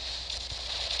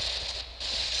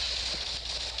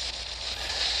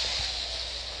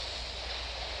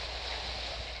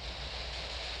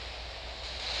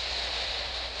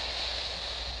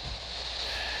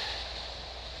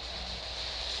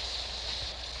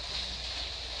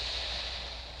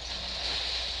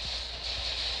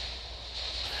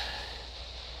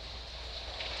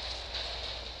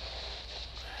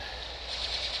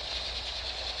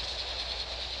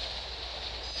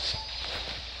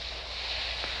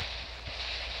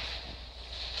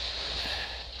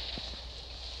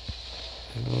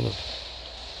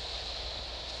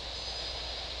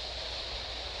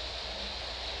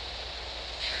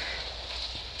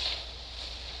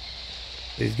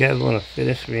 These guys want to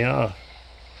finish me off.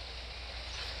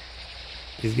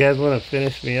 These guys want to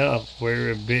finish me off.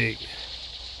 Very big.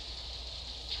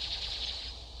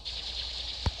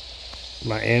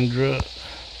 My Indra.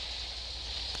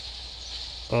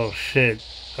 Oh shit.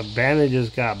 Abandon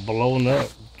just got blown up.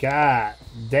 God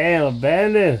damn,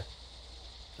 Abandon.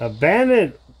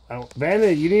 Abandon.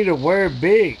 Abandon, you need to wear it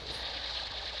big.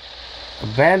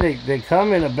 Abandon, they're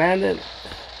coming, Abandon.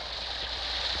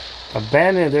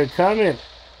 Abandon, they're coming.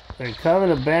 They're coming,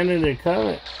 Abandon, they're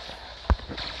coming.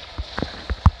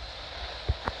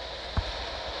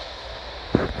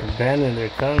 Abandon, they're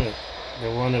coming.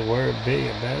 They want to wear it big,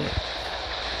 Abandon.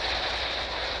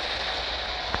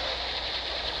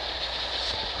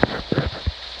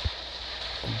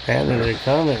 Abandon, they're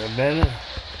coming, Abandon.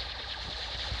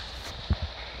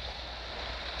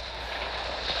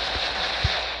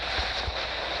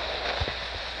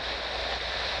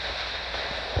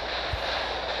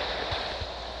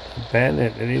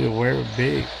 Abandon, they need to wear it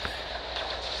big.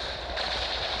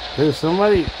 Dude,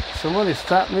 somebody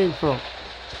stop me from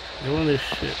doing this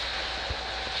shit.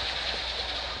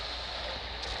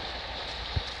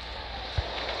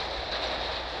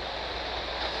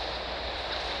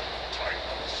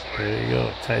 There you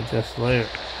go, Titan Slayer.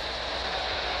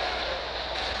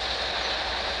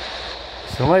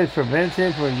 Somebody's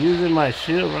preventing from using my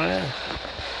shield, Ryan.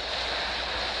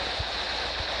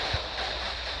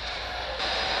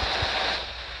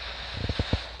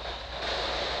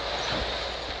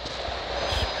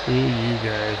 Screw you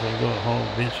guys, I'm going home,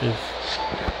 bitches.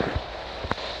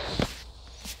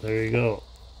 There you go.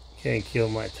 Can't kill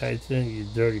my Titan, you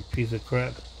dirty piece of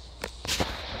crap.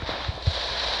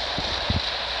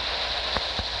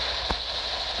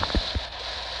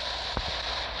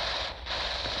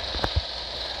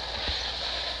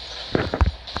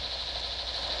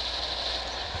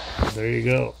 There you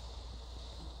go.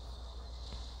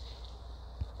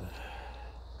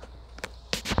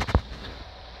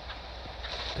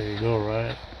 There you go,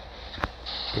 right?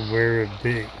 Wear it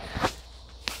big.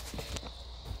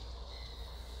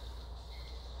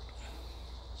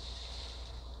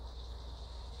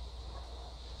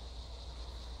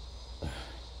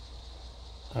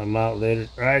 I'm out later.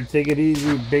 Alright, take it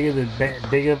easy. Big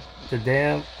up the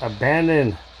dam.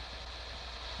 Abandon.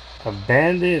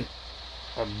 Abandon.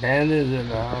 Abandoned in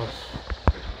the house.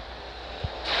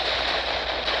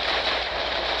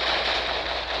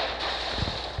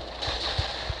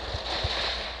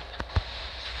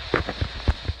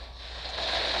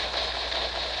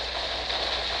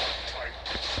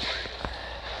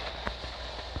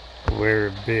 Wear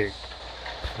it big.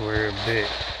 Wear it big.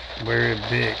 Wear it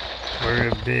big. Wear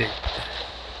it big.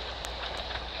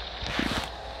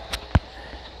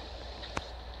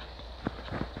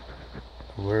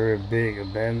 Wear it big,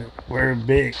 abandon. Wear it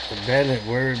big, abandon.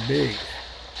 Wear it big.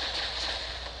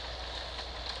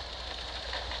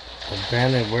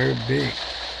 Abandon, wear it big.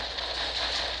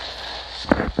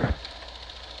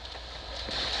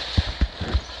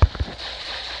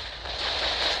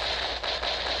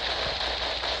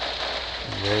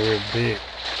 Wear it big.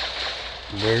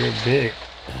 Wear it big.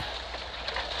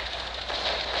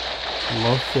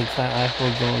 Most of the time,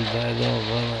 iPhones don't die, don't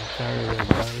run like tires and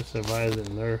virus survives and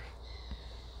nerf.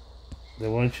 They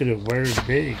want you to wear it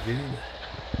big, dude.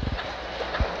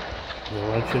 They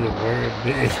want you to wear it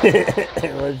big.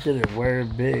 They want you to wear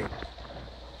it big.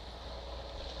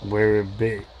 Wear it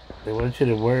big. They want you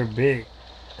to wear it big.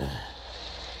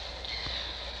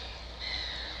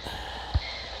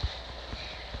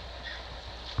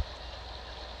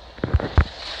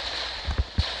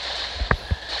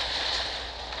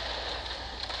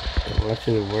 They want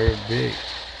you to wear it big.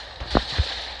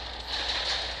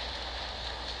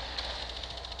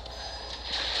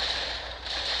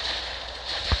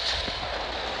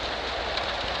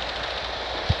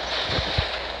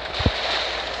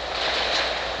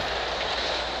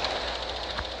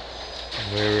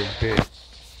 Wear it big.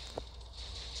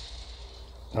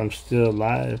 I'm still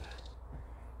alive.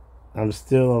 I'm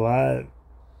still alive.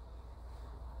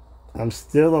 I'm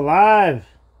still alive.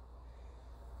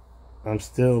 I'm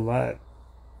still alive.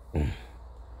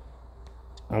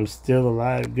 I'm still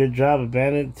alive. Good job,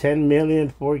 Abandoned. 10 million,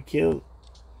 4 kills.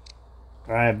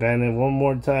 Alright, Abandoned. One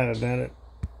more time, Abandoned.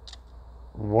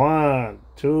 1,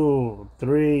 2,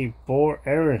 3, 4.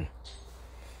 Aaron.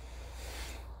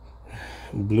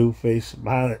 Blueface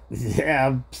smiling. Yeah,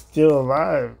 I'm still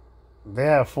alive. They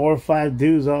have 4 or 5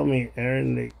 dudes on me,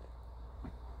 Aaron.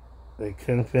 They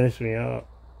couldn't finish me off.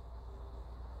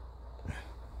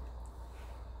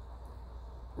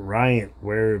 Ryan,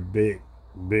 wear it big,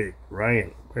 big.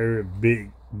 Ryan, wear it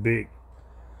big, big.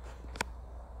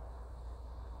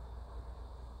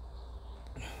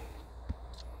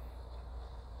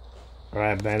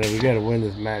 Alright, Bandit, we gotta win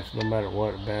this match no matter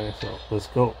what, Bandit. So let's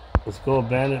go. Let's go,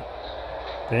 Bandit.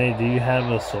 Bandit, do you have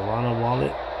a Solana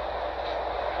wallet?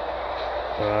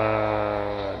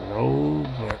 No,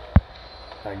 but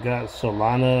I got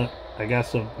Solana. I got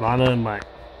Solana in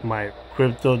my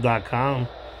crypto.com.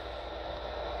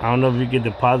 I don't know if you can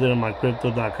deposit in my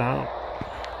crypto.com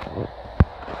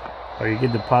or you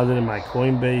can deposit in my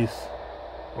Coinbase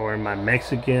or in my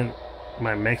Mexican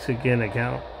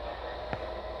account.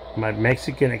 My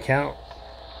Mexican account.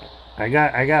 I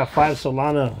got 5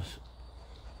 Solanas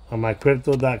on my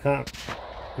crypto.com.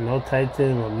 No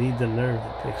Titan will need the nerve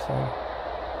to pick some.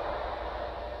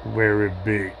 Wear it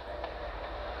big.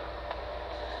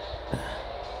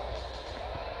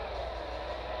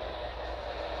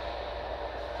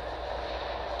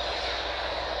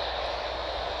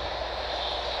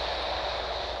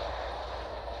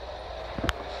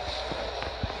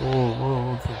 Whoa,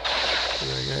 what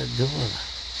I got doing?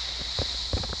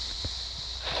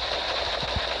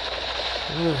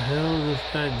 What the hell is this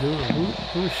guy doing?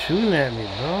 Who's shooting at me,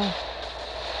 bro?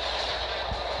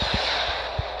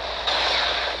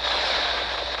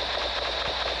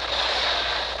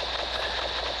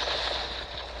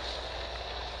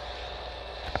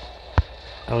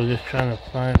 I was just trying to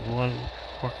find one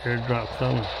more airdrop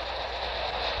coming.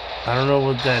 I don't know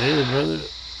what that is, brother.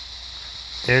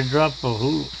 Airdrop of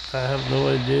who? I have no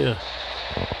idea.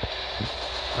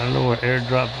 I don't know what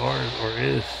airdrop are or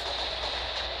is.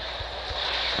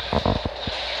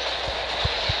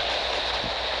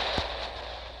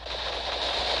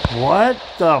 What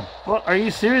the fuck? Are you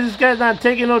serious? This guy's not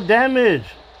taking no damage.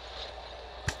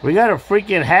 We got a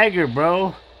freaking Haggard,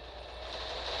 bro.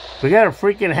 We got a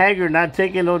freaking Haggard not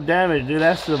taking no damage, dude.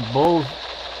 That's the bull.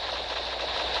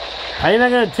 How you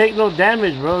not gonna take no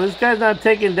damage, bro? This guy's not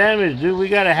taking damage, dude. We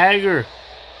got a Haggard.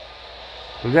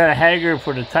 We got a Haggard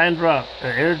for the time drop, the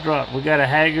airdrop. We got a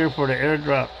Haggard for the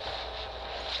airdrop.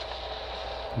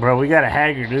 Bro, we got a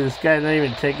Haggard, dude. This guy's not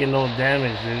even taking no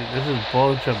damage, dude. This is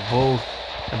bunch of bull.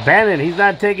 Abandoned. He's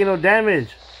not taking no damage.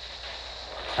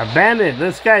 Abandoned.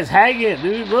 This guy's hagging,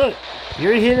 dude. Look.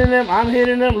 You're hitting him. I'm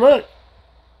hitting him. Look.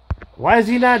 Why is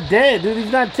he not dead, dude?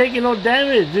 He's not taking no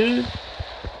damage, dude.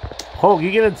 Hulk,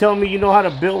 you gonna tell me you know how to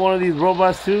build one of these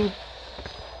robots too?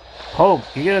 Hulk,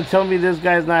 you gonna tell me this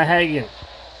guy's not hagging?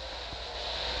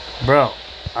 Bro,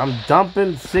 I'm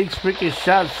dumping 6 freaking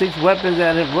shots, 6 weapons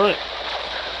at him. Look.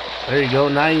 There you go.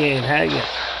 Now you ain't hagging.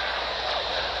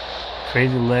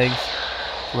 Crazy legs.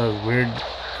 Plus weird.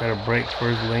 Gotta break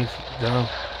first links. Dumb.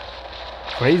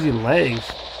 Crazy Legs.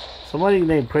 Somebody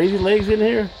named Crazy Legs in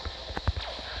here?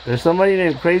 There's somebody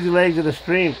named Crazy Legs in the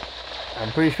stream.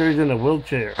 I'm pretty sure he's in a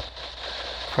wheelchair.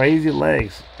 Crazy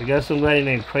Legs. We got somebody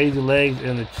named Crazy Legs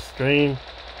in the stream.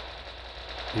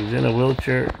 He's in a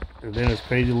wheelchair. His name is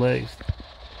Crazy Legs.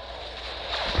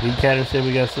 Lee Catter said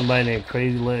we got somebody named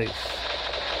Crazy Legs.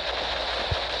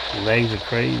 Legs are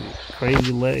crazy.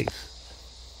 Crazy Legs.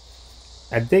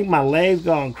 I think my legs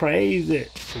gone crazy.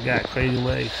 We got Crazy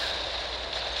Legs.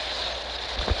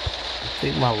 I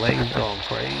think my legs gone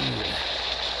crazy.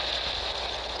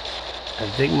 I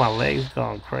think my legs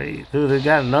gone crazy. Dude, they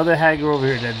got another hacker over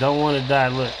here that don't want to die.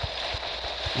 Look.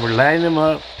 We're lighting him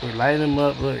up. We're lighting him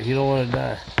up. Look, he don't want to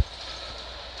die.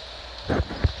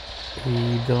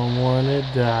 He don't want to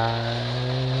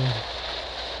die.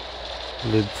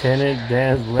 Lieutenant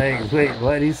Dan's Legs. Wait,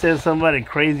 what? He said somebody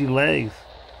Crazy Legs.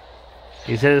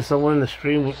 He said there's someone in the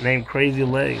stream named Crazy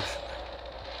Legs.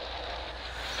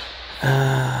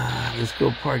 Let's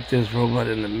go park this robot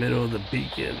in the middle of the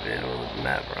beacon, man, on the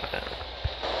map, right?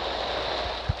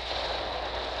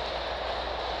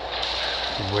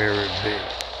 Wear it big.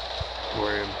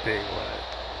 Wear it big, right?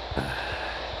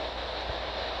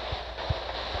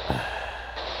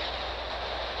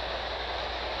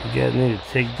 You guys need to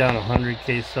take down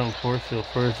 100k some force field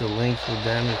first. The links will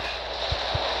damage.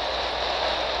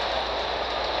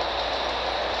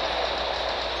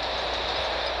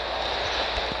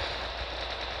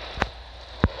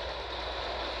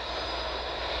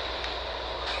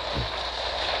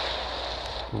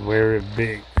 Wear it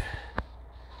big.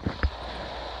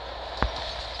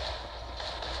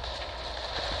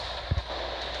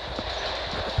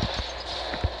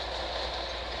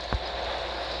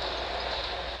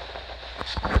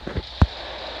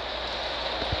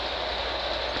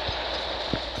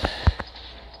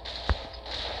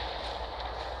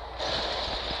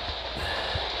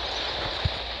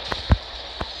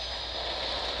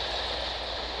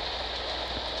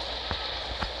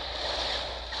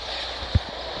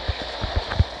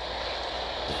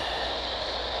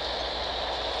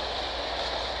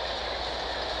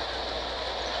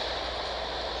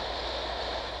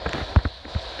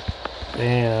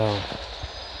 Damn.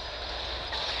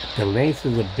 The links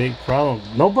is a big problem.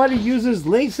 Nobody uses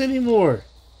links anymore.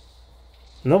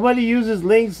 Nobody uses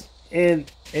links in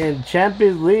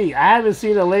Champions League. I haven't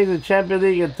seen a links in Champions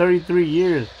League in 33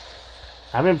 years.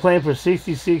 I've been playing for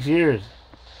 66 years.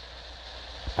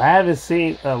 I haven't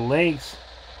seen a links.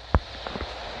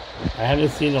 I haven't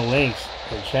seen a links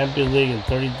in Champions League in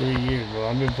 33 years, bro.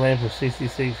 I've been playing for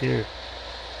 66 years.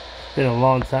 It's been a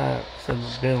long time.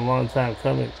 It's been a long time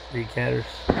coming, the Catters.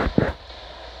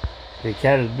 The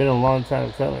Catter's been a long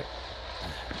time coming.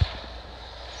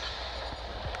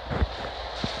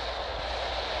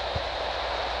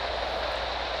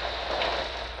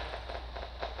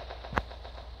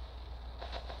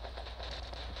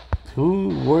 Who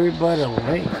worried about a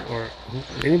link? Or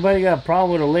anybody got a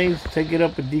problem with a link? Take it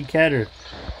up with D Catter.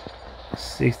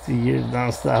 60 years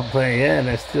non-stop playing. Yeah, and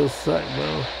that still suck,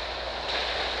 bro.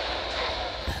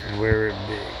 Wear it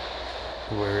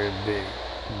big. Wear it big.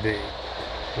 Big.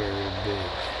 Wear it big.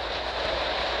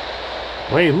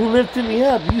 Wait, who lifted me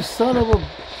up? You son of a...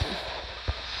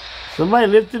 Somebody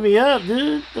lifted me up,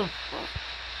 dude. The fuck?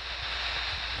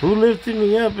 Who lifted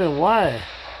me up and why?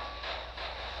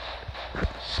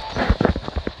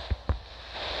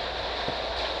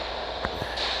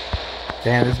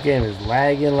 Damn, this game is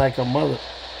lagging like a mother.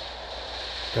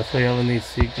 That's why y'all need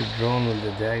secret drone with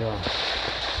the daggone.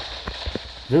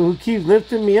 Dude, who keeps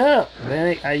lifting me up?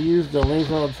 Man, I use the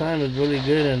links all the time. It's really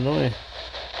good and annoying.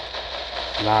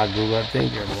 Nah, Google, I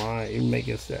think you're lying. You're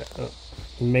making that up.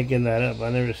 You're making that up. I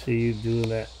never see you doing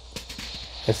that.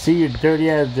 I see your dirty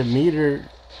ass Demeter,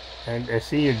 and I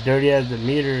see your dirty ass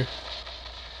Demeter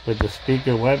with the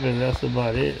speaker weapon. That's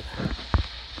about it.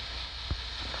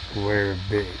 Wear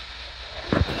big.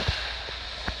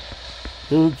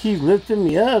 Dude, keep lifting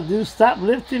me up, dude. Stop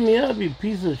lifting me up, you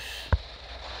piece of sh...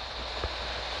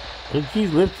 Who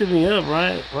keeps lifting me up,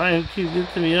 Ryan? Ryan, who keeps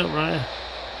lifting me up, Ryan?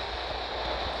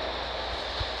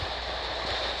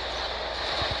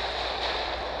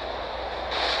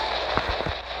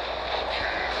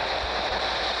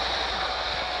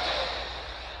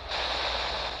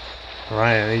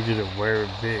 Ryan, I need you to wear it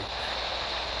big.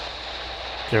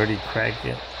 Dirty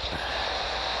Kraken.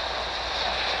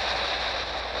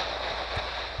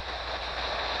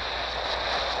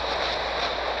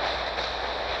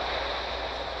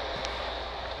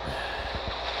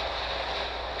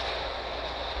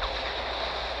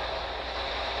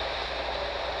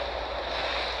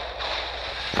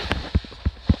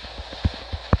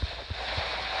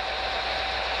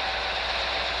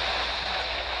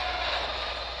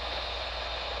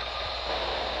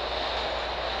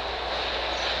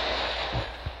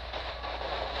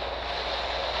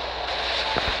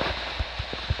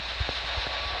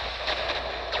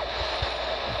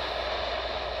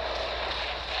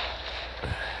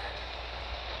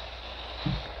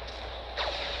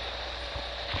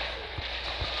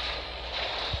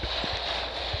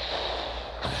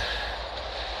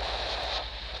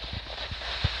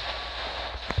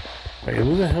 Like,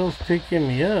 who the hell's picking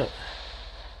me up?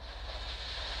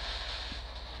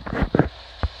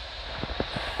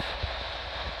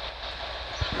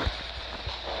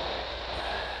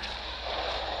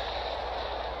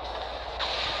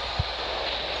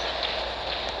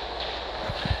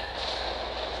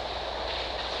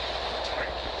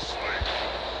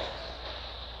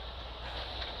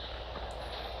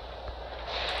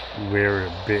 Wear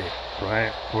it big,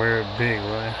 right? Wear it big,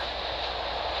 right?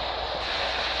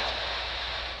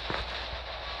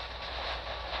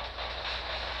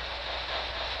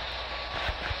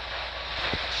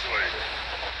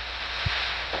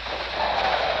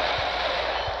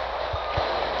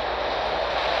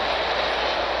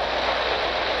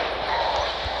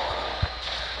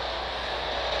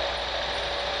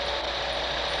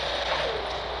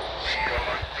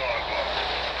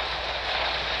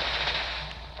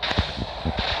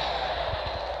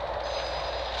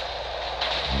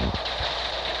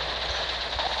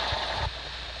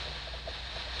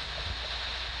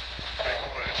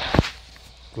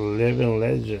 Living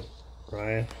legend,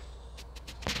 right?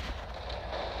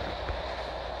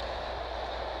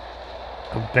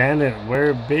 Abandoned,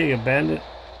 wear it big.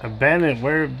 Abandoned,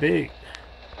 wear it big.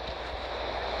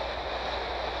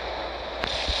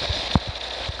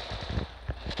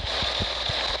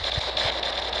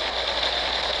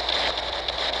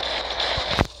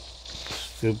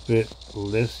 Stupid,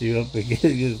 lifts you up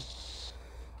again.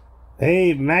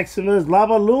 Hey, Maximus,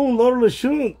 Lava Loon, Lord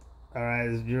Lashun. Alright,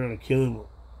 this is unkillable.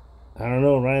 I don't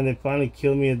know, Ryan, they finally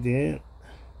killed me at the end.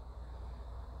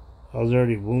 I was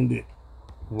already wounded.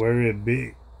 Wear it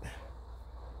big.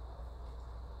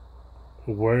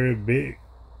 Wear it big.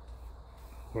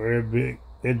 Wear it big.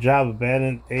 Good job,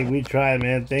 Abandoned. Hey, we tried,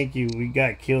 man. Thank you. We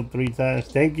got killed 3 times.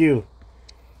 Thank you.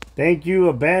 Thank you,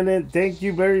 Abandoned. Thank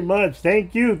you very much.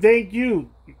 Thank you. Thank you.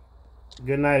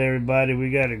 Good night, everybody. We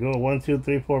got to go. 1, 2,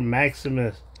 3, 4.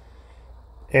 Maximus.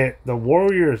 At the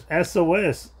Warriors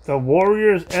SOS. The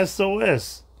Warriors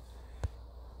SOS.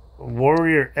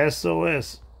 Warrior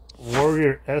SOS.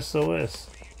 Warrior SOS.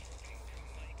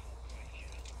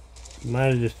 Might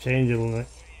have just changed it.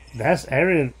 That's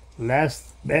Aaron.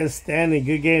 Last man standing.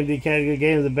 Good game, DK. Good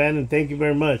games, Abandoned. Thank you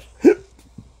very much.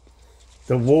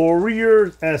 The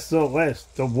Warrior SOS.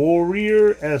 The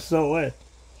Warrior SOS.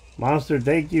 Monster,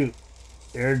 thank you.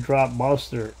 Airdrop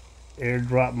monster.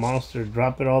 Airdrop monster.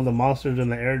 Dropping all the monsters in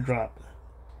the airdrop.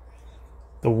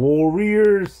 The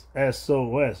Warriors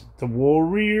SOS. The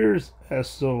Warriors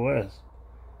SOS.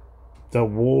 The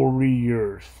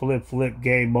Warriors. Flip, flip,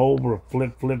 game over.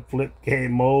 Flip, flip, flip,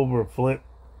 game over. Flip.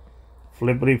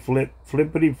 Flippity, flip.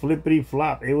 Flippity, flippity,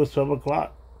 flop. It was 12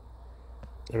 o'clock.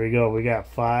 There we go. We got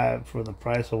 5 for the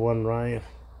price of 1, Ryan.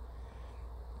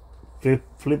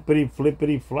 Flippity,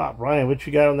 flippity, flop. Ryan, what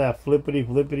you got on that flippity,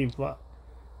 flippity, flop?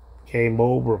 Came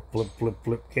over. Flip, flip,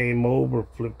 flip. Came over.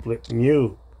 Flip, flip.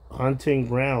 New. Hunting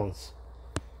grounds.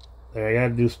 There, I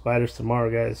gotta do spiders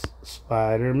tomorrow, guys.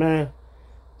 Spider-Man.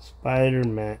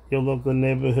 Spider-Man. Your local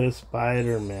neighborhood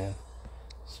Spider-Man.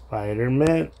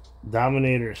 Spider-Man.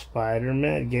 Dominator.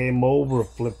 Spider-Man. Game over.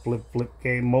 Flip, flip, flip.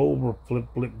 Game over. Flip,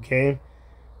 flip. Game.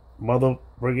 Mother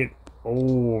friggin'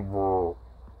 over.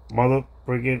 Mother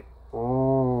friggin'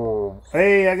 over.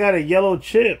 Hey, I got a yellow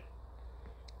chip.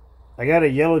 I got a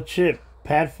yellow chip.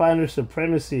 Pathfinder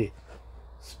Supremacy.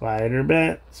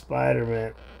 Spider-Man.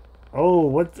 Spider-Man. Oh,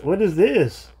 what is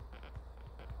this?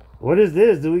 What is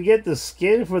this? Do we get the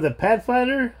skin for the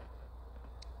Pathfinder?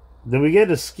 Did we get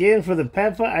the skin for the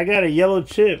Pathfinder? I got a yellow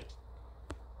chip.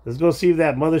 Let's go see if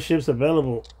that mothership's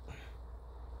available.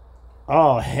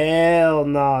 Oh, hell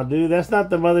no, dude. That's not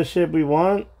the mothership we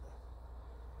want.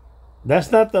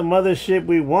 That's not the mothership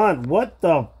we want.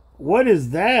 What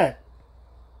is that?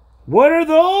 What are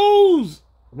those?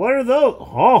 What are those?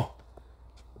 Oh,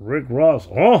 Rick Ross.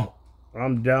 Oh,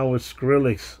 I'm down with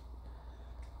Skrillex.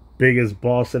 Biggest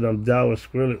boss said I'm down with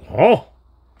Skrillex. Oh.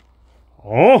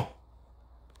 Oh.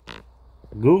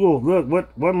 Google, look,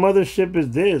 what mothership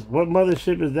is this? What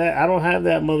mothership is that? I don't have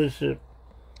that mothership.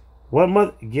 What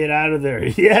mother? Get out of there.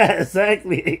 Yeah,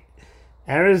 exactly.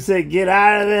 Aaron said, get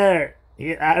out of there.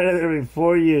 Get out of there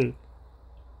before you.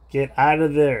 Get out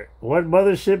of there. What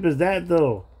mothership is that,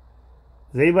 though?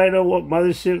 Does anybody know what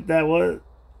mothership that was?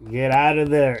 Get out of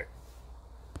there.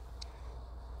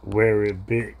 Wear it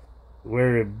big.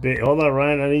 Wear it big. Hold on,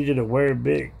 Ryan. I need you to wear it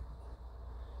big.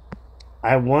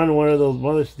 I won one of those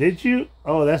mothers. Did you?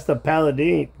 Oh, that's the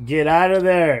Paladin. Get out of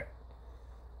there.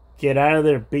 Get out of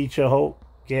there, beat your hope.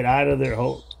 Get out of there,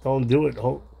 Hope. Don't do it,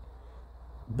 Hope.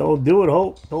 Don't do it,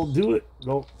 Hope. Don't do it.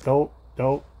 Don't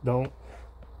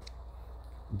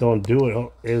do it,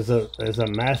 Hope. It's a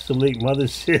Master League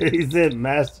mothership. He said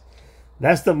Master.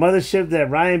 That's the mothership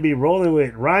that Ryan be rolling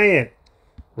with. Ryan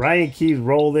keeps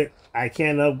rolling. I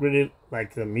can't upgrade it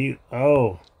like the mute.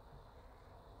 Oh,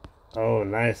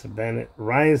 nice, Bandit.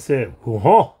 Ryan said,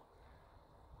 huh?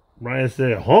 Ryan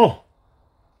said, huh?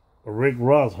 Rick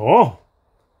Ross, huh?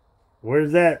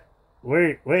 Where's that?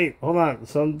 Wait, hold on.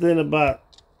 Something about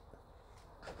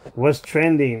what's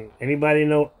trending. Anybody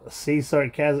know? See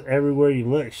sarcasm everywhere you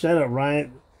look. Shut up,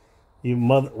 Ryan. You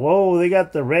mother. Whoa, they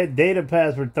got the red data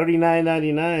pass for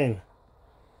 $39.99.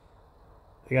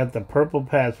 They got the purple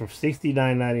pass for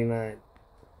 $69.99.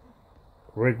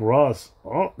 Rick Ross.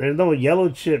 Oh, there's no yellow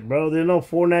chip, bro. There's no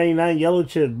 $4.99 yellow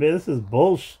chip. This is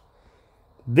bullshit.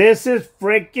 This is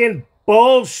freaking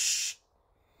bullshit.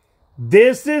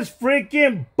 This is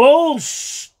freaking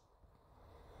bullshit.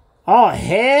 Oh,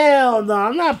 hell no.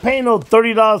 I'm not paying no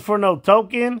 $30 for no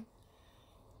token.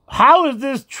 How is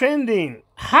this trending?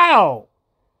 How?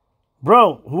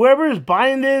 Bro, whoever is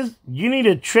buying this, you need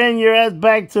to trend your ass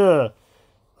back to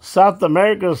South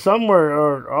America somewhere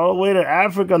or all the way to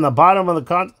Africa on the bottom of the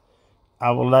continent. I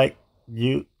would like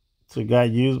you to got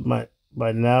used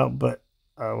by now, but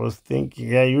I was thinking,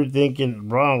 yeah, you were thinking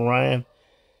wrong, Ryan.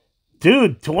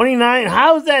 Dude, 29,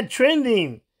 how is that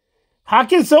trending? How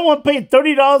can someone pay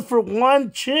 $30 for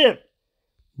one chip?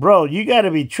 Bro, you got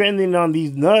to be trending on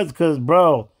these nuts because,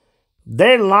 bro,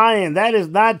 they're lying. That is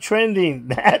not trending.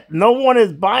 That no one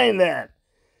is buying that.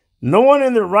 No one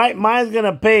in their right mind is going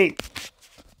to pay.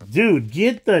 Dude,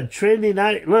 get the trending.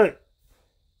 Look,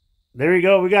 there you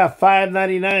go. We got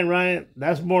 $5.99, Ryan.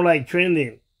 That's more like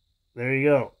trending. There you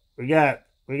go. We got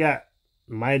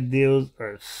my deals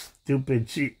are stupid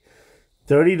cheap.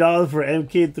 $30 for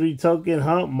MK3 token,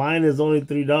 huh? Mine is only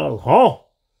 $3. Huh?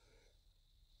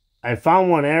 I found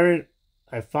one, Aaron.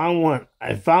 I found one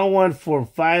for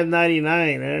 $5.99,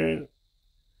 Aaron.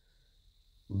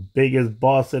 Biggest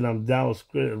boss, and I'm down with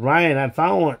script. Ryan, I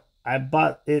found one. I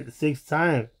bought it 6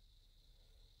 times.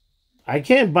 I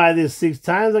can't buy this 6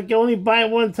 times. I can only buy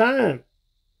it 1 time.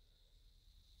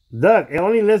 Duck, it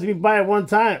only lets me buy it 1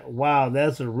 time. Wow,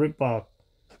 that's a ripoff.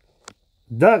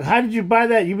 Doug, how did you buy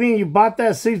that? You mean you bought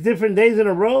that 6 different days in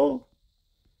a row?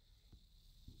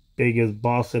 Biggest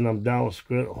boss, and I'm down with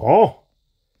script. Oh.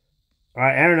 All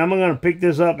right, Aaron, I'm going to pick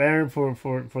this up, Aaron, for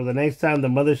the next time the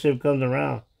mothership comes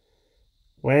around.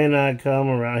 When I come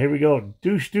around. Here we go.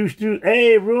 Douche.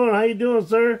 Hey, Ruin, how you doing,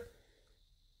 sir?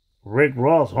 Rick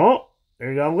Ross. Oh, there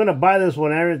you go. I'm going to buy this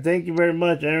one, Aaron. Thank you very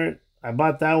much, Aaron. I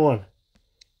bought that one.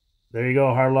 There you go,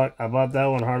 Hardlock. I bought that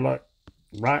one, Hardlock.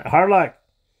 Right, Hardlock.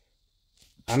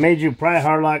 I made you proud,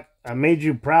 Hardlock. I made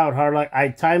you proud, Hardlock. I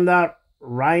timed out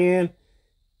Ryan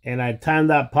and I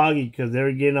timed out Poggy because they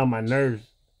were getting on my nerves.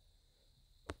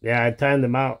 Yeah, I timed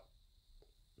them out.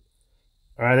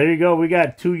 All right, there you go. We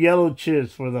got 2 yellow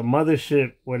chips for the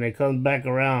mothership when it comes back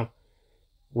around.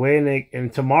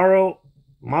 And tomorrow,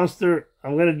 Monster,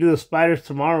 I'm going to do the spiders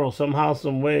tomorrow somehow,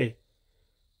 some way.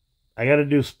 I got to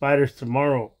do spiders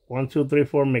tomorrow. 1, 2, 3,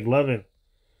 4, McLovin.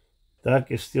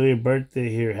 Duck, it's still your birthday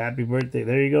here. Happy birthday.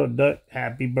 There you go, Duck.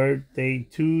 Happy birthday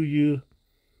to you.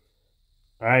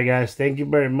 All right, guys. Thank you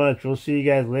very much. We'll see you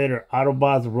guys later.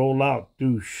 Autobots roll out.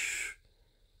 Douche.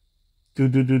 Do.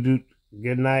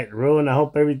 Good night. Ruin, I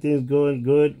hope everything's going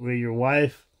good with your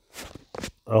wife.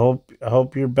 I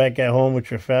hope you're back at home with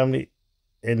your family.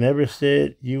 It never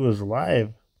said you was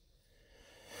live.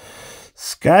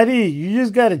 Scotty, you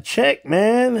just got to check,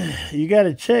 man. You got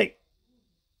to check.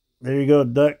 There you go,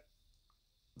 Duck.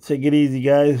 Take it easy,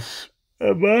 guys.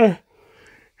 Bye-bye.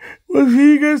 We'll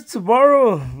see you guys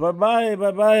tomorrow.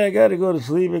 Bye-bye. I got to go to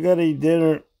sleep. I got to eat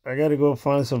dinner. I got to go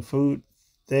find some food.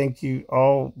 Thank you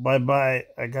all. Bye-bye.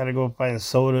 I got to go find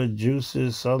soda,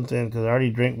 juices, something, because I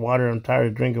already drink water. I'm tired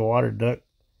of drinking water, Duck.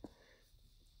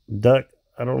 Duck,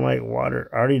 I don't like water.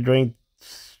 I already drank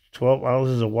 12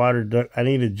 ounces of water, Duck. I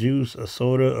need a juice, a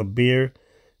soda, a beer,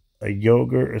 a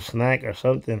yogurt, a snack, or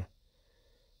something.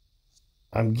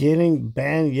 I'm getting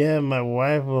banned. Yeah, my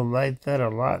wife will like that a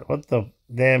lot. What the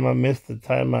damn? I missed the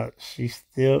timeout. She's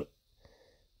still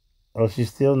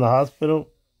in the hospital?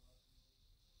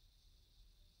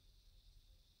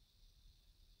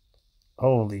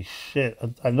 Holy shit.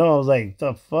 I know. I was like,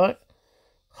 the fuck?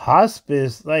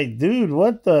 Hospice? Like, dude,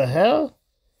 what the hell?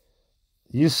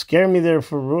 You scare me there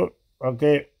for real.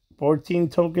 Okay, 14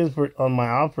 tokens on my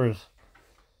offers.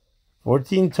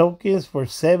 14 tokens for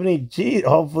 70 G.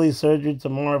 Hopefully surgery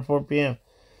tomorrow at 4 p.m.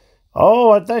 Oh,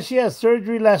 I thought she had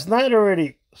surgery last night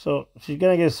already. So she's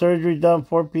going to get surgery done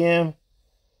 4 p.m.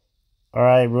 All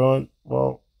right, Ruin.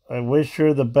 Well, I wish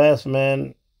her the best,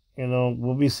 man. You know,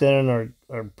 we'll be sending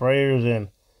our prayers and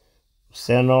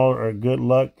Send all our good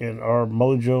luck and our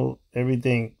mojo,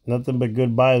 everything. Nothing but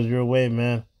good vibes your way,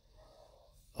 man.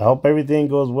 I hope everything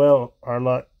goes well, our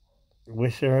luck.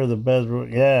 Wishing her the best.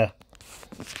 Yeah.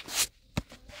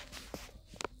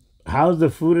 How's the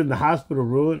food in the hospital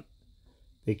ruined?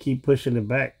 They keep pushing it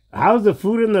back. How's the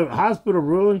food in the hospital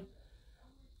ruined?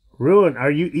 Ruined.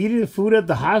 Are you eating food at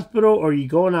the hospital or are you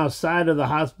going outside of the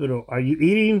hospital? Are you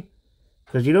eating?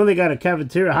 Because you know they got a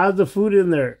cafeteria. How's the food in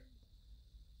there?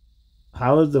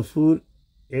 How is the food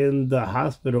in the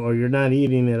hospital or you're not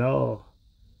eating at all?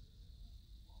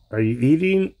 Are you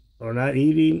eating or not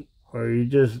eating? Or are you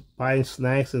just buying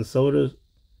snacks and sodas?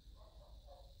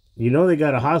 You know they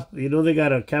got a hospital. You know they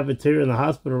got a cafeteria in the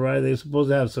hospital, right? They're supposed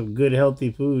to have some good,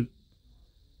 healthy food.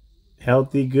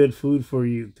 Healthy, good food for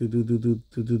you.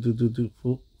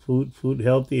 Food,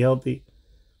 healthy.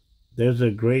 There's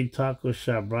a great taco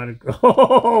shop right across.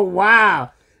 Oh,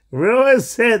 wow. Ruin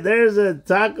said there's a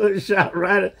taco shop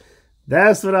right.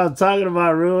 That's what I'm talking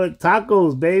about, Ruin.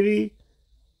 Tacos, baby.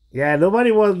 Yeah,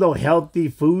 nobody wants no healthy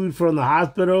food from the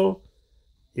hospital.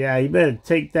 Yeah, you better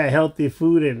take that healthy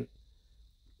food and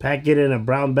pack it in a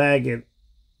brown bag. And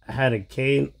I had a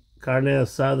carne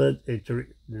asada.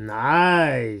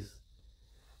 Nice.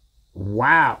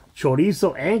 Wow.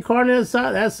 Chorizo and carne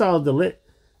asada? That sounds delicious.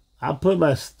 I'll put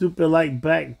my stupid light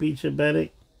back, Beach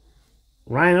Bennett.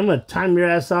 Ryan, I'm going to time your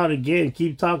ass out again.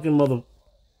 Keep talking, mother.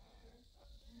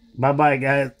 Bye-bye,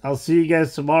 guys. I'll see you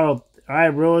guys tomorrow. All right,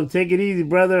 Rowan, take it easy,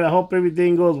 brother. I hope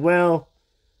everything goes well.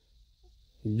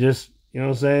 Just, you know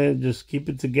what I'm saying? Just keep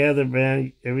it together,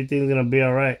 man. Everything's going to be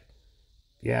all right.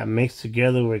 Yeah, mixed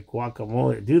together with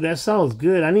guacamole. Dude, that sounds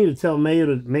good. I need to tell Mayo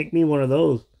to make me one of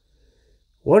those.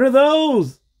 What are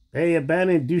those? Hey,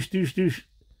 abandoned douche.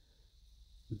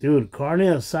 Dude, carne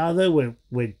asada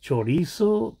with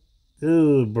chorizo.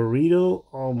 Dude, burrito.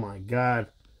 Oh, my God.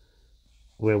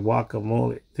 With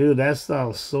guacamole. Dude, that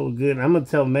sounds so good. I'm going to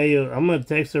tell Mayo. I'm going to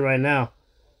text her right now.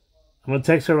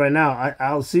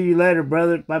 I'll see you later,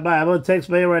 brother. Bye-bye. I'm going to text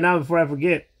Mayo right now before I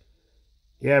forget.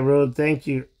 Yeah, bro. Thank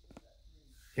you.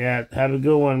 Yeah, have a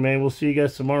good one, man. We'll see you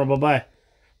guys tomorrow. Bye-bye.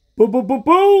 Boop, boop, boop,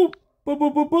 boop. Boop,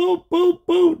 boop, boop, boop,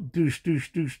 boop, boop.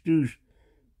 Douche.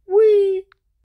 Wee.